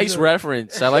was. Nice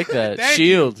reference. I like that. Thank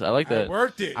Shield. I like I that.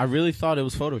 worked it. I really thought it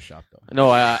was Photoshop, though. No,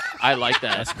 I like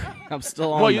that. I'm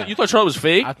still on Well, that. you thought Charlotte was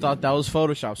fake? I thought that was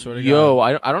Photoshop, sort of. Yo,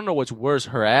 I don't know what's worse,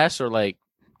 her ass or like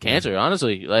cancer,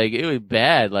 honestly. Like, it was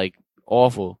bad, like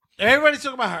awful. Everybody's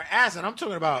talking about her ass, and I'm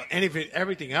talking about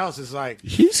everything else. Is like,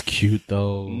 He's cute,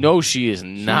 though. No, she is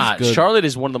not. good. Charlotte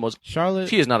is one of the most. Charlotte.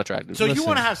 She is not attractive. so you Listen.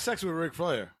 want to have sex with Ric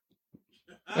Flair?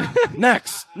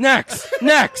 Next.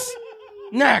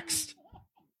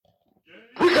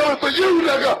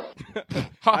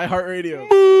 iHeartRadio.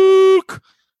 Book.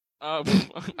 All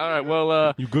right.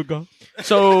 Well, You good, guy?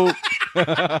 so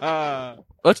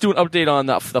let's do an update on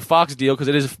the Fox deal because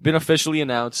it has been officially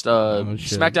announced. shit.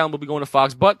 SmackDown will be going to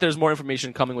Fox, but there's more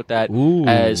information coming with that. Ooh.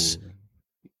 As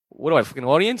what do I fucking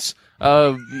audience?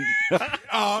 Yeah.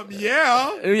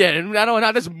 Yeah, I don't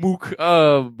not this mook.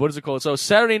 What is it called? So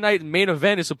Saturday night main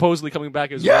event is supposedly coming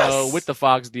back as well with the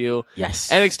Fox deal. Yes.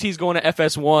 NXT's going to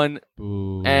FS1,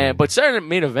 Boo. but Saturday night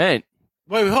main event.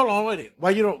 Wait, hold on, wait.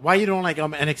 Why you don't like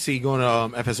NXT going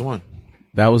to FS1?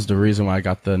 That was the reason why I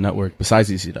got the network besides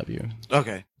ECW.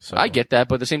 Okay, So I get that,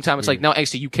 but at the same time, it's like now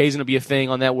NXT UK is going to be a thing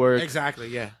on network. exactly,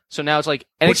 yeah. So now it's like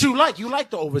But NXT. you like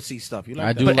the overseas stuff. You like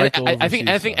I that. do But like the I think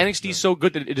overseas stuff. NXT is so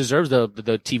good that it deserves the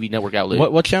TV network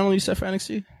outlet. What channel you said for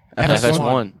NXT?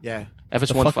 FS1. Yeah, FS1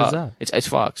 The fuck Fox. is that? It's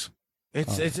Fox.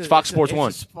 it's Fox Sports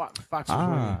 1. Fox Sports 1.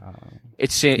 Ah.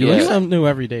 It's You yeah. learn something new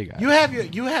every day, guys. You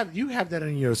have that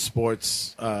in your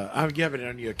sports. You have it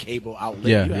on your cable outlet.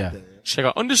 Yeah, You have yeah. that. Check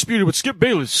out Undisputed with Skip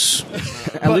Bayless.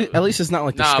 At least it's not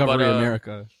like Nah, Discovery but,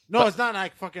 America. No, it's not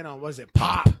like fucking was it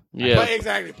Pop? Yeah. But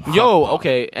exactly. Pop. Yo,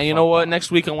 okay, and you know what? Next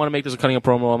week I want to make this a cutting a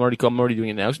promo. I'm already doing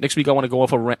it now. Next week I want to go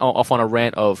off on a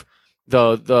rant of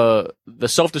the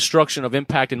self destruction of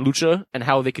Impact and Lucha and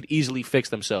how they could easily fix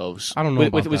themselves. I don't know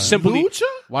about with that. simply Lucha?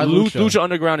 Why Lucha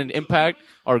Underground and Impact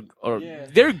are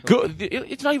they're good.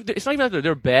 It's not even that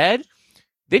they're bad.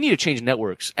 They need to change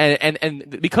networks, and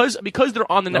because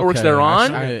they're on the networks Okay, they're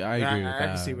on, I agree with I can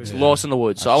that. see what's Yeah. lost in the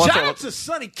woods. So I want Shout out to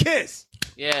Sonny Kiss.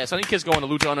 yeah, Sonny Kiss going to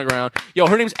Lucha Underground. Yo,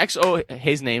 her name's XO.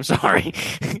 His name, sorry,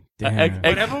 Damn.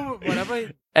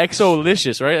 Whatever.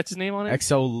 Exolicious, right? That's his name on it.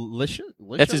 Exolicious?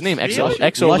 That's his name. Really?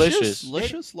 Exolicious.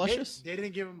 Luscious? They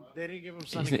didn't give him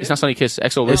Sonny It's Kiss. not Sonny Kiss. It's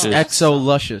Exolicious.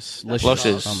 Exo-luscious.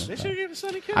 Luscious. They should have given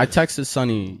Sonny Kiss. I texted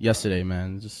Sonny yesterday,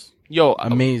 man. Just Yo,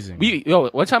 amazing.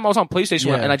 one time I was on PlayStation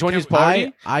Yeah. and I joined his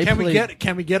party. I Can we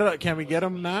played get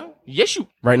him now? Yes, you.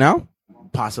 right now?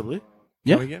 Possibly.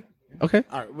 Yeah. Can we get? Okay.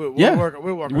 All right. We'll Yeah. work.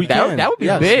 We'll work. We on that. can. That would be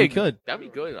Yes, big. we could. That'd be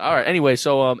good. All right. Anyway,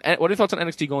 so what are your thoughts on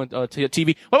NXT going to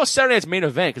TV? What about Saturday night's main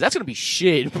event? Because that's gonna be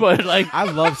shit. But like, I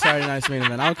love Saturday Night's main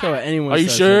event. I don't care what anyone Are you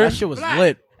says. sure? That shit was Black.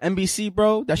 lit. NBC,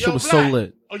 bro. That shit Yo, was Black. so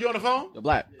lit. Oh, you on the phone? Yo,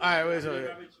 Black. All right.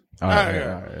 Wait.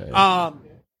 All right.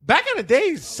 Back in the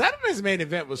days, Saturday's main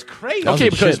event was crazy. That was okay,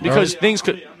 the shit, bro. because things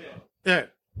could. Yeah.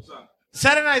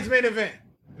 Saturday night's main event.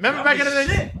 Remember back in the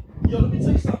day?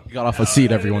 You got off a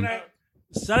seat, everyone.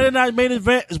 Saturday night main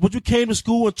event is what you came to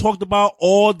school and talked about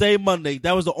all day Monday.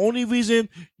 That was the only reason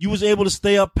you was able to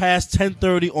stay up past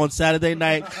 10:30 on Saturday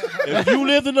night. If you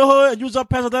lived in the hood and you was up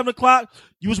past 11 o'clock,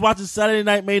 you was watching Saturday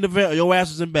night main event or your ass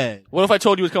was in bed. What if I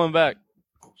told you it was coming back?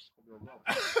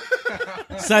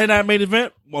 Saturday night main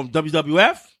event on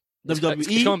WWF, It's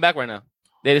WWE. coming back right now.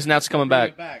 They just announced it's coming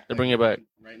back. They're bringing it back.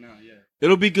 Right now, yeah.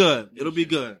 It'll be good. It'll be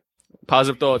good.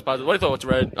 Positive thoughts. Positive. What are your thoughts,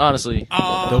 Red? Honestly,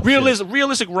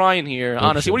 realistic Ryan here.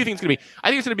 Honestly, what do you think it's gonna be? I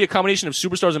think it's gonna be a combination of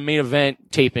superstars and main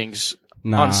event tapings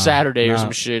on Saturday or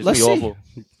some shit. It's gonna be awful.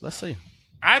 Let's see.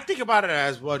 I think about it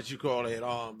as what you call it.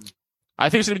 I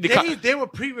think it's gonna be They were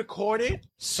pre-recorded,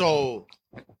 so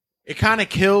it kind of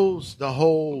kills the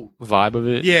whole vibe of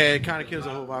it. Yeah, it kind of kills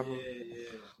the whole vibe of it.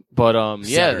 But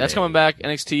yeah, Saturday. that's coming back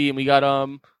NXT, and we got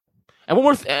and one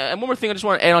more thing I just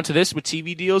want to add on to this with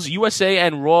TV deals. USA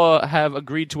and Raw have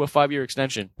agreed to a 5-year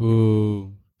extension.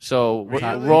 Boo. So Really?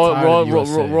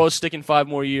 Raw is sticking 5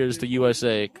 more years to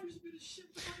USA.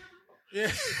 Yeah.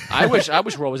 I wish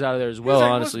Raw was out of there as well,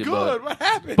 Like, honestly. what's good? What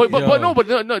happened? But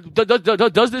no.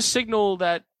 Does this signal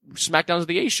that SmackDown's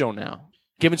the A show now?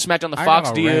 Giving SmackDown the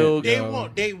Fox deal. They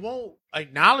won't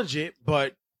acknowledge it,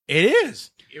 but It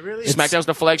is. It really is. SmackDown's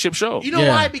the flagship show. You know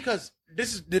why? Because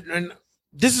this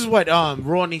is what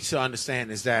Raw needs to understand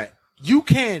is that you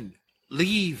can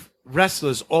leave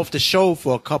wrestlers off the show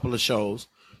for a couple of shows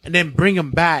and then bring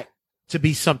them back to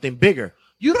be something bigger.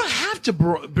 You don't have to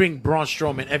bring Braun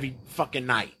Strowman every fucking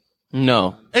night.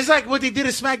 No. It's like what they did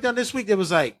at SmackDown this week. It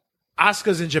was like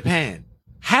Oscars in Japan.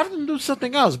 Have them do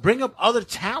something else. Bring up other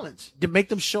talents to make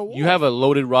them show up. You have a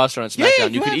loaded roster on SmackDown. Yeah,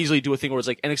 you could easily do a thing where it's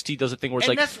like NXT does a thing where it's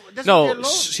And like that's no. what they're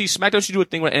See, SmackDown should do a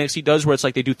thing where NXT does where it's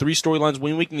like they do 3 storylines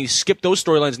one week and they skip those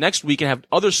storylines next week and have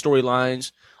other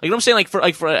storylines. Like, you know what I'm saying? Like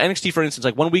for NXT, for instance,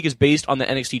 like 1 week is based on the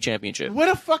NXT championship. Where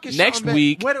the fuck is next Shelton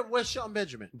week? Where's Shelton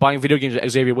Benjamin? Buying video games at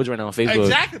Xavier Woods right now on Facebook.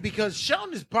 Exactly, because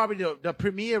Shelton is probably the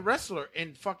premier wrestler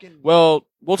in fucking. Well,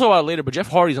 we'll talk about it later, but Jeff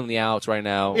Hardy's on the outs right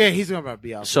now. Yeah, he's going to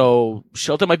be out. So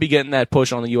Shelton might be getting that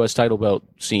push on the U.S. title belt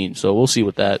scene. So we'll see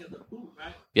with that.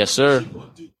 Yes, sir.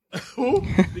 Who?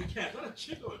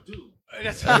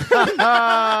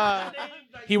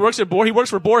 He works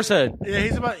for Boar's Head.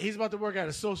 Yeah, he's about to work at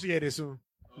Associated soon.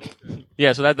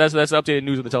 Yeah, so that's the updated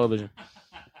news of the television.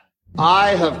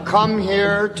 I have come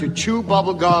here to chew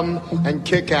bubblegum and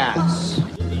kick ass.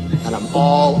 And I'm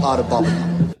all out of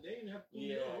bubblegum.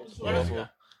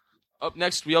 Up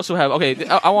next, we also have... Okay,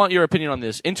 I want your opinion on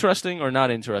this. Interesting or not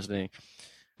interesting?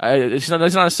 It's not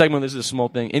a segment. This is a small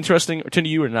thing. Interesting to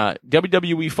you or not?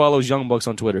 WWE follows Young Bucks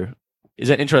on Twitter. Is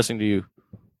that interesting to you?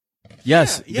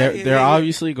 Yes, they're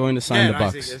obviously going to sign the I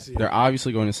Bucks. see. They're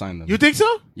obviously going to sign them. You think so?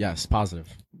 Yes, positive.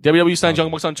 WWE signed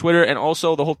Young Bucks on Twitter, and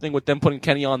also the whole thing with them putting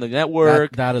Kenny on the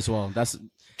network. That as well. That's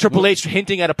Triple H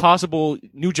hinting at a possible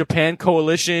New Japan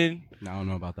coalition. I don't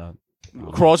know about that.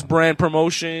 Cross-brand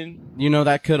promotion. You know,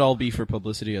 that could all be for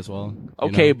publicity as well.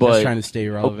 Okay, but... Just trying to stay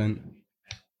relevant.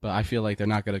 But I feel like they're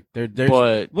not going to...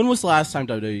 But when was the last time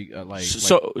WWE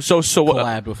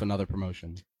collabed with another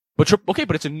promotion? But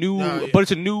it's a new,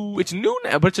 it's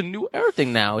a new era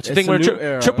thing now. It's a thing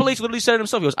where Triple H literally said it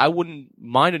himself. He goes, "I wouldn't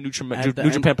mind a New Japan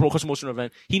Pro Wrestling Promotion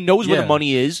event." He knows where the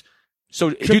money is. So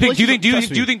do you think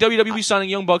WWE signing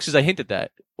Young Bucks is a hint at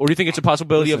that, or do you think it's a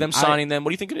possibility of them signing them?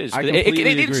 What do you think it is? They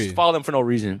didn't just follow them for no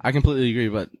reason. I completely agree,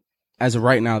 but as of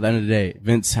right now, at the end of the day,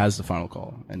 Vince has the final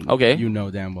call, and you know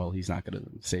damn well he's not going to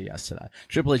say yes to that.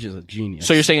 Triple H is a genius.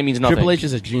 So you're saying it means nothing? Triple H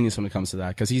is a genius when it comes to that,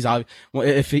 because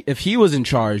if he was in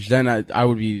charge, then I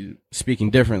would be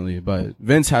speaking differently. But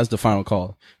Vince has the final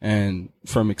call, and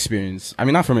from experience, I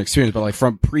mean not from experience, but like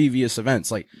from previous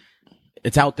events, like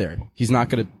it's out there. He's not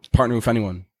going to partner with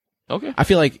anyone. Okay. I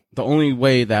feel like the only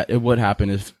way that it would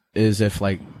happen is if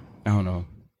like I don't know,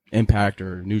 Impact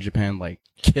or New Japan like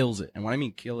kills it. And when I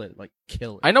mean kill it, like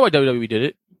kill it. I know why WWE did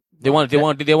it. They want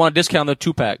to discount the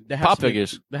 2-pack pop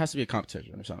figures. There has to be a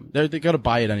competition or something. They got to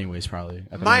buy it anyways, probably.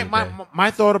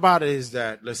 My thought about it is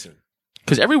that listen,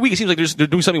 because every week it seems like they're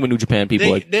doing something with New Japan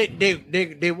people.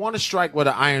 They want to strike where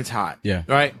the iron's hot. Yeah.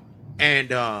 Right.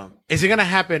 And is it gonna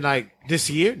happen like this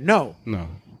year? No.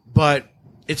 But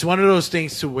it's one of those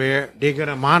things to where they're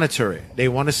gonna monitor it. They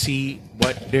want to see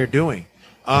what they're doing.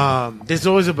 There's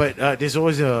always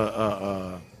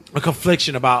a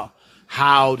confliction about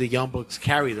how the Young Bucks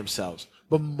carry themselves,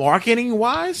 but marketing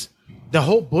wise, the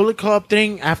whole Bullet Club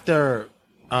thing after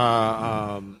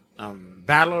Balor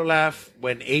left,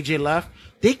 when AJ left,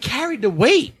 they carried the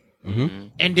weight,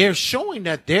 and they're showing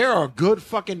that they're a good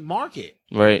fucking market,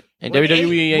 right? And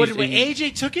WWE, when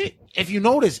AJ took it, if you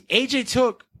notice, AJ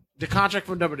took the contract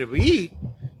from WWE.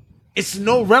 It's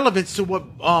no relevance to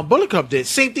what Bullet Club did.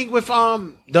 Same thing with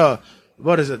the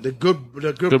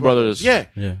Good Brothers. Yeah,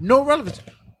 no relevance.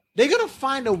 They're gonna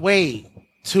find a way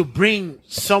to bring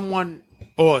someone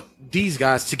or these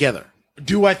guys together.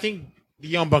 Do I think the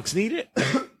Young Bucks need it?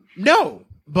 No,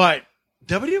 but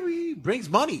WWE brings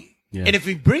money, and if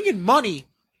we bring in money,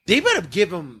 they better give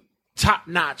them top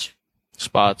notch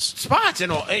spots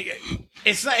and all.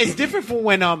 It's different from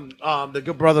when the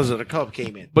Good Brothers of the Club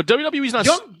came in. But WWE's not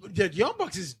the Young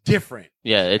Bucks is different.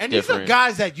 Yeah, it's and different. These are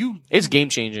guys that it's game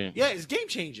changing. Yeah, it's game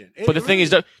changing. But the thing is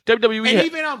that WWE and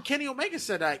even Kenny Omega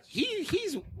said that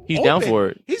he's open. Down for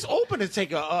it. He's open to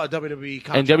take a WWE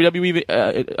contract. And WWE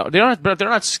they're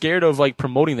not scared of like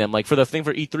promoting them. Like for the thing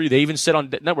for E3, they even said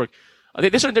on network they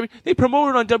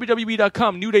promoted on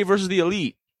WWE.com New Day versus the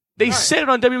Elite. They said it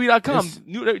on WWE.com,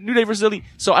 New Day versus Elite.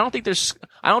 So I don't think there's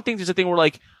a thing where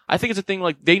like, I think it's a thing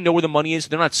like they know where the money is. So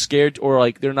they're not scared or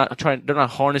like they're not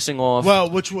harnessing off. Well,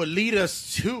 which will lead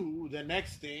us to the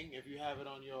next thing, if you have it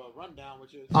on your rundown,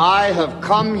 which is I have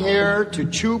come here to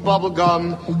chew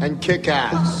bubblegum and kick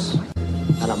ass.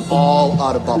 And I'm all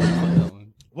out of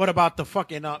bubblegum. What about the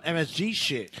fucking MSG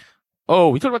shit? Oh,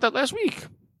 we talked about that last week.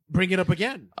 Bring it up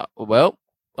again. Well,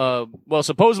 well,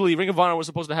 supposedly Ring of Honor was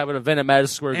supposed to have an event at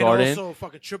Madison Square And Garden. also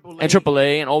fucking AAA. And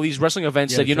AAA and all these wrestling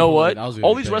events Yeah, said, you know AAA, what? that was All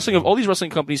really these big.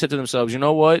 wrestling companies said to themselves, you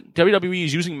know what? WWE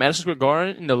is using Madison Square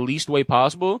Garden in the least way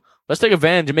possible. Let's take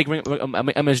advantage and make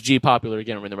MSG popular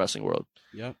again in the wrestling world.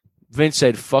 Yep. Vince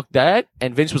said, "Fuck that,"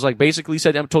 and Vince was like, basically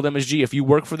told MSG, if you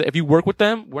work with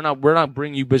them, we're not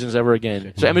bringing you business ever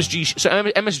again. So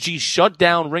MSG shut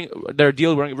down their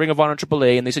deal with Ring of Honor and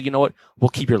AAA, and they said, you know what, we'll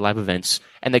keep your live events,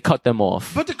 and they cut them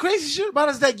off. But the crazy shit about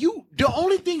it is that the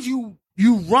only things you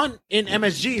run in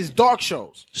MSG is dark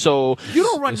shows. So you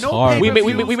don't run It's no hard.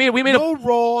 pay-per-views, we made no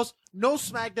Raws, no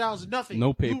SmackDowns, nothing.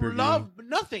 No pay-per-view. You love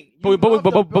nothing. But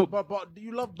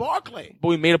You love Barclay. But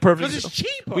we made a perfect. Because it's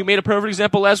cheaper. We made a perfect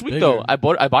example last week, Bigger. though. I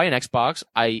buy an Xbox.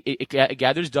 It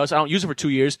gathers dust. I don't use it for 2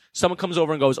 years. Someone comes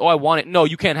over and goes, "Oh, I want it." No,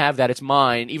 you can't have that. It's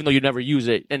mine. Even though you never use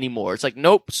it anymore. It's like,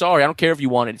 nope. Sorry, I don't care if you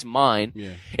want it. It's mine. Yeah.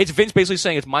 It's Vince basically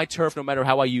saying it's my turf, no matter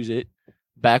how I use it.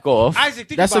 Back off. Isaac,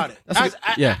 think That's about a- it. that's a-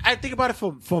 Isaac, I think about it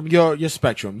from your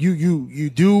spectrum. You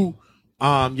do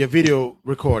your video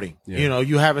recording. Yeah. You know,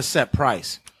 you have a set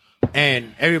price,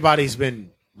 and everybody's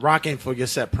been rocking for your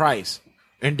set price,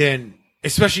 and then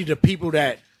especially the people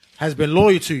that has been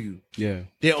loyal to you. Yeah.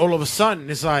 Then all of a sudden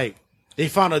it's like they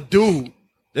found a dude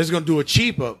that's gonna do it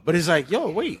cheaper, but it's like, yo,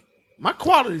 wait, my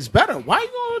quality's better. Why you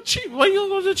going cheap? Why you gonna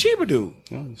go to the cheaper dude?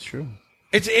 No, it's true.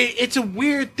 It's a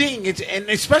weird thing. And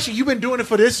especially you've been doing it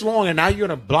for this long, and now you're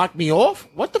gonna block me off.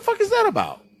 What the fuck is that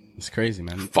about? It's crazy,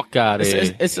 man. Fuck out of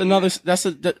here. It's another.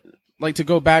 Like to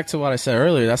go back to what I said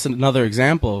earlier. That's another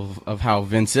example of how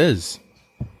Vince is,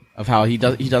 of how he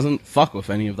doesn't fuck with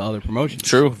any of the other promotions.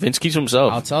 True. Vince keeps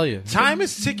himself. I'll tell you. Time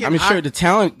is ticking. I mean, sure, the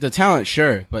talent,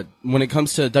 sure, but when it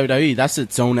comes to WWE, that's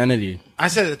its own entity. I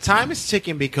said the time is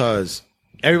ticking because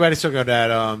everybody's talking about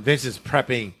that Vince is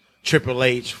prepping Triple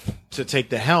H to take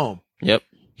the helm. Yep.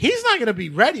 He's not gonna be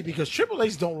ready because Triple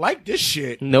H don't like this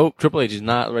shit. Nope. Triple H is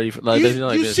not ready for. Like,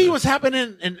 You see what's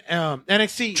happening in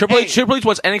NXT. Triple H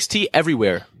wants NXT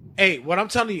everywhere. Hey, what I'm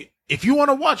telling you, if you want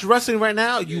to watch wrestling right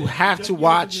now, you have to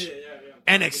watch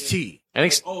NXT.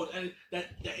 NXT. Oh, and that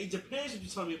in Japan, you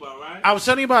telling me about, right? I was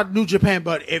telling you about New Japan,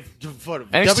 but if for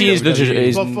NXT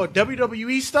is but for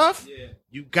WWE stuff,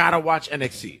 you gotta watch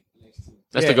NXT.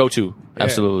 That's the go-to.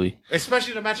 Absolutely.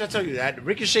 Especially the match I tell you that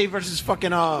Ricochet versus fucking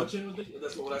Network.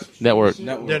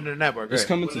 the network. It's right.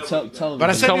 coming to television. But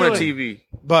I said Coming to earlier, TV.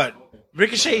 But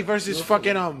Ricochet versus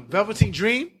fucking Velveteen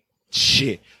Dream,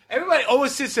 shit. Everybody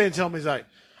always sits there and tell me it's like,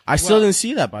 I still didn't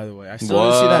see that, by the way. I still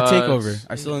didn't see that takeover.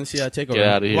 I still didn't see that takeover. Get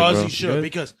out of here, well, bro. you should Good.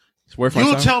 because It's worth my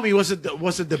you'll time. tell me what's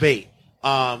the debate,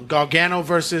 Gargano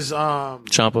versus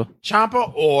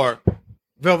Ciampa or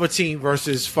Velveteen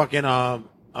versus fucking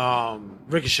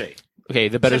Ricochet. Okay,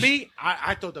 the better To me,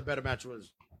 I thought the better match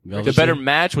was the better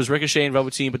match was Ricochet and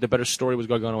Velveteen, but the better story was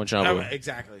Gargano and Ciampa.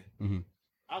 exactly. Mm-hmm.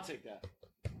 I'll take that.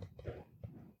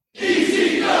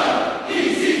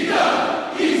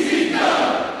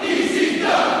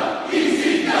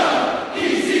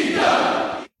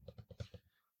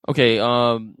 Okay,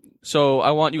 so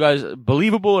I want you guys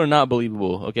believable or not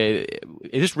believable. Okay,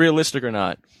 is this realistic or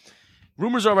not?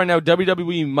 Rumors are right now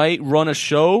WWE might run a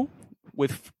show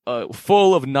with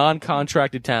full of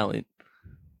non-contracted talent.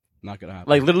 Not gonna happen.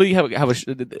 Like literally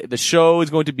the show is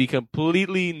going to be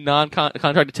completely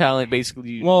non-contracted talent,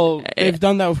 basically. Well, they've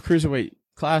done that with Cruiserweight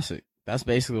Classic. That's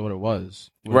basically what it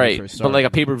was. when they right, first but like a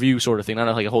started. pay-per-view sort of thing,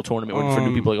 not like a whole tournament for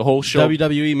new people, like a whole show.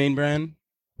 WWE main brand.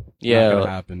 Yeah, Not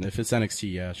gonna happen. If it's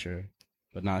NXT, yeah, sure,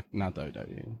 but not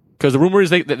WWE. because the rumor is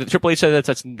that the Triple H said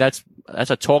that's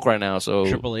a talk right now. So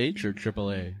Triple H or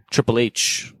Triple A? Triple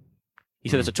H. He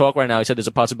said it's a talk right now. He said there's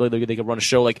a possibility they could run a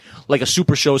show like a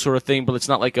super show sort of thing, but it's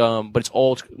not like but it's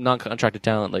all non-contracted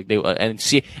talent. Like they and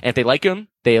if they like him,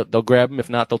 they'll grab him. If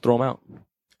not, they'll throw him out.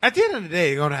 At the end of the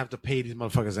day, you're gonna have to pay these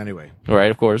motherfuckers anyway.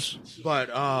 Right, of course. But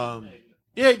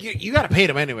yeah, you gotta pay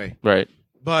them anyway. Right,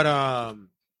 But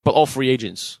all free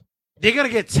agents. they're gonna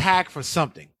get tagged for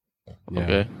something. Yeah.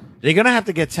 Okay. They're gonna have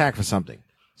to get tagged for something.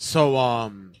 So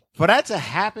for that to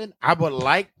happen, I would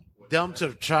like them to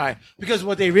try because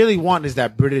what they really want is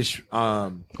that British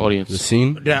Audience. The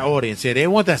scene. that audience. Yeah, they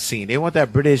want that scene. They want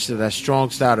that British, that strong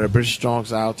style, the British strong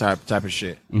style type of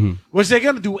shit. Mhm. Which they're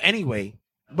gonna do anyway.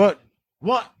 But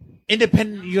what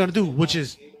independent you're gonna do, which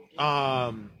is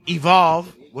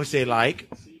Evolve, which they like.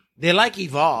 They like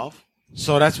Evolve,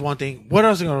 so that's one thing. What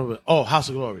else are they gonna do? Oh, House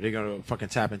of Glory. They're gonna fucking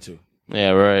tap into.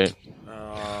 Yeah, right.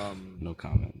 No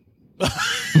comment.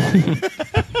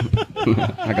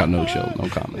 I got no chill. No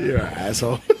comment. You're an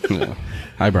asshole. Yeah.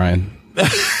 Hi, Brian.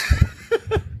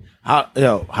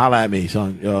 Holla at me,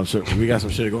 son. Yo, sir, we got some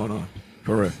shit going on.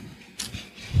 For real.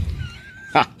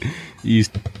 You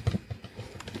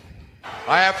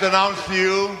I have to announce to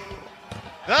you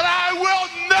that I will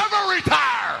never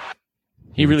retire.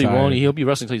 He really won't. He'll be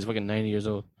wrestling until he's fucking 90 years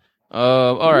old.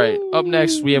 All right. Up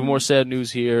next, we have more sad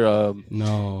news here.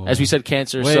 No. As we said,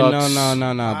 cancer Wait, sucks. no.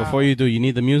 Wow. Before you do, you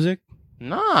need the music?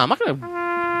 Nah, I'm not gonna.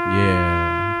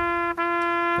 Yeah.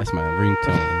 That's my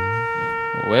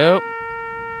ringtone. Well,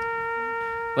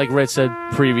 like Red said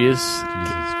previous,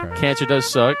 cancer does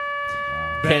suck.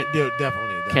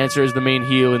 Definitely. Cancer is the main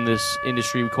heel in this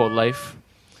industry we call life.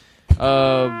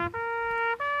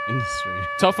 Industry.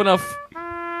 Tough Enough.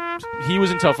 He was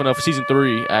in Tough Enough season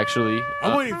 3, actually.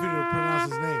 I'm waiting for you to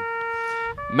pronounce his name.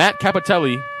 Matt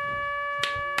Capitelli.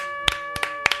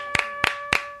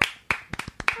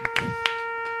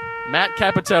 Matt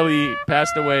Capitelli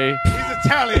passed away. He's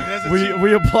Italian. That's a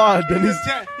We applaud. Then he's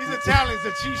Italian. It's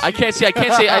a cheat sheet. I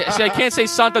can't say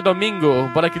Santo Domingo,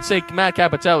 but I could say Matt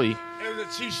Capitelli. It was a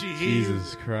cheat sheet.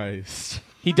 Jesus Christ.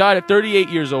 He died at 38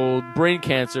 years old, brain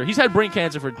cancer. He's had brain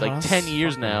cancer for like 10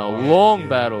 years now. Long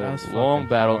battle. Long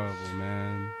battle. Horrible,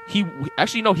 man. He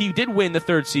actually, no, he did win the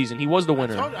 3rd season. He was the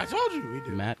winner. I told you. He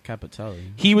did. Matt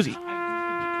Capitelli. He was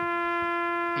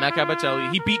Matt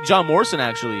Capitelli. He beat John Morrison,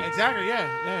 actually. Exactly,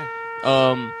 yeah.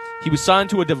 He was signed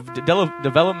to a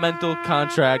developmental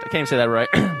contract. I can't even say that right.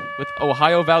 With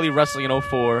Ohio Valley Wrestling in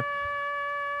 2004.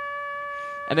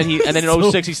 And then in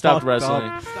 2006 he stopped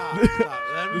wrestling. Stop. Let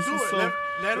him do it.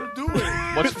 Let him do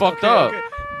it. What's fucked up?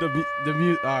 The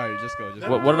mute. All right, just go.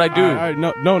 What did I do? All right,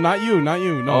 no, not you.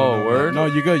 No. Word? No,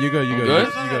 you good. I'm good? You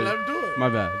Let him do it. My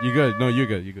bad. You good? No, you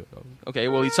good. Okay,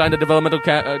 well, he signed a developmental. I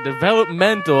can't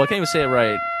even say it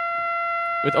right.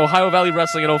 With Ohio Valley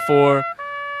Wrestling in 2004.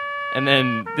 And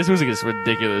then this music is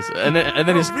ridiculous. And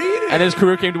then his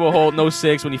career came to a halt in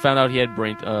 2006 when he found out he had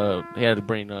brain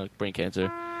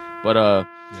cancer. But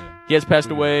he has passed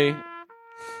away.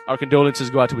 Our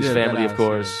condolences go out to his family, of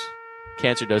course. Yeah.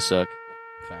 Cancer does suck.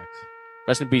 Facts.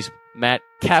 Rest in peace, Matt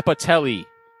Capitelli.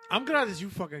 I'm glad that you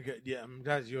fucking good. Yeah, I'm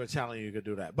glad you're Italian. You could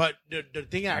do that. But the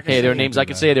thing I can say, there are names I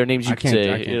can say. There are names you can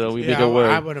say. You know, we make a word.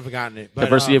 I would have forgotten it. But,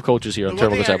 diversity of cultures here on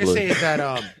Turnbuckle Tabloid. The one thing I can say is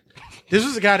that this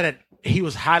was a guy that he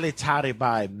was highly touted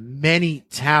by many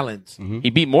talents. Mm-hmm. He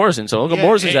beat Morrison, so look at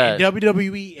Morrison's at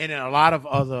WWE and in a lot of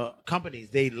other companies.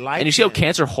 They like. And you see how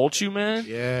cancer halts you, man?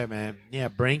 Yeah, man. Yeah,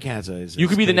 brain cancer is. You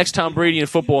could be the next Tom Brady in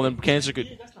football, and then cancer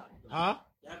could. Huh?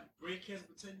 Brain cancer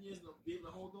for 10 years, no being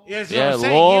able to hold on. Yeah,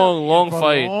 long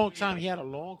fight. For a long time, he had a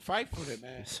long fight for it,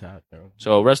 man. Sad, bro.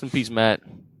 So rest in peace, Matt.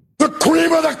 The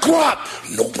cream of the crop.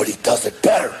 Nobody does it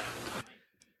better.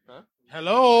 Huh?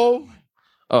 Hello.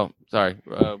 Oh, sorry.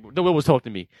 The Will was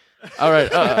talking to me. All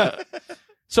right.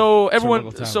 So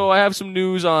everyone. So I have some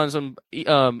news on some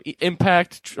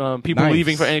Impact people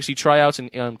leaving for NXT tryouts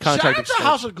and contract. Shout out to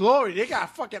House of Glory. They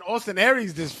got fucking Austin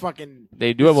Aries. This fucking.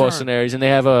 They do have Austin Aries, and they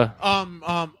have a.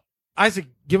 Isaac,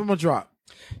 give him a drop.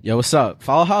 Yo, what's up?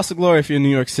 Follow House of Glory if you're in New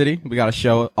York City. We got a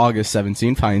show August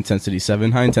 17th, High Intensity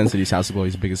 7. High Intensity is House of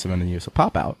Glory's biggest event of the year, so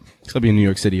pop out. It's going to be in New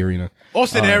York City Arena.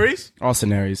 Austin Aries?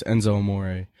 Austin Aries, Enzo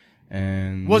Amore.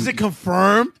 And was it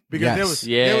confirmed? Because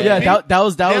yes. there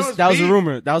was that was a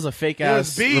rumor. That was a fake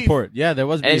ass report. Yeah, there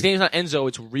was beef. And his name's not Enzo,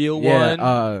 it's real one.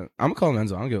 I'm gonna call him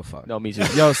Enzo. I don't give a fuck. No, me too.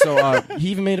 Yo, so he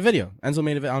even made a video. Enzo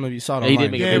made a video. I don't know if you saw it online. He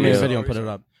did make a video and put it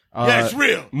up. Yeah, it's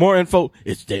real. More info.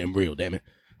 It's damn real, damn it.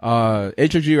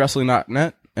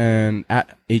 HOGWrestling.net and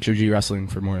at HOG Wrestling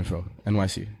for more info.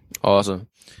 NYC. Awesome.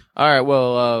 All right,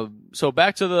 well, so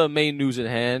back to the main news at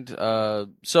hand.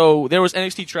 So there was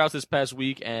NXT tryouts this past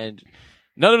week, and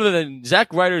none other than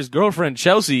Zack Ryder's girlfriend,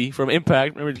 Chelsea, from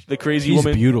Impact. Remember the crazy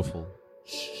woman? She's beautiful.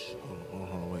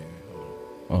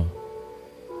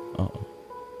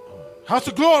 House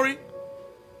of Glory.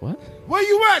 What? Where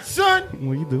you at, son?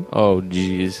 What you do? Oh,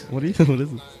 jeez. What are you doing? What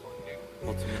is this?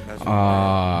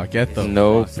 Get the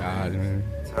fuck out, man.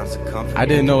 I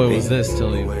didn't know it was this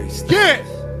till he... Yeah!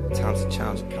 I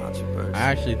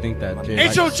actually think that Jay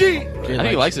HOG! I think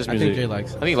he likes this music. I think Jay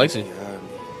likes it. I think he likes it.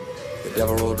 The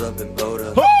devil rolled up and blowed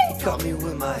up. He caught me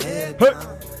with my head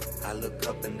down. I look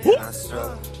up and then I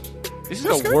struck. This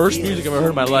is the worst music I've ever heard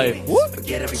in my life.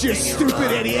 You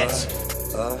stupid idiots!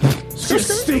 You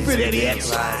stupid idiots!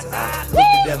 Look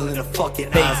the devil in the fucking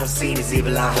eyes. I seen his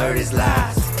evil, I heard his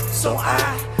lies. So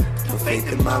I put faith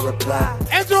in my reply.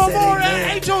 Enzo Amore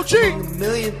and HOG! A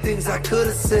million things I could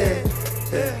have said,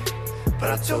 yeah,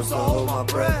 but I chose to hold my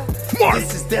breath.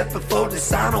 This is death before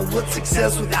dishonor. What's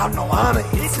success without no honor?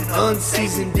 It's an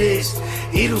unseasoned dish.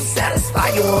 It'll satisfy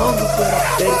your hunger, but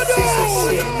I bet it tastes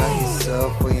like shit. Know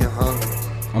yourself when you're hungry.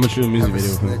 I'm gonna shoot a music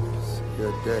video with him.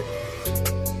 You're dead.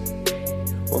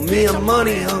 Well, me, I'm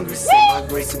money hungry. Save my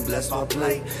grace and bless my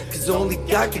plate. Cause Cause only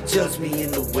God can judge me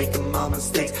in the wake of my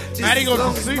mistakes. Just Maddie as goes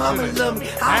long to as sleep mama today. love me,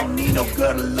 I don't need no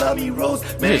girl to love me. Rose,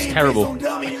 man, is terrible. please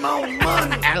don't dumb me, my own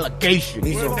money. Allegation.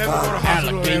 These are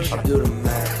Allegation. I'll do the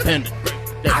math.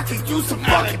 I could use some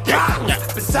fucking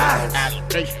dollars. Besides,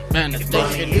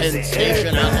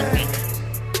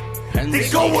 they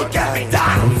go work at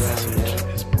McDonald's.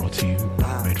 It's brought to you.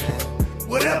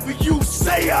 Whatever you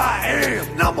say I am,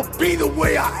 and I'ma be the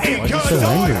way I am. Why is he so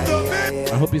angry?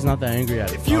 I hope he's not that angry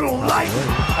at it. If you don't like it,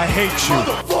 I hate you.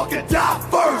 motherfucker, die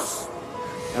first.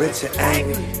 Rich and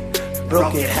angry,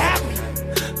 broken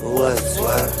happy. What's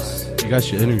worse? You guys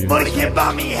should interview Money him. can't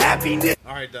buy me happiness.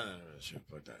 All right, done. Shit,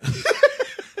 fuck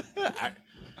that.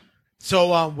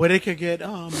 So, where they could get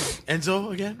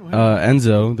Enzo again?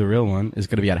 Enzo, the real one, is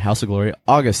going to be at House of Glory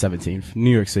August 17th,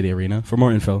 New York City Arena. For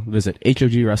more info, visit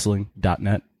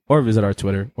hogwrestling.net or visit our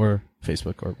Twitter or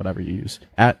Facebook or whatever you use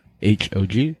at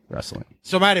HOG Wrestling.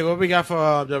 So, Matty, what we got for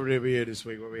WWE this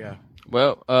week? What we got?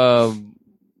 Well,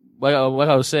 like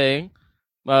I was saying,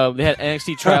 they had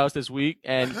NXT tryouts this week,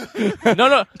 and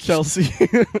no, Chelsea.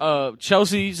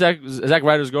 Chelsea, Zack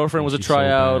Ryder's girlfriend was a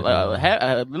tryout.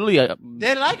 Literally,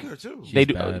 They like her too. they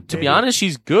do. To be honest,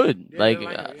 she's good. Yeah, Like they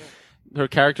like her, her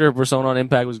character, her persona on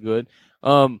Impact was good.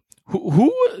 Who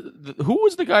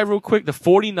was the guy real quick? The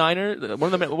 49er,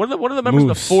 one of the members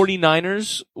Moose. of the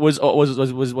 49ers was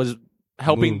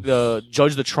helping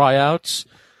judge the tryouts.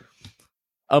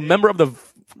 A member of the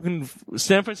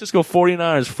San Francisco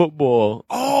 49ers football.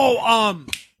 Oh,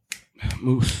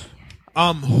 Moose.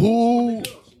 who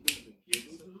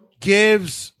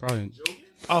gives Probably.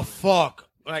 a fuck?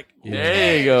 Like, who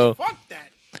There you cares? go. Fuck that.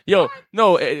 Yo,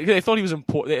 no, they thought he was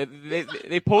important.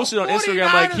 They posted on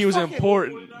Instagram like he was 49ers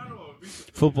important.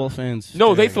 Football fans.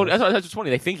 No, they Yeah, thought that's what's funny.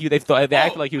 They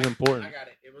acted like he was important I got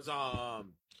it. It was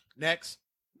next.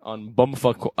 on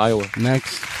bumfuck Iowa.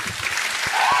 Next.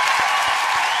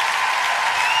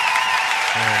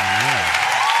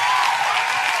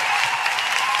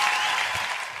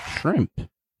 Shrimp.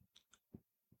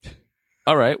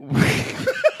 All right.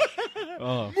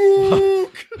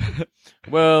 Oh.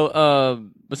 Well,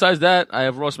 besides that, I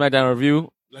have Raw SmackDown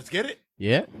review. Let's get it.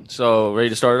 Yeah. So ready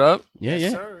to start it up? Yeah, yeah.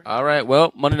 Sir. All right.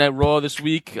 Well, Monday Night Raw this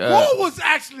week. What was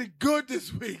actually good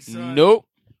this week, son? Nope.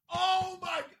 Oh my!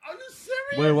 Are you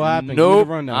serious? Wait, what happened? Nope. Give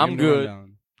me the rundown. I'm Give me the good.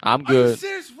 rundown. I'm Are you good.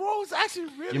 serious? Raw was actually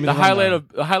really Give me The the highlight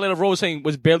rundown. of Raw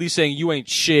was barely saying you ain't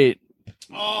shit.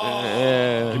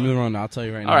 Oh. Give me the rundown. I'll tell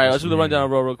you right now. All right, let's do the rundown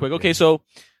of Raw real quick. Okay, so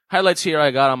highlights here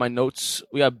I got on my notes.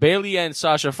 We got Bayley and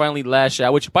Sasha finally lash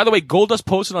out, which, by the way, Goldust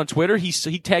posted on Twitter. He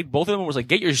tagged both of them and was like,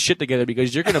 get your shit together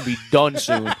because you're going to be done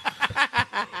soon.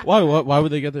 Why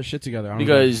would they get their shit together? I don't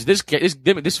Because this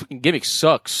fucking gimmick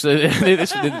sucks.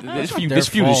 this feud is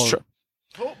fault.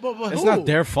 But It's who? not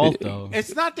their fault though.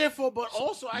 It's not their fault, but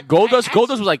also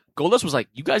Goldust was like,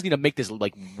 you guys need to make this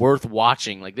like worth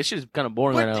watching. Like this shit is kind of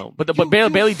boring right now. But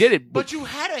Bayley did it. But you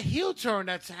had a heel turn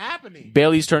that's happening.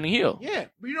 Bayley's turning heel. Yeah,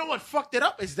 but you know what fucked it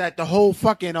up is that the whole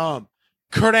fucking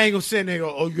Kurt Angle sitting there,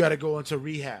 go, oh, you got to go into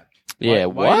rehab. Yeah,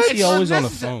 Why is he It's always on the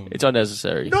unnecessary. phone? It's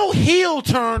unnecessary. No heel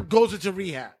turn goes into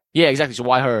rehab. Yeah, exactly. So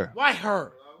why her? Why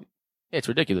her? Yeah, it's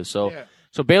ridiculous. So Yeah.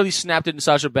 so Bayley snapped it and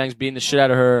Sasha Banks beating the shit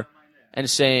out of her and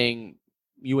saying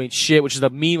you ain't shit, which is the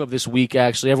meme of this week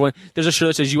actually. There's a shirt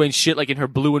that says you ain't shit like in her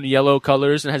blue and yellow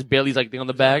colors and has Bayley's like thing on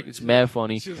the back. It's mad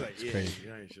funny. She was like, yeah, crazy.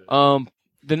 you ain't shit.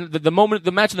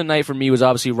 The match of the night for me was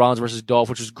obviously Rollins versus Dolph,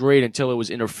 which was great until it was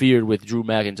interfered with Drew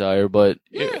McIntyre. But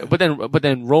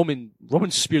then Roman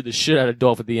speared the shit out of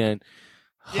Dolph at the end.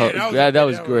 Yeah, that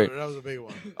was great. That was a big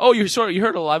one. Oh, you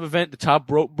heard a live event? The top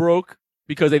rope broke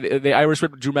because they Irish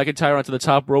whipped Drew McIntyre onto the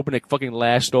top rope and it fucking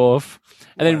lashed off.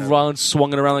 And then Rollins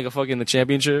swung it around like a fucking the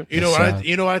championship. You know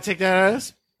what I take that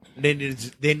as? They need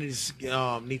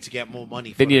to get more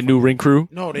money. They need a new ring crew.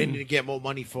 No, they need to get more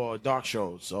money for dark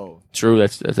shows. So True,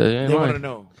 that's they want to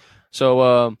know.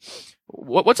 So,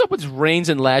 what's up with Reigns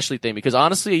and Lashley thing? Because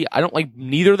honestly, I don't like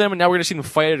neither of them, and now we're gonna see them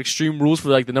fight at Extreme Rules for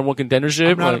like the number one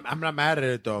contendership. I'm not mad at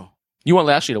it though. You want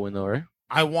Lashley to win though, right?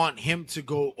 I want him to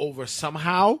go over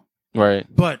somehow. Right.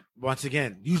 But once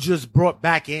again, you just brought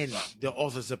back in the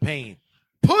Authors of Pain.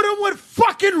 Put him with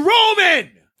fucking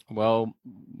Roman. Well,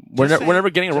 we're never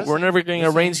getting a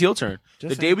Reigns heel turn.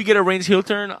 The day we get a Reigns heel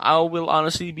turn, I will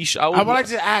honestly be. I would like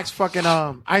to ask fucking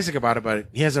Isaac about it, but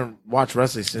he hasn't watched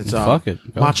wrestling since Fuck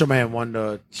it. Go. Macho Man won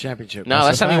the championship. No,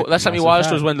 last time he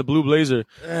watched was when the Blue Blazer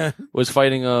Eh. was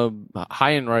fighting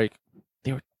Heidenreich.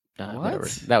 They were whatever.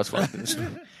 That was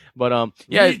fun. But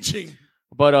yeah. Reaching.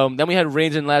 But then we had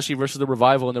Reigns and Lashley versus the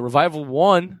Revival, and the Revival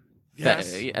won.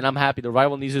 Yes. And I'm happy. The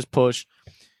Revival needs his push.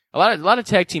 A lot of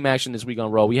tag team action this week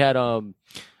on Raw. We had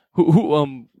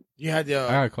You had the I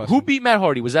got a question. Who beat Matt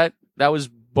Hardy? That was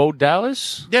Bo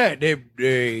Dallas? Yeah, they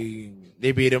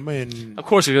beat him, and of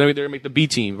course they're gonna make the B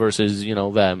team versus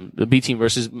them. The B team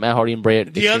versus Matt Hardy and Bray.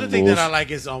 The other thing that I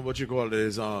like is what you call it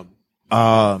is the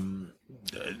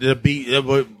B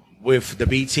with the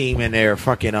B team and their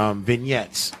fucking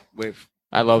vignettes.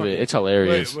 I love it. It's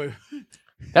hilarious.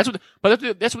 That's what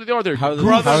they are. They're how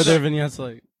are their vignettes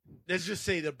like? Let's just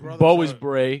say the brothers. Bo is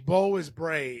Bray. Bo is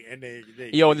Bray, and they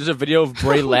and there's a video of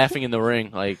Bray laughing in the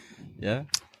ring. Like, yeah,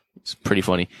 it's pretty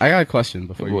funny. I got a question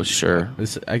before you. Well, sure.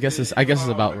 I guess it's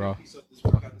about Raw.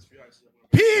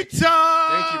 Pizza.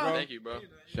 Thank you, bro.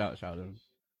 Shout him.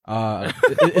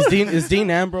 Is Dean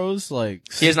Ambrose like?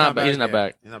 He's not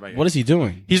back. What is he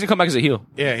doing? He's gonna come back as a heel.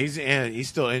 Yeah, he's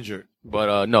still injured.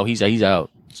 But no, he's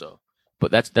out. So,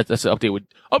 but that's the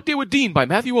update with Dean by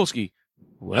Matthew Wolski.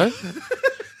 What?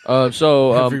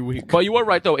 Every week. But you were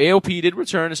right though. AOP did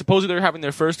return, and supposedly they're having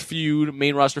their first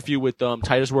main roster feud with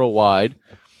Titus Worldwide,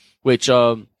 which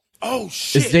oh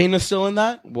shit, is Dana still in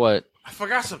that? What? I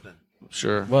forgot something.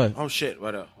 Sure. What? Oh shit.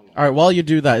 What up? All right. While you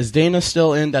do that, is Dana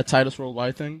still in that Titus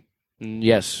Worldwide thing?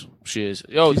 Yes, she is.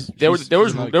 Yo, there was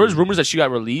rumors that she got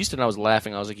released, and I was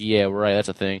laughing. I was like, yeah, right, that's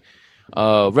a thing.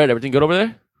 Red, everything good over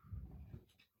there?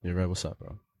 Yeah, Red, what's up,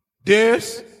 bro?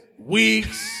 This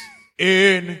week's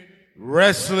in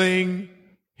wrestling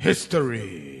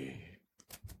history.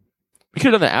 We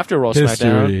could have done the after Raw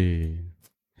SmackDown.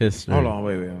 History. Hold on,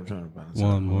 wait. I'm trying to balance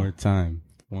One more time.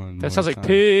 That sounds like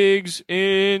pigs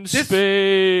in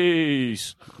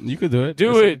space. You could do it.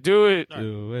 Do it.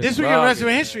 This week in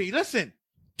wrestling history, listen,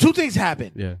 two things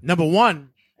happened. Yeah. Number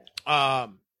one,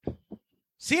 CM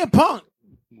Punk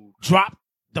dropped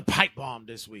the pipe bomb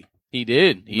this week. He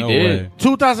did. No way.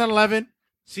 2011,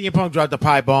 CM Punk dropped the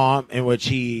pipe bomb in which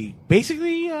he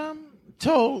basically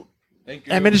told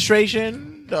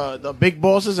administration, the big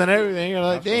bosses and everything,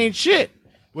 like they ain't shit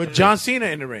with John Cena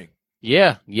in the ring.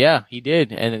 Yeah, he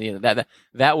did, and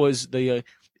that was the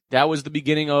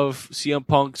beginning of CM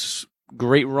Punk's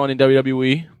great run in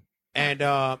WWE. And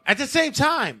at the same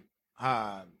time,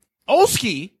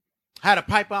 Oski had a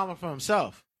pipe bomber for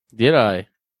himself. Did I?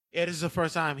 Yeah, this is the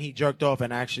first time he jerked off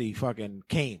and actually fucking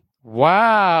came.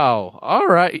 Wow. All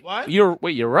right. What? You're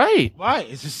right. Why?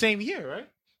 It's the same year, right?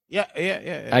 Yeah.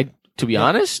 To be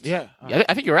honest, yeah.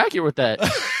 I think you're accurate with that.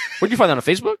 Where'd you find that on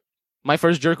Facebook? My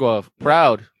first jerk off.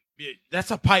 Proud. Yeah,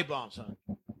 that's a pipe bomb, son.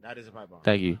 That is a pipe bomb.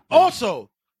 Thank you.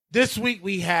 Also, this week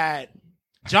we had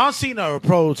John Cena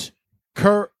approach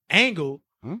Kurt Angle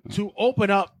to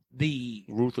open up the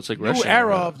ruthless aggression new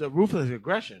era of the ruthless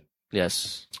aggression.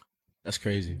 Yes. That's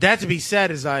crazy. That to be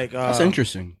said is like that's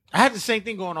interesting. I had the same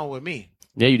thing going on with me.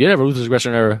 Yeah, you did have a ruthless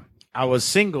aggression era. I was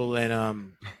single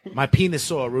and my penis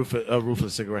saw a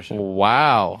ruthless aggression.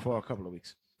 Wow. For a couple of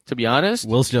weeks. To be honest,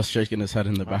 Will's just shaking his head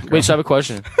in the background. Wait, so I have a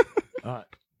question. All right.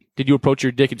 Did you approach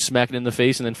your dick and smack it in the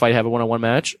face and then have a one-on-one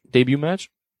match? Debut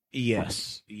match?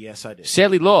 Yes, I did.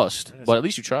 Sadly lost, but at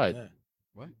least you tried. Yeah.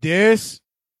 What? This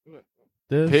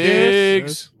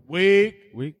pigs week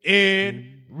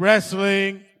in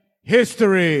wrestling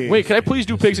history. Wait, can I please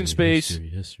do pigs in space?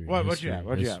 History. What you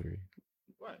have?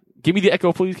 Give me the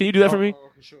echo, please. Can you do that for me?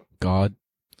 Sure. God.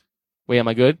 Wait, am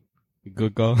I good?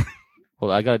 Good God.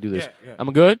 Hold on, I gotta do this. Yeah.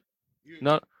 I'm good?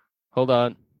 No. Hold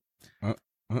on.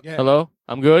 Yeah. Hello?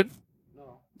 I'm good?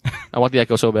 No. I want the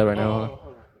echo so bad right now.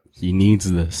 He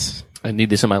needs this. I need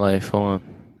this in my life. Hold on.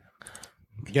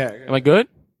 Yeah. Am I good?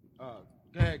 Go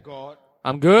ahead, God.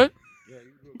 I'm good? Yeah,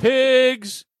 you're good.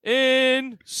 Pigs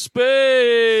in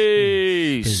space.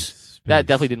 That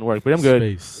definitely didn't work, but I'm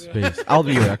good. Space. I'll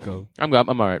be your echo. I'm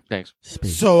all right. Thanks.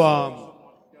 Space. So,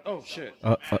 oh shit.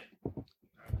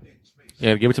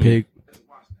 Yeah, give it to me.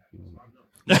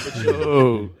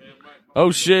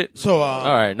 Oh shit. So,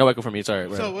 all right, no echo for me. It's all right.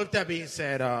 So, with that being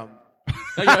said, now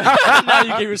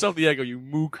you gave yourself the echo, you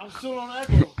mook. I'm still on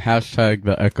echo. Hashtag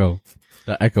the echo.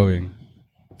 The echoing.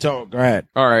 So, go ahead.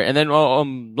 All right, and then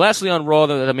lastly on Raw,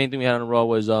 the main thing we had on Raw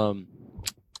was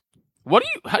what do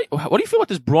you feel about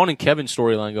this Braun and Kevin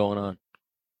storyline going on?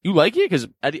 You like it? Because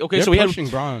They're so we pushing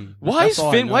had Braun. Why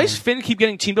is Finn keep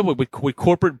getting teamed up with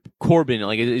corporate Corbin?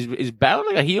 Like is Balor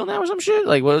like a heel now or some shit?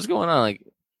 Like what's going on? Like,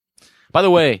 by the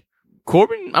way,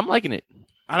 Corbin, I'm liking it.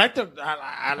 I'm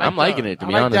liking it, to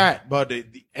be honest. That, but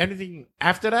anything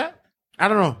after that, I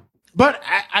don't know. But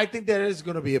I think there is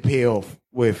going to be a payoff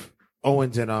with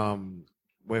Owens and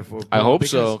with I hope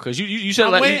so, because you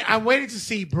said I'm waiting to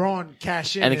see Braun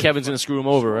cash in, and then Kevin's going to screw him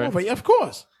over, right? Yeah, of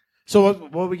course. So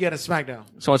what we get at SmackDown?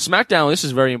 So on SmackDown, this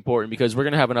is very important because we're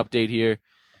going to have an update here.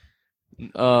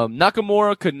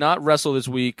 Nakamura could not wrestle this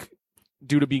week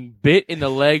due to being bit in the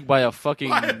leg by a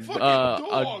fucking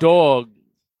a dog.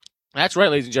 That's right,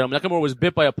 ladies and gentlemen. Nakamura was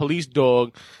bit by a police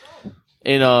dog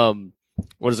in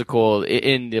what is it called?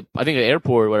 In the, I think the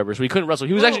airport or whatever. So he couldn't wrestle.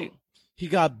 He was actually He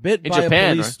got bit in by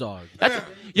Japan, a police right? dog. That's,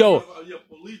 yo.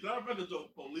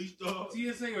 Police dog.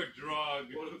 TSA or drug.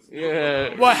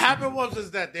 Yeah. What happened was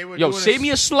that they were Yo, doing save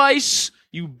me a slice,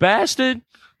 you bastard.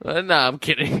 Nah, I'm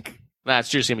kidding. Nah,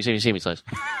 seriously, save me a slice.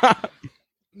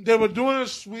 They were doing a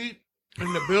sweep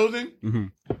in the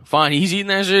building. Fine, he's eating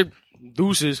that shit.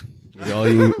 Deuces.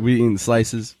 We eating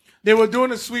slices. They were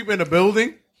doing a sweep in the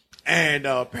building, and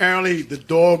apparently the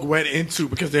dog went into,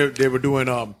 because they were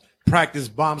doing practice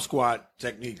bomb squad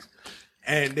techniques,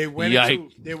 and they went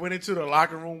into the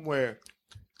locker room where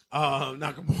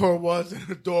Nakamura was, and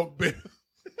the dog bit him.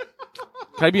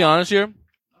 Can I be honest here?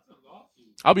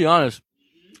 I'll be honest.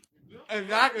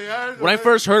 Exactly. When I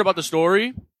first heard about the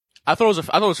story, I thought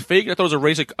it was fake. I thought it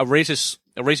was a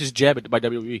racist jab by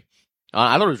WWE.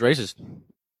 I thought it was racist.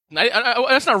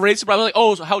 That's not racist, but I was like,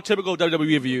 oh, so how typical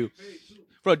WWE of you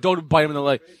for a dog to bite him in the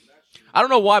leg. I don't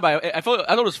know why, but I thought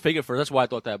it was fake at first. That's why I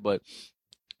thought that. But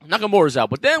Nakamura's out.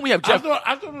 But then we have Jeff.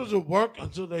 I thought it was a work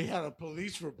until they had a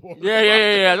police report.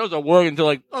 Yeah. That was a work until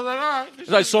like. I was like, all right.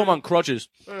 Until I saw him on crutches.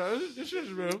 This is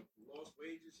real.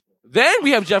 Then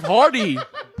we have Jeff Hardy.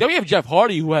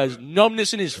 Who has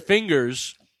numbness in his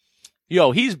fingers.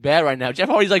 Yo, he's bad right now. Jeff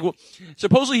Hardy's like, well,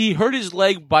 supposedly he hurt his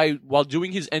leg while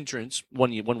doing his entrance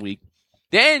one week.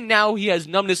 Then now he has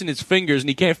numbness in his fingers and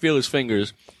he can't feel his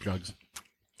fingers. Drugs.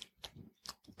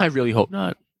 I really hope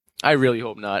not.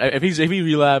 If he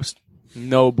relapsed,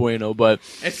 no bueno. But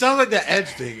it sounds like the Edge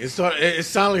thing. It sounds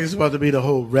like it's about to be the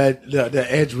whole the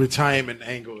Edge retirement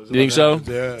angle. You think so?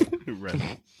 Yeah. Red.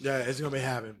 Yeah, it's gonna be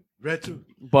happening. Red too.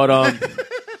 But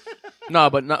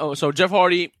so Jeff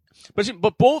Hardy,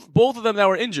 but both of them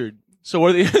now are injured. So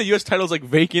are the U.S. titles like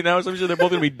vacant now or something? They're both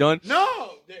gonna be done.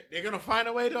 No, they're gonna find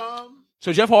a way to.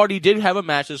 So Jeff Hardy did have a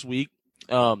match this week,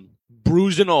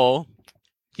 bruised and all.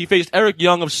 He faced Eric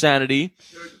Young of Sanity.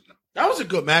 That was a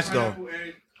good match, though.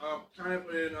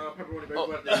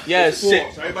 Yes.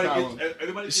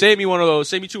 Save me one of those.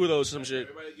 Save me two of those or some shit.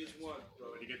 Everybody gets one.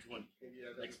 Everybody gets one.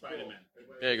 Like Spider-Man.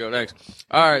 There you go. Next.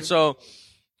 All right. So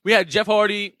we had Jeff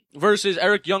Hardy versus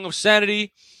Eric Young of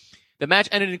Sanity. The match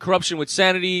ended in corruption with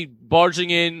Sanity barging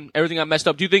in. Everything got messed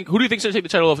up. Who do you think is going to take the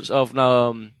title of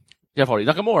Jeff Hardy?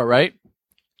 Nakamura, right?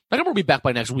 Nakamura will be back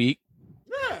by next week.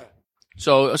 Yeah.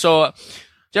 So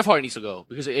Jeff Hardy needs to go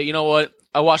because you know what?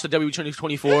 I watched the WWE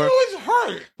 24. He was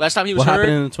hurt. Last time he was what hurt. What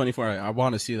happened in 24? I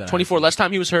want to see that. 24. Last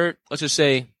time he was hurt. Let's just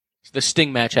say the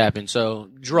Sting match happened. So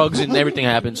drugs and everything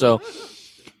happened. So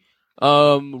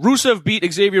Rusev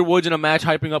beat Xavier Woods in a match,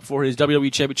 hyping up for his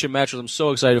WWE Championship match, which I'm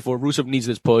so excited for. Rusev needs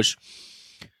this push.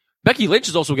 Becky Lynch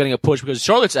is also getting a push because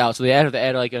Charlotte's out, so they have to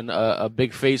add like a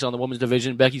big face on the women's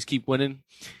division. Becky's keep winning.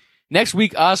 Next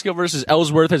week, Asuka versus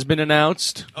Ellsworth has been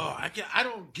announced. Oh, I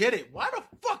don't get it. Why the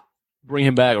fuck? Bring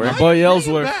him back, right? My boy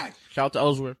Ellsworth. Shout out to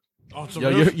Ellsworth. Oh, yo,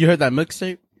 you heard that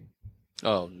mixtape?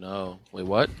 Oh no! Wait,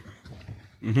 what?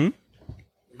 Mm-hmm.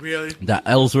 Really? That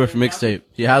Ellsworth mixtape.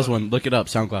 He has one. Look it up.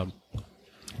 SoundCloud.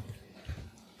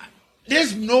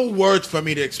 There's no words for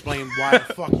me to explain why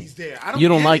the fuck he's there. You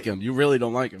don't like him. You really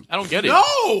don't like him. I don't get it.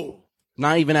 No.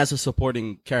 Not even as a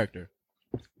supporting character.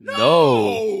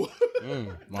 No.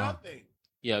 Wow. Nothing.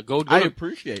 Yeah, go. I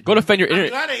appreciate it. Go defend your I'm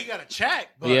internet. glad that he got a check.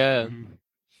 But Yeah.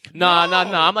 Nah. I'm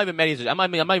not even mad. I'm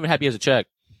not even happy as a check.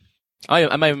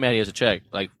 I'm not even mad he has a check.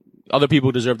 Like other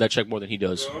people deserve that check more than he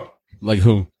does. Like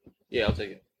who? Yeah, I'll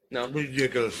take it. No,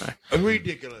 ridiculous.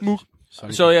 Ridiculous.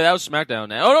 So yeah, that was SmackDown.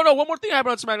 Now, oh no, one more thing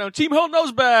happened on SmackDown. Team Hell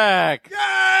No's back.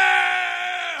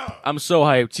 Yeah. I'm so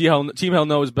hyped. Team Hell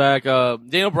No is back.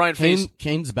 Daniel Bryan faced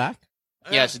Kane's back.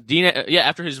 Yes,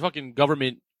 after his fucking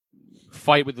government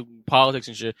fight with the politics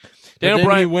and shit. Daniel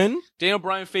Bryan Daniel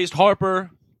Bryan faced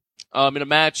Harper in a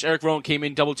match. Eric Rowan came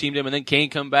in, double teamed him, and then Kane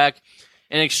come back.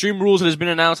 And Extreme Rules has been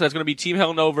announced that's going to be Team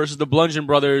Hell No versus the Bludgeon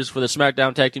Brothers for the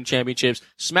SmackDown Tag Team Championships.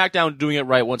 SmackDown doing it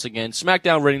right once again.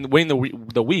 SmackDown winning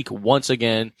the week once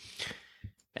again.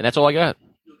 And that's all I got.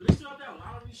 They still have that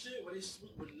lottery shit where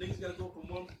niggas got to go from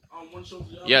one show to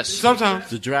the other? Yes. Sometimes.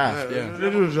 The draft, yeah. They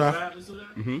do the draft.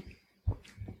 Mm-hmm.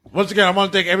 Once again, I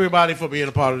want to thank everybody for being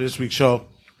a part of this week's show.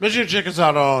 Make sure you check us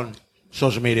out on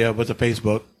social media with the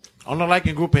Facebook, on the like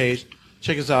and group page.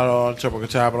 Check us out on Turnbuckle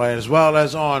Tabloid, as well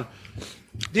as on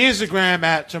the Instagram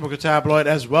at Turnbuckle Tabloid,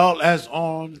 as well as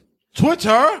on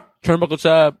Twitter. Turnbuckle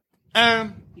Tab.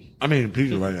 And, I mean,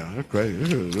 people right now. That's crazy.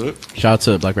 This is good. Shout out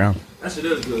to Black Brown. That shit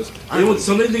is good.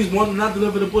 Some of these things want to not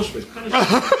deliver the Bushwick.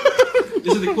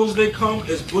 This is the closest they come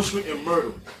is Bushwick and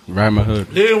murder. Right in my hood.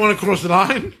 They didn't want to cross the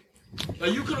line. Now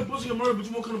you could have Bushwick and murder, but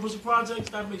you won't come to Bushwick Projects.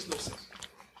 That makes no sense.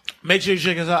 Make sure you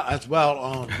check us out as well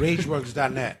on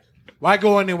RageWorks.net. Why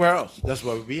go anywhere else? That's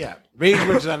where we be at.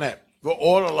 RageWorks.net for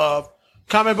all the love.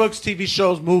 Comic books, TV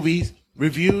shows, movies,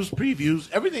 reviews, previews,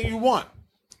 everything you want.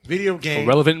 Video games.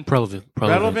 Relevant and prevalent.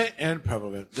 Relevant and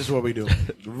prevalent. This is what we do.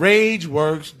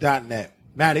 RageWorks.net.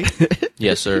 Maddie.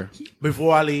 Yes, sir.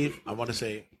 Before I leave, I want to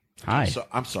say hi.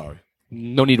 I'm sorry.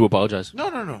 No need to apologize.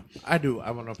 No. I do.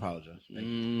 I want to apologize.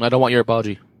 I don't want your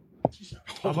apology.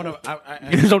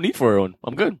 There's no need for one.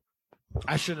 I'm good.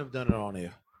 I shouldn't have done it on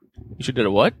air. You should have done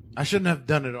it what? I shouldn't have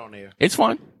done it on air. It's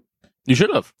fine. You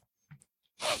should have.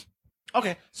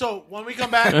 Okay, so when we come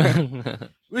back,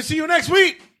 we'll see you next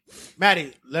week.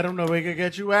 Maddie, let them know where we can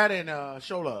get you at and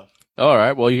show love. All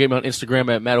right. Well, you get me on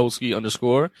Instagram at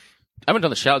MattOlsky_. I haven't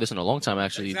done the shout this in a long time,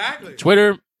 actually. Exactly.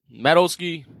 Twitter, Matt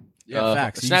Yeah,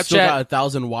 facts. Snapchat. You still got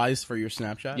 1,000 Ys for your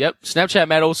Snapchat? Yep. Snapchat,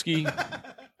 Matt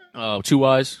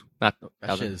 2 Ys. Not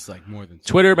that shit is like more than two.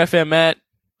 Twitter, MFM Matt,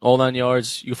 all 9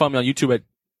 yards. You can find me on YouTube at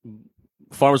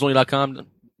farmersonly.com,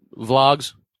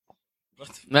 vlogs.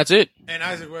 And that's it. And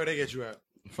Isaac, where they get you at?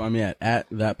 Find me at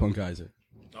that punk Isaac.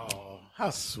 Oh,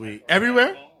 how sweet.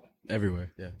 Everywhere?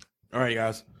 Everywhere, yeah. All right,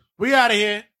 guys. We out of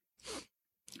here.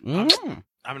 Mm.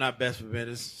 I'm not best for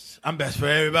business. I'm best for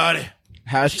everybody.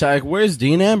 Hashtag where's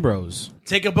Dean Ambrose?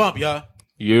 Take a bump, y'all.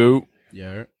 You.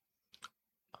 Yeah.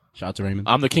 Shout out to Raymond.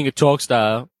 I'm the king of talk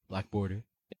style. Black Border.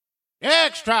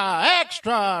 Extra,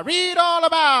 extra, read all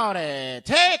about it.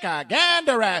 Take a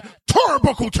gander at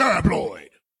Turnbuckle Tabloid.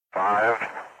 5,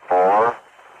 4,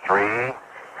 3, 2,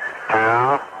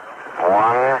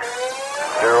 1,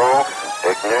 0,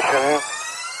 ignition,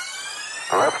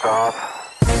 liftoff.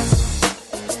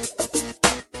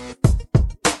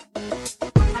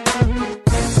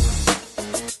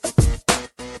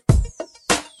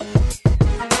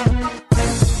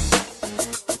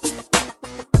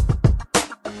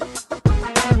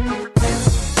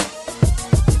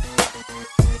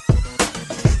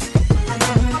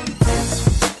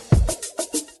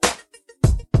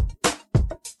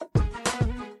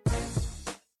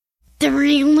 The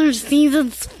regular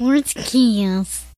season sports cast.